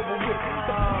 It's all over with.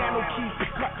 The piano keys to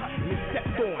cut, and it's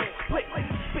stepped on, split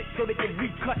so they can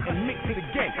recut and mix it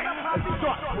again. It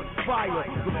starts with fire,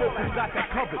 the vocals got that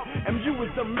covered. MU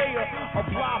is the mayor of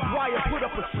Live Wire, put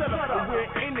up a setup and we're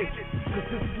in it, cause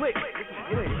it's lit.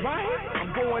 Right?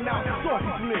 I'm going out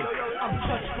talking to me. I'm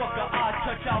touch fucker, I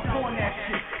touch out on that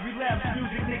shit. Relapse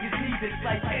music, niggas need this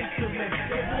like insulin.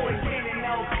 They boys handing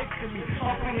out picture me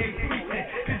up in their precinct,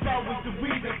 cause I was the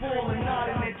reason for all the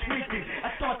nodding and tweaking. I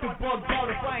start to bug out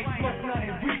if I ain't smoke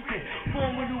nothing recent.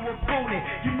 Form a new opponent,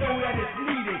 you know that it's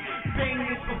needed. Bang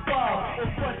this for 5 or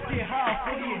bust get high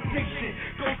for the addiction.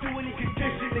 Go through any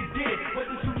condition they did,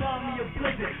 whether tsunami or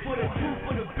blizzard. For the crew,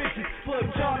 for the bitches, for a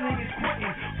job niggas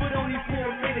quitting. But only for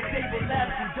a minute they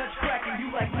relapsing, Dutch cracking.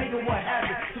 You like nigga what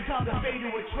happened? Sometimes I fade to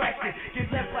attraction, get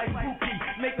left like Pookie.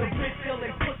 Make a bitch feel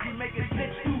they pussy, make a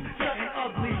snitch do something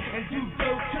ugly and do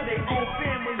dirt to their own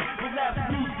family. Relapse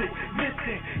music,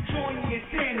 listen, join the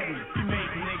insanity. You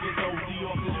make niggas OD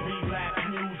off this relapse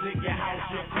music. Your house,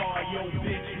 your car, your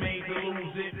bitch made to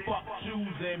lose it. Fuck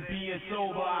choosing, being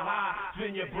sober or high.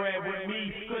 Spend your bread with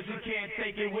me, cause you can't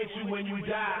take it with you when you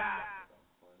die.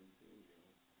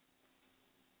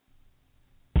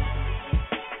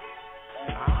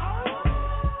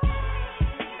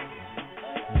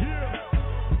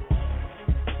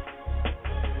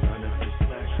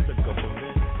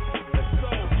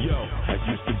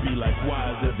 Like, why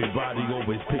is everybody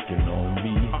always picking on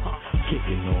me?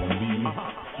 Kicking on me,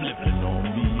 flipping on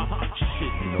me,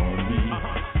 shitting on me,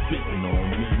 spitting on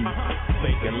me,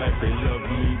 faking like they love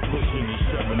me, pushing and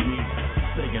shoving me,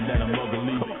 saying that I'm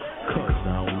ugly, cause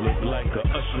I don't look like a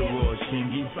Usher or a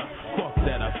Shingy. Fuck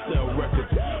that, I sell records,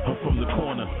 I'm from the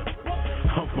corner,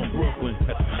 I'm from Brooklyn,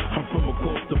 I'm from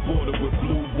across the border with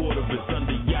blue water, it's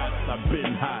under yachts, I've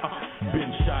been hot,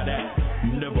 been shot at,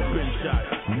 never been shot,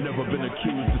 never been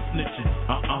accused of snitching,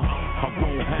 I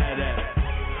won't have that,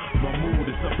 my mood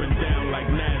is up and down like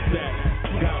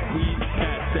NASDAQ, got weed,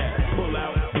 pass that, pull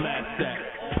out, blast that,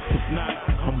 if not,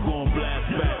 I'm gon' blast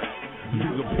back,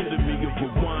 you epitome of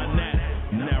rewind that,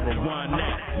 now rewind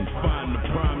that, and find the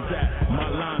primes at, my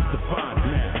lines to find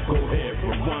now, go ahead,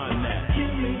 rewind that,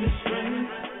 give me the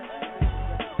strength,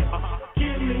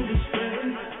 give me the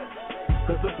strength,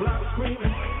 cause the block's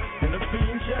screaming, and the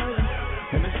fiend's yelling,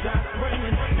 and the shots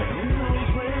ringing, and who knows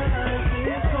where life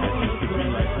is going to be.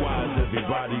 Like, why is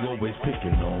everybody always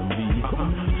picking on me,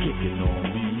 kicking on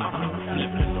me,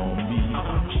 flipping on me,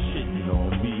 shitting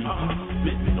on me,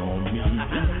 spitting on me,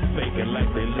 faking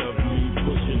like they love me,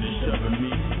 pushing and shoving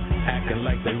me, acting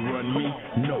like they run me,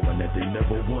 knowing that they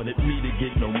never wanted me to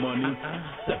get no money,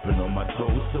 stepping on my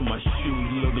toes so my shoes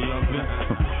look lumpy,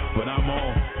 but I'm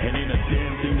on, and ain't a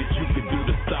damn thing that you can do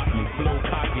to stop me. Flow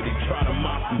cocky, they try to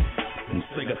mock me and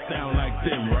sing a sound like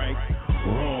them, right?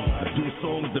 Wrong. I do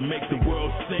songs that make the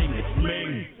world sing. It's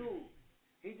me.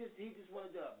 He just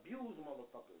wanted to abuse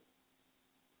motherfuckers.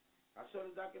 I saw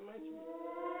the documentary.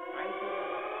 I ain't seen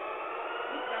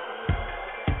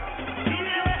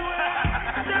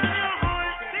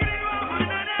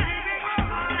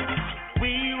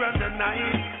We run the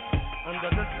night under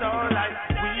the starlight.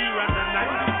 We run the night.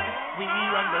 We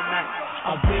run the night.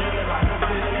 I'm feeling like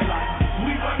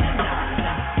we run the night.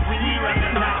 We run the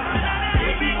night.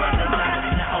 We run the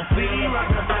night. I'm feeling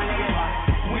like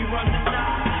we run the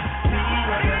night. We run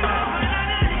the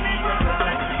night. We run the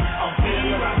night. I'm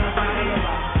feeling like we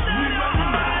run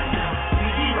the night.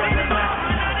 We run the night.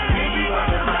 We run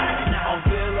the night. I'm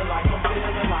feeling like we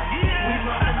run the night. We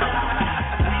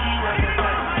run the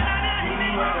night. We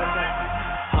run the night.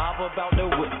 Hop about the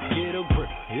whip, get a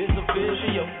grip. It's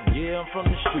official. Yeah, I'm from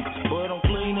the streets, but I'm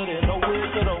cleaner than no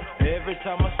wizard. Every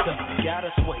time I step, gotta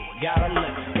sway, gotta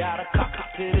left, gotta cock it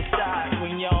to the side.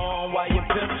 Swing your arm while you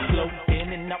pimp slow.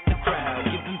 In and out the crowd,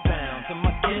 giving pounds to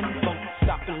my kinfolk.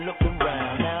 Stop and look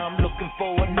around. Now I'm looking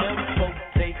for a nympho.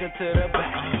 Take her to the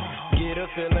back, get her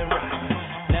feeling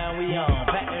right. Now we on,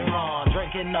 patting on,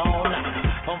 drinking all night.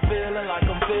 I'm feeling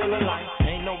like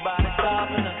ain't nobody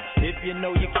stopping us. If you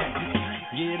know you can't.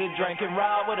 Get a drink and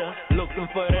ride with us. Looking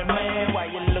for that man while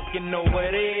you looking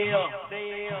over there.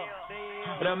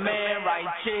 The man right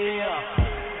here.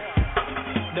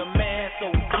 The man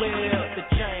so clear. The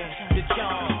chain, the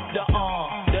charm, the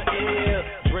arm, the ear.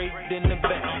 Draped in the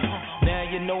back. Now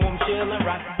you know I'm chilling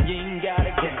right. You ain't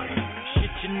gotta get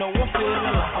shit, you know I'm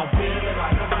feeling like.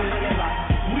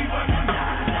 We run the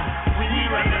night. We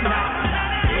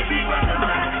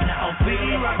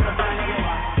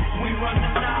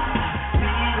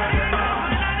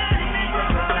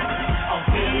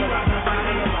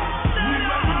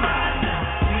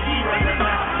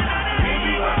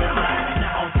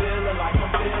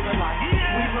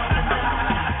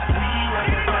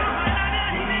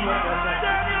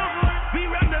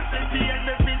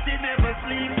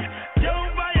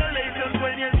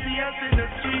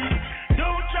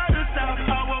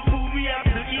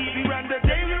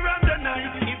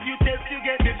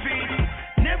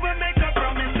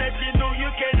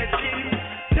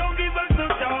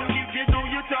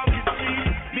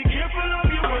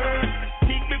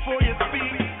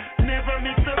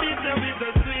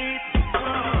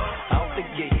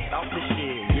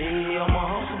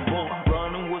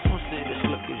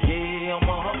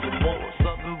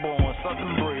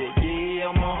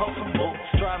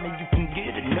me, you can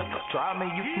get it, nigga. Try me,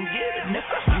 you can get it,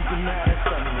 nigga. You can have that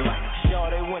sunlight,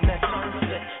 shorty when that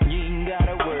sunset. You ain't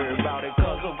gotta worry about it,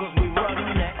 cause we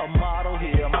running that. A model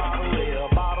here, a model there, a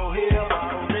bottle here, a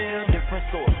bottle there. Different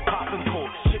sort, popping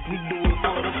court, shit, we do it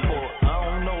for the sport. I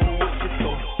don't know what you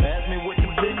thought. Ask me what the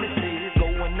business is.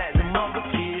 Going at them other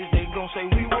kids, they gon' say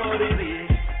we what it is.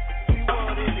 We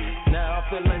what it is. Now I'm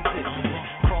feeling tipsy,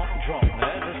 crunk drunk,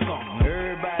 as a song.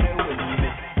 Everybody with me,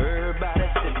 everybody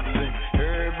sipping,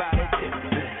 everybody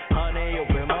tipping. Honey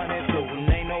open, money floating,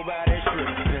 ain't nobody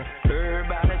stripping.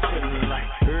 Everybody chilling like,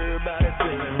 everybody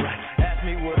feeling right. Ask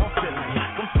me what I'm feeling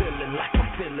like, I'm feeling like,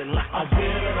 I'm feeling like, I'm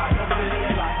feeling like, I'm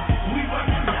feeling like. We run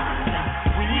the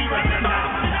night, we run the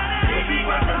night, we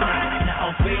run the night.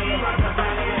 I'm feeling like, I'm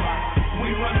feeling like. We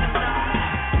run the night,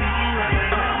 we run the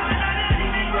night, we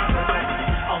run the night.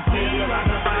 I'm feeling like,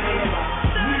 I'm feeling like.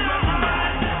 We run the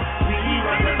night, we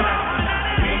run the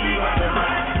night, we run the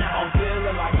night. I'm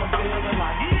feeling like, I'm feeling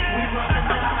like. We run the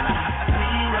night, we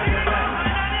run the night,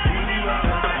 we run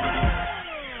the night.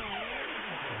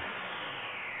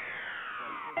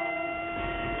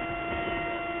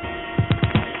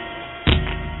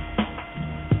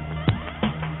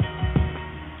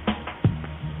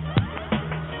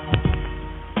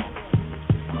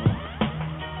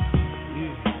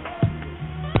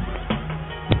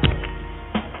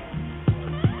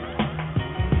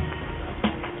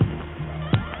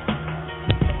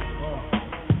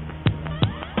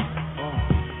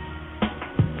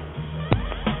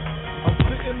 I'm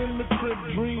sitting in the crib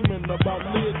dreaming about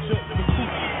Learjet and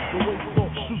Coop. The way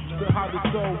thought shoots to how to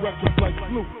sell records like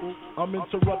Snoop. I'm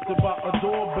interrupted by a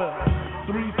doorbell.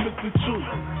 3:52.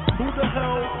 Who the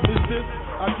hell is this?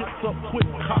 I get up quick,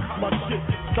 cock my shit,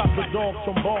 stop the dog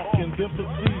from barking, then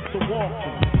proceed to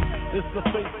walking. It's the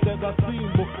face that I seen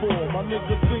before. My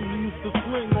nigga thing used to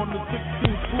sling on the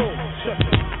 16th floor. Check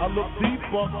it. I look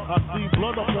deeper, I see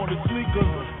blood up on his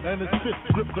sneakers, and his fist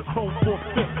grip the chrome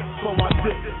 4/5. So I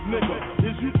dip, nigga,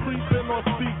 is you creeping or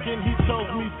speaking? He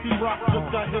tells me C-Rock just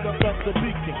got hit up at the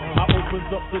beacon. I opens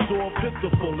up the door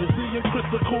pitiful. Is he in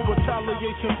critical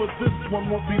retaliation for this one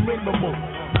won't be minimal?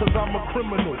 Cause I'm a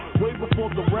criminal. Way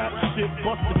before the rap shit,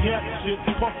 bust the gap shit.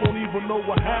 Puff won't even know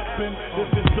what happened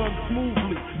if it's done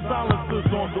smoothly. Silencers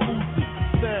on the Uzi,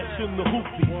 stash in the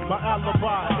hoopty. My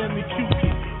alibi, any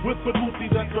cutie. With the booty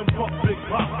that done fuck Big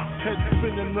Pop. Head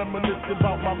spinning, reminiscing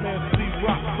about my man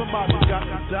C-Rock. Somebody got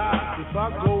to die. If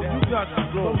I go, you got to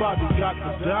go. Somebody got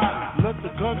to die. Let the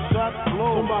gunshots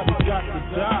blow. Somebody got to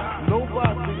die.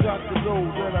 Nobody got to know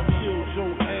that I killed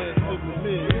your ass in the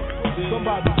mid.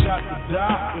 Somebody got to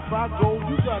die. If I go,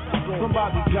 you got to go.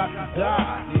 Somebody got to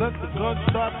die. Let the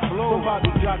gunshots blow.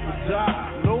 Somebody got to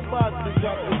die. Nobody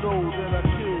got to know that I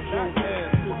killed your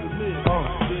ass in the mid.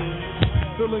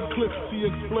 Filling clips, he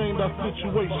explained our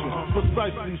situation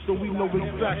precisely so we know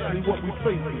exactly what we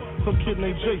facing. Some kid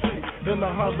named Jason in a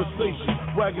Honda station,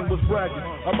 wagon was bragging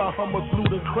about how much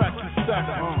loot and crack he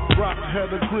stacking. Rock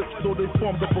had a grip, so they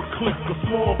formed up a clique, a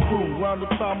small crew. Around the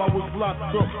time I was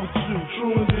locked up with you,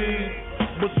 true indeed.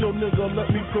 But yo nigga, let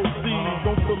me proceed.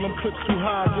 Don't fill them clips too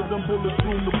high, get them bullets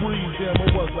through the breeze. Damn,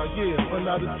 it was like, yeah, went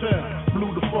out of town, blew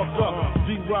the fuck up.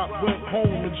 D-Rock went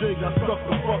home and Jay got stuck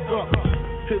the fuck up.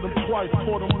 Hit him twice,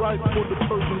 caught him right for the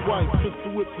Persian wife.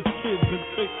 Pistol whipped his kids and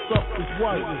takes up his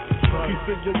wife. He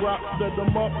figured Rock set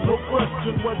him up, no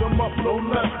question, wet him up, no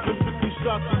less than 50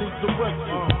 shots in his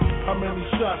direction. How many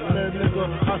shots, man, nigga?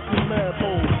 I see mad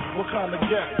holes. What kind of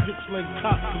gas? Hits like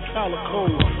cops and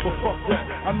calicos. But fuck that,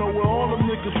 I know where all them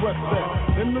niggas rest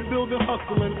at. In the building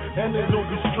hustling, and they don't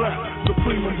be strapped.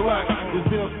 Supreme and Black is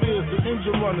downstairs, the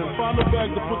engine running. Find a bag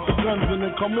to put the guns in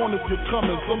and come on if you're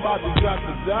coming. Somebody got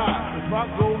to die. If I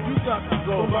go, you got to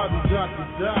go. Somebody got to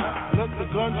die. Let the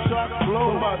gunshots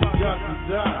blow. Somebody got to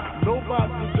die.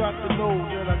 Nobody got to know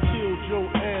that I killed your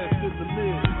ass in the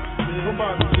mid.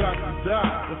 Somebody got to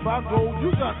die. If I go,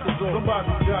 you got to go.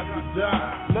 Somebody got to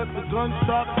die. Let the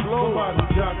gunshots blow. Somebody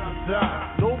got to die.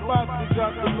 Nobody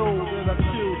got to know that I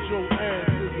killed your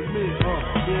ass in the mid.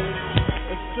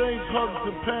 Exchange hugs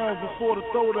and pounds before the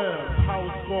throwdown. How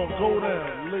it's gonna go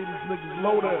down. Ladies, niggas,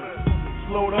 low down.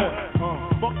 Slow down.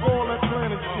 Fuck all that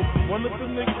planning shit. Run up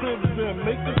in their cribs and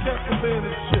make the cats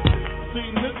abandon shit. See,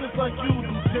 niggas like you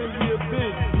do 10-year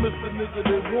bids. Miss the nigga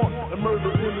they want and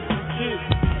murder innocent kids.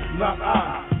 Not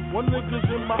I. One nigga's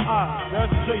in my eye.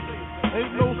 That's Jason.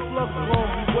 Ain't no slugs gonna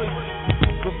be wasted.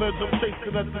 Revenge I'm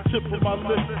tasting at the tip of my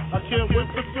lip. I can't wait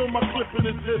to feel my clip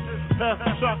in his hip. Pass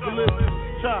the chocolate.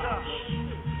 Chop.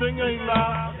 Thing ain't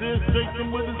lie. There's Jason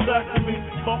with his back to me.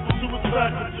 Talking to his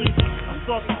faculty. I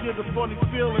start to get a funny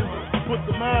feeling. Put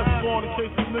the mask on in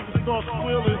case the nigga starts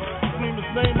squealing. Scream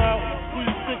his name out,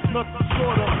 3-6, nothing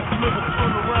shorter. Nigga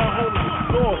turn around, holding the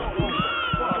door.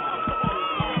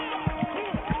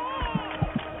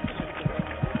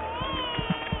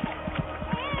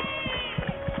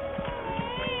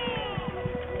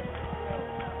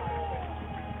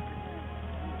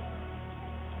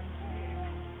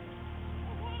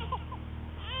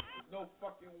 No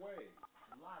fucking way.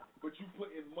 But you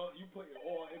putting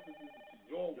all emphasis into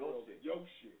your world, your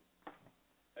shit.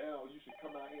 L, you should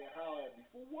come out here and holler at me.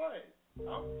 For what?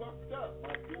 I'm fucked up,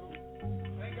 my dude.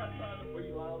 I ain't got time to be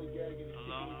lollygagging and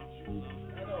kicking with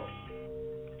you at all.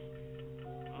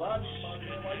 Logic, my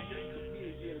man, why you think it took me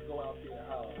a year to go out there and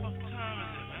holler? What time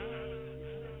is it, man?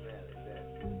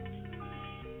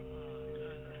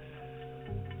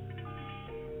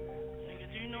 Nigga,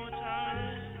 do you know what time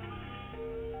it is?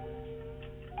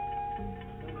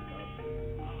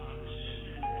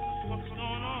 What's going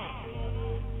on?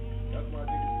 That's why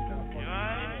niggas be not fucking. You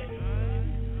alright?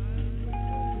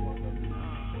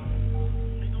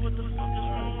 Nigga, what the fuck is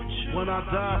wrong with you? When I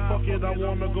die, fuck it, I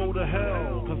wanna go to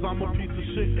hell. Cause I'm a piece of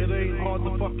shit, it ain't hard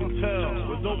to fucking tell.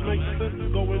 It don't make sense to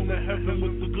go into heaven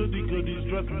with the goody goodies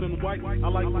dressed in white.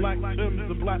 I like black Timbs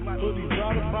and black hoodies.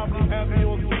 I'd probably have me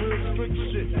on some real strict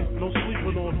shit. No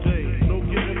sleeping all day, no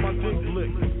getting my dick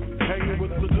licked. Hanging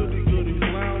with the goody goodies,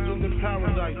 lounging in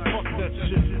paradise. Fuck that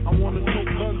shit. I wanna take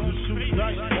guns and shoot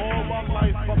dice. All my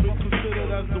life I've been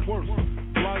considered as the worst.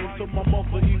 Lying to my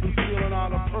mother, even stealing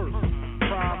out a purse.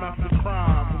 Crime after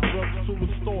crime, from drugs to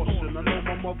extortion. I know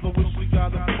my mother wish she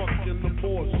got a fucking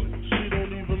abortion. She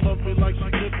don't even love me like she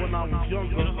did when I was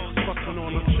younger. Sucking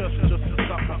on her chest just to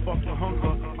stop my fucking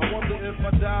hunger. I wonder if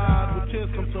I died, would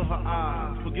tears come to her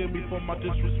eyes. Forgive me for my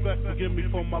disrespect, forgive me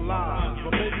for my lies.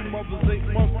 My baby mother's 8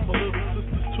 months, my little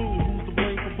sister's 2. Who's to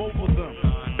blame for both of them?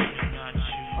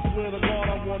 I swear to God,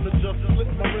 I wanna just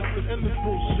slip my wrist and end this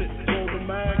bullshit. Roll the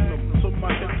magnum till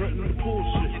my head threaten to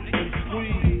bullshit and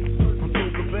squeeze until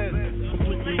the bed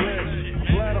completely red. I'm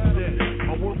glad I'm dead.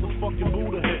 My worthless fucking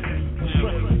Buddha head. The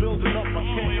stress is building up. I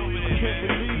can't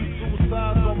believe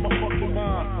suicide's on my fucking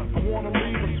mind. I wanna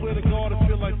leave. I swear to God, I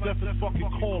feel like death is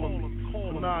fucking calling me.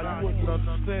 Nah, you wouldn't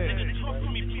understand. Talk to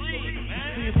me, please,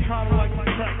 man. See, it's kinda like the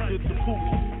crack did to Poop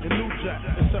and New Jack,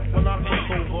 except when I cross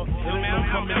over, it ain't no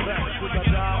coming back. When I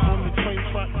die on the train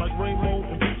track like Rainbow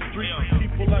and Beat Street,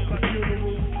 people at the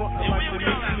funeral frontin' like they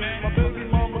miss me. My baby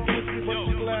mama kissed me, but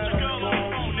she glad I'm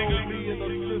gone. She know me and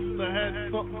her sister had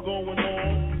something going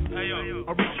on.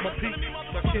 I reached my peak,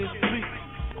 I can't speak.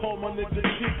 Call my nigga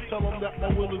Chief, tell him that my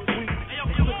will is weak.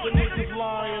 I'm sick of niggas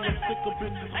lying, I'm sick of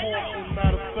bitches haunting.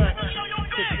 Matter of fact,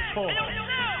 sick of talk.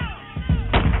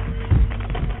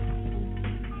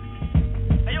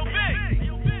 Hey, yo, Big! Hey,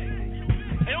 yo,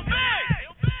 Big!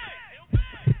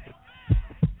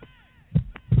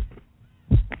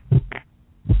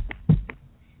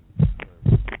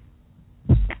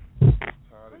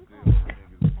 Tired of dealing with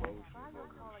niggas' emotions.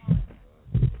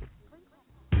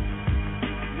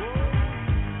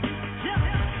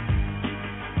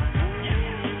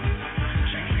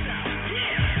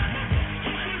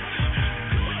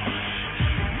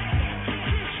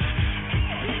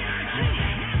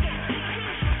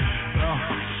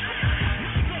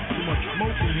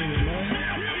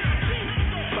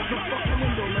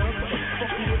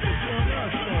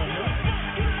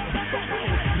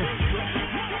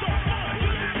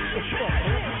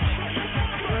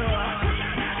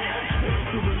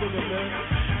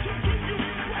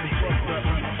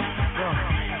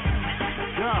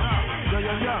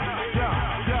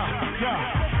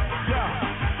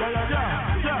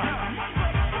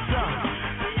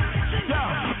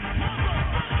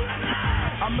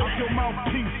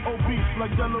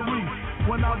 Like Delarice,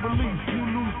 when I release, you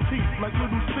lose teeth like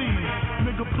little seeds.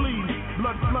 Nigga, please,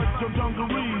 blood floods your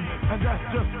dungarees, and that's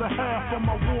just the half of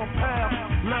my war path.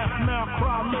 Laugh now,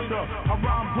 cry later. I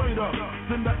rhyme greater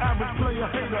than the average player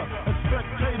hater. And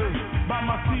spectators buy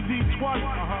my CD twice.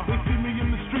 They see me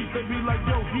in the street, they be like,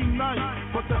 yo, he nice,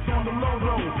 but that's on the low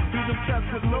though. Be them cats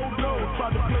with low dough, try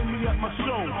to play me at my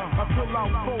show. I pull out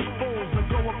 4-4s and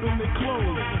go up in their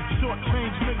clothes. Short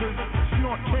change niggas,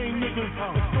 snort cane niggas,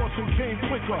 extortion came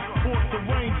quicker. Force the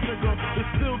range nigga, it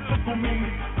still tickle me.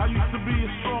 I used to be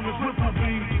as strong as Ripple B,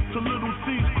 to little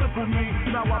C's cripple me.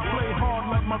 Now I play hard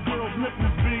like my girl's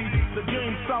nipples be. The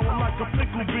game sour like a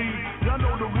pickle bee. Y'all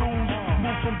know the rules.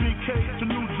 Move from BK to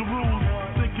New Jerusalem.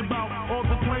 Think about all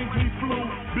the planes we flew,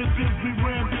 bitches we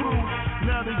ran through.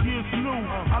 Now the year's new.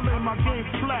 I lay my game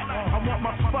flat. I want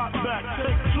my spot back.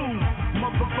 Take 2.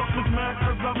 Motherfuckers mad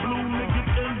cause I blew. Niggas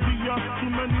envy us. Too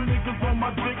many niggas on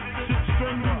my dick. Shit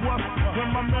strenuous. When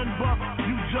my men bust,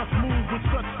 just move with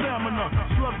such stamina.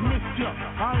 Slug missed ya,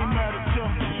 I ain't mad at ya.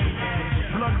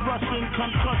 Blood rushing,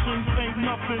 concussions ain't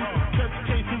nothing. Catch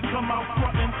cases, come out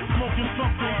frontin', smoking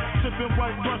something. Sipping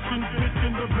white Russian, bitch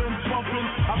in the Benz bumping.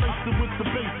 I laced it with the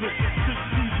basic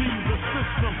 6 CDs, the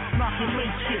system, knocking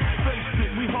late shit. Face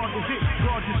it, we hard to hit.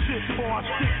 Guard your shit before I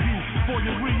stick you. Before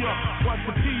you re-up, wipe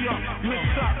the key up. Mix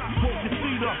up, hold your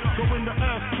feet up. Go in the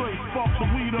ashtray, spark the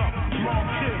weed up. Long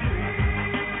kiss.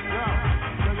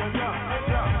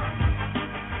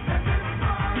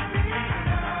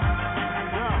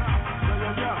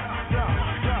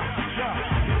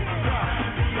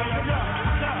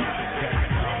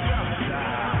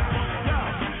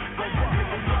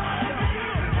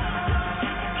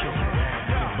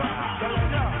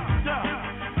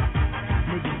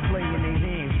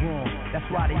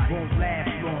 Why they won't last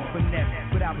long. Finesse,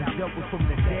 but I was double from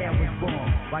the day I was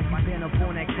born. While you been up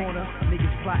on that corner,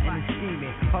 niggas plotting and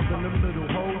scheming. Hugging them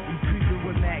little hoes and creeping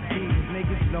with Mac D's.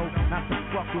 Niggas know not to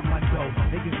fuck with my dough.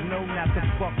 Niggas know not to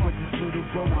fuck with this little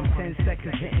bro. I'm 10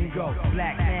 seconds hit and go.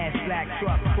 Black mask, black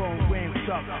truck, chrome rim,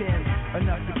 Chuck Tim.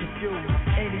 Enough to confuse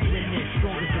any limit,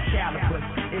 strong as the calibers.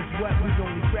 It's what we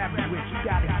only grab you with. You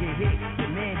gotta get hit. The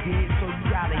man did, so you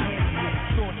gotta handle it.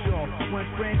 Short y'all, one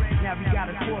friend, now we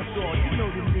gotta cross y'all. You know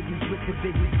the niggas with the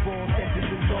biggest balls, that's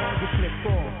the long, the flip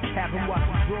ball. Have them watch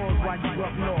the drawers while you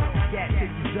up north. Gat to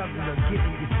your juggler,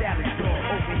 giving your salad door.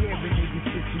 Over here in niggas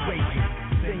situation,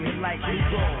 singing like they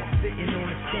raw. Sitting on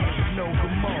the stand with no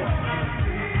remorse.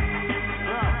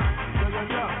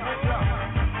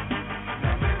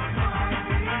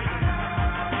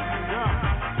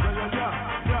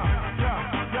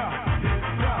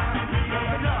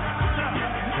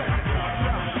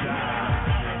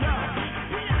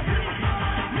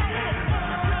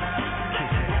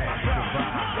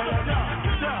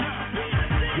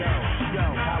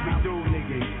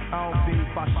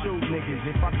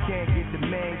 If I can't get the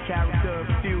main character, a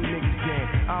few niggas then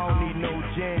I don't need no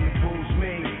gin to boost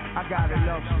me. I got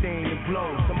enough steam to blow.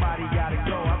 Somebody gotta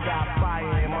go. I got fire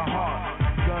in my heart,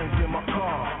 guns in my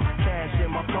car, cash in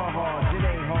my car hard. It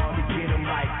ain't hard to get them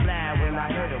like fly when I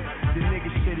hit them. The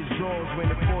niggas shit his drawers when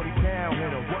the 40-pound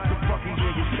hit him. What the fuck these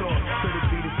niggas thought? Could it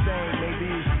be the same? Maybe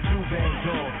it's the two-band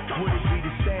door. Would it be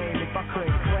the same if I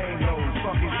couldn't claim those?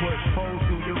 Fucking put holes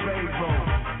through your railroad.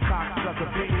 Cocksucker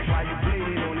bitches while you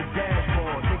bleeding on the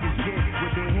dashboard. Niggas get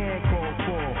what they hand called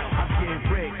for. I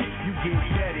get rich, you get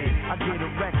jetted. I get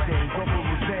erection, go for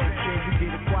revenge. Then you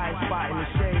get a quiet spot in the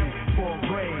shade for a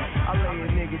grave. I lay a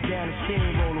nigga down the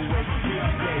steamroll away from this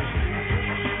place.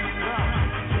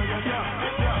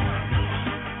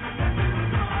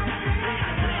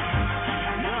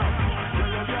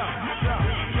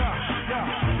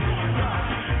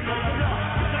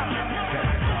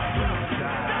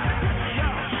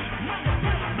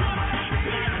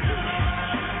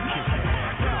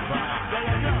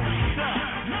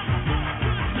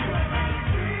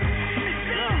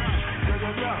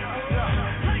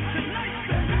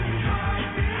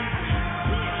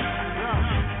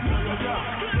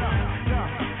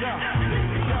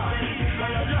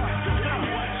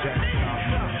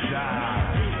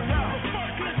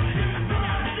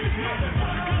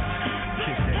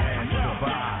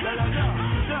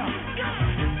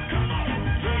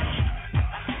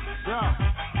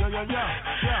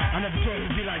 I never thought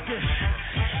it'd be like this.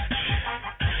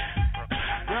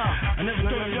 I never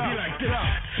thought it'd be like this. I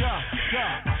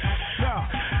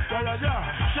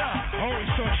always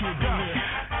thought you would be here.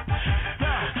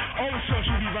 I always thought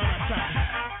you'd be by my side.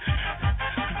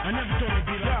 I never thought it'd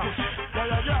be like this.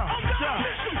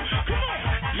 Come on,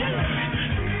 yeah.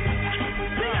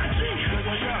 B.I.G.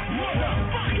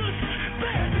 Motherfuckers,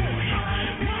 bad boy.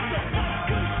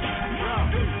 Motherfuckers,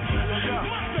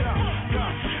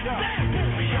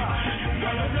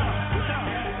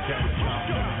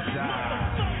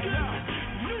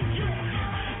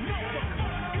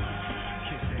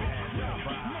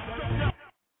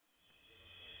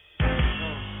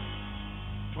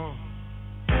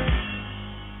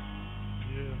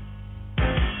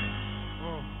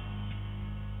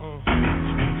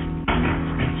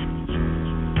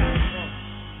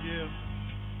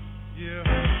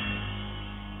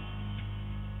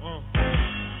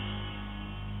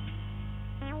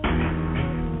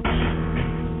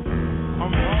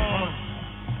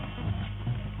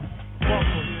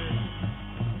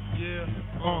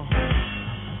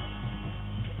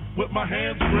 with my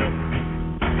hands gripped,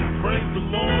 praise the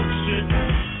Lord, shit.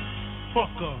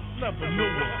 Fucker, never knew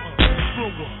her, screw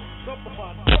her,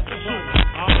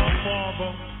 I'm a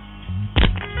father.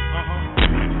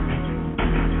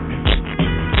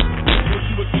 What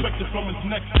you expect Erupted from his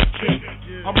next to chin.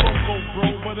 I'm Rocco, bro,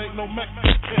 but ain't no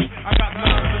Mexican. I got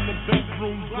nines in the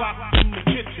bedroom, blocks in the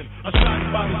kitchen. A shot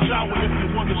by the shower if you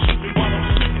wanna shoot me while I'm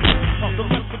shooting. The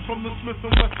lesson from the Smith &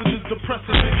 Wesson is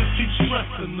depressing. Niggas keep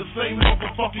stressing the same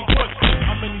motherfucking question.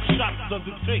 How many shots does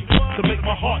it take to make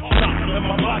my heart stop and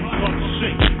my body start to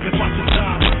shake? If I should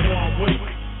die before I wake,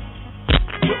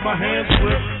 with my hands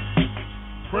gripped,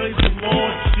 praise the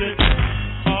Lord, shit,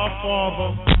 our Father.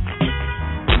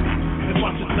 If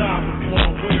I should die before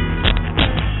I wake,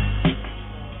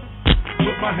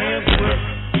 with my hands gripped,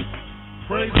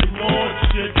 praise the Lord,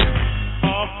 shit,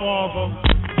 our Father.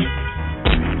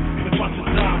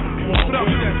 Put up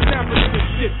that, snapping with the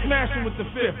shit, smashing with the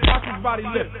fifth. Watch his body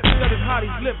lift, set his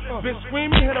hotties lip. Bitch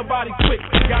screaming, hit her body quick.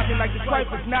 Got me like the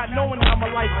trifles, not knowing how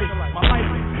my life is. My life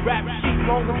is rap sheet,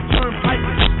 long as the term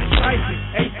piping. Icy,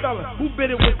 hey fella, who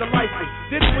bit it with the lifeless?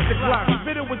 Did it with the Glock,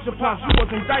 bit it with your pops, you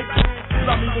wasn't diaper.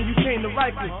 Love me when you came to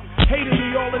Rikers. Hated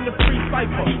me all in the free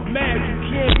cipher. Mad, you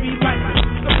can't be like this.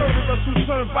 The third of us who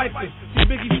turn vipers. See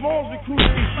Biggie Smalls recruit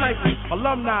these snipers.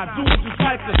 Alumni, do what you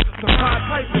like this. Some high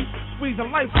typers.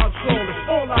 Squeezing life out shoulders,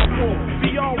 all out for.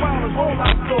 Beyond wild is all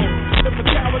out for. If a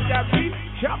coward got beat,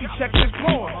 y'all be checking his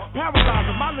claws.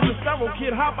 Paralyzer, my nigga Sterile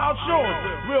Kid, hop out yours.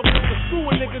 Real quick to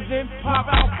screwing niggas in, pop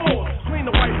out fours. Clean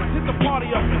the wipers, hit the party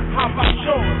up, hop out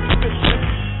yours.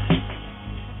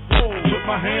 Whoa, with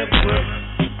my hands gripped,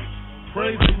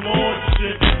 praise the Lord,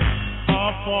 shit, our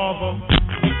Father.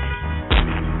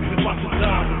 If I should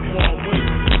die before I wake,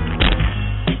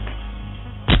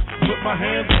 with my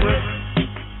hands gripped,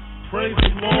 praise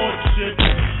the Lord, shit,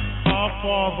 our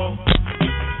Father.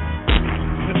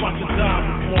 If I should die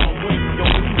before I wake. Yo,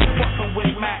 when you fucking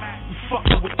with Mac, you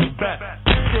fucking with the best.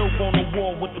 Still on the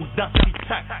wall with them dusty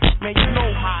texts. Man, you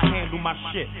know how I handle my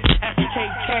shit. SK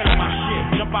carry my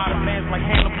shit. Jump out of mans like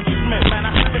Hannibal Smith. Man,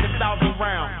 I spit 1,000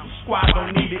 rounds. Squad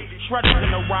don't need it. Shredders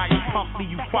in the riot, pump me,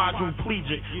 you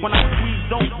quadriplegic. When I squeeze,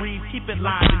 don't breathe, keep it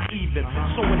lined and even.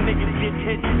 So when niggas get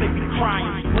hit, they be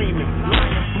crying, screaming,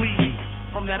 lying, bleeding.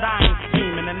 From that I ain't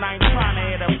scheming, and I ain't trying to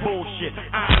hear that bullshit.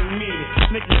 I ain't mean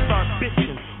it. Niggas start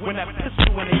bitching when that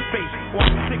pistol in their face. Or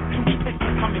I stick two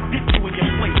pistols, come and get you in your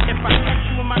place. If I catch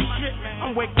you in my shit,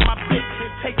 I'm waking my bitch,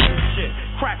 taking this shit.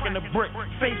 Cracking the brick,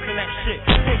 facing that shit.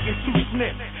 Taking 2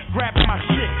 sniffs, grabbing my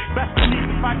shit. Best believe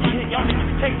if I get hit, y'all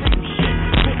niggas taking some shit.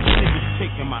 Bitch niggas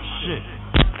taking my shit.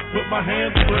 With my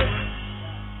hands gripped,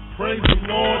 praise the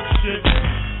Lord, shit,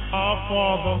 our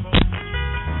Father.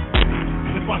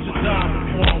 If I should die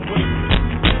before I wake,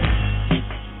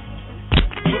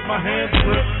 with my hands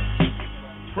gripped,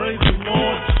 praise the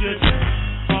Lord, shit,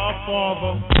 our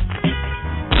Father.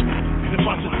 If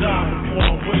I should die before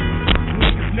I wake.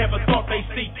 Niggas never thought they'd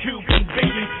see Cube and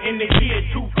Biggie in the year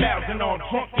 2000 on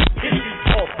drunk and pissy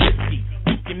or pissy.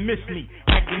 You can miss me,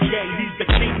 acting gay. He's the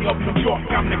king of New York,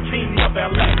 I'm the king of LA.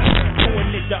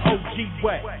 Doing it the OG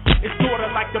way. It's sorta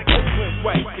like the Brooklyn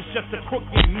way. It's just a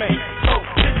crooked man. So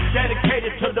this is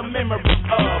dedicated to the memory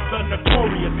of the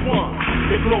notorious one,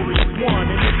 the glorious one.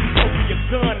 And if you go for your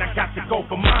gun, I got to go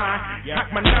for mine.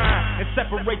 Knock my 9 and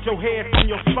separate your head from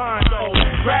your spine. So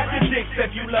grab your dicks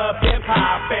if you love hip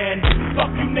hop and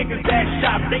fuck you niggas that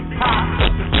shot big pop.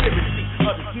 Conspiracy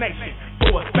of this nation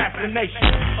for assassination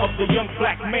of the young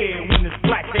black man when it's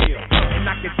black hair. And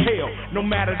I can tell, no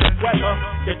matter the weather,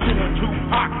 that you and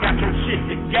Tupac got your shit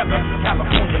together.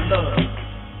 California love.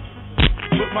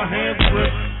 With my hands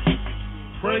gripped,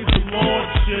 praise the Lord,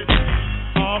 shit,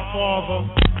 our Father.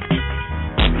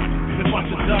 If I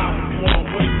should die before I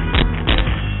wake,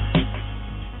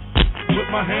 with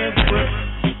my hands gripped,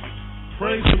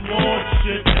 praise the Lord,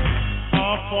 shit,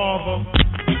 our Father.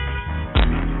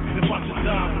 If I should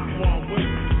die before I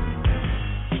wake.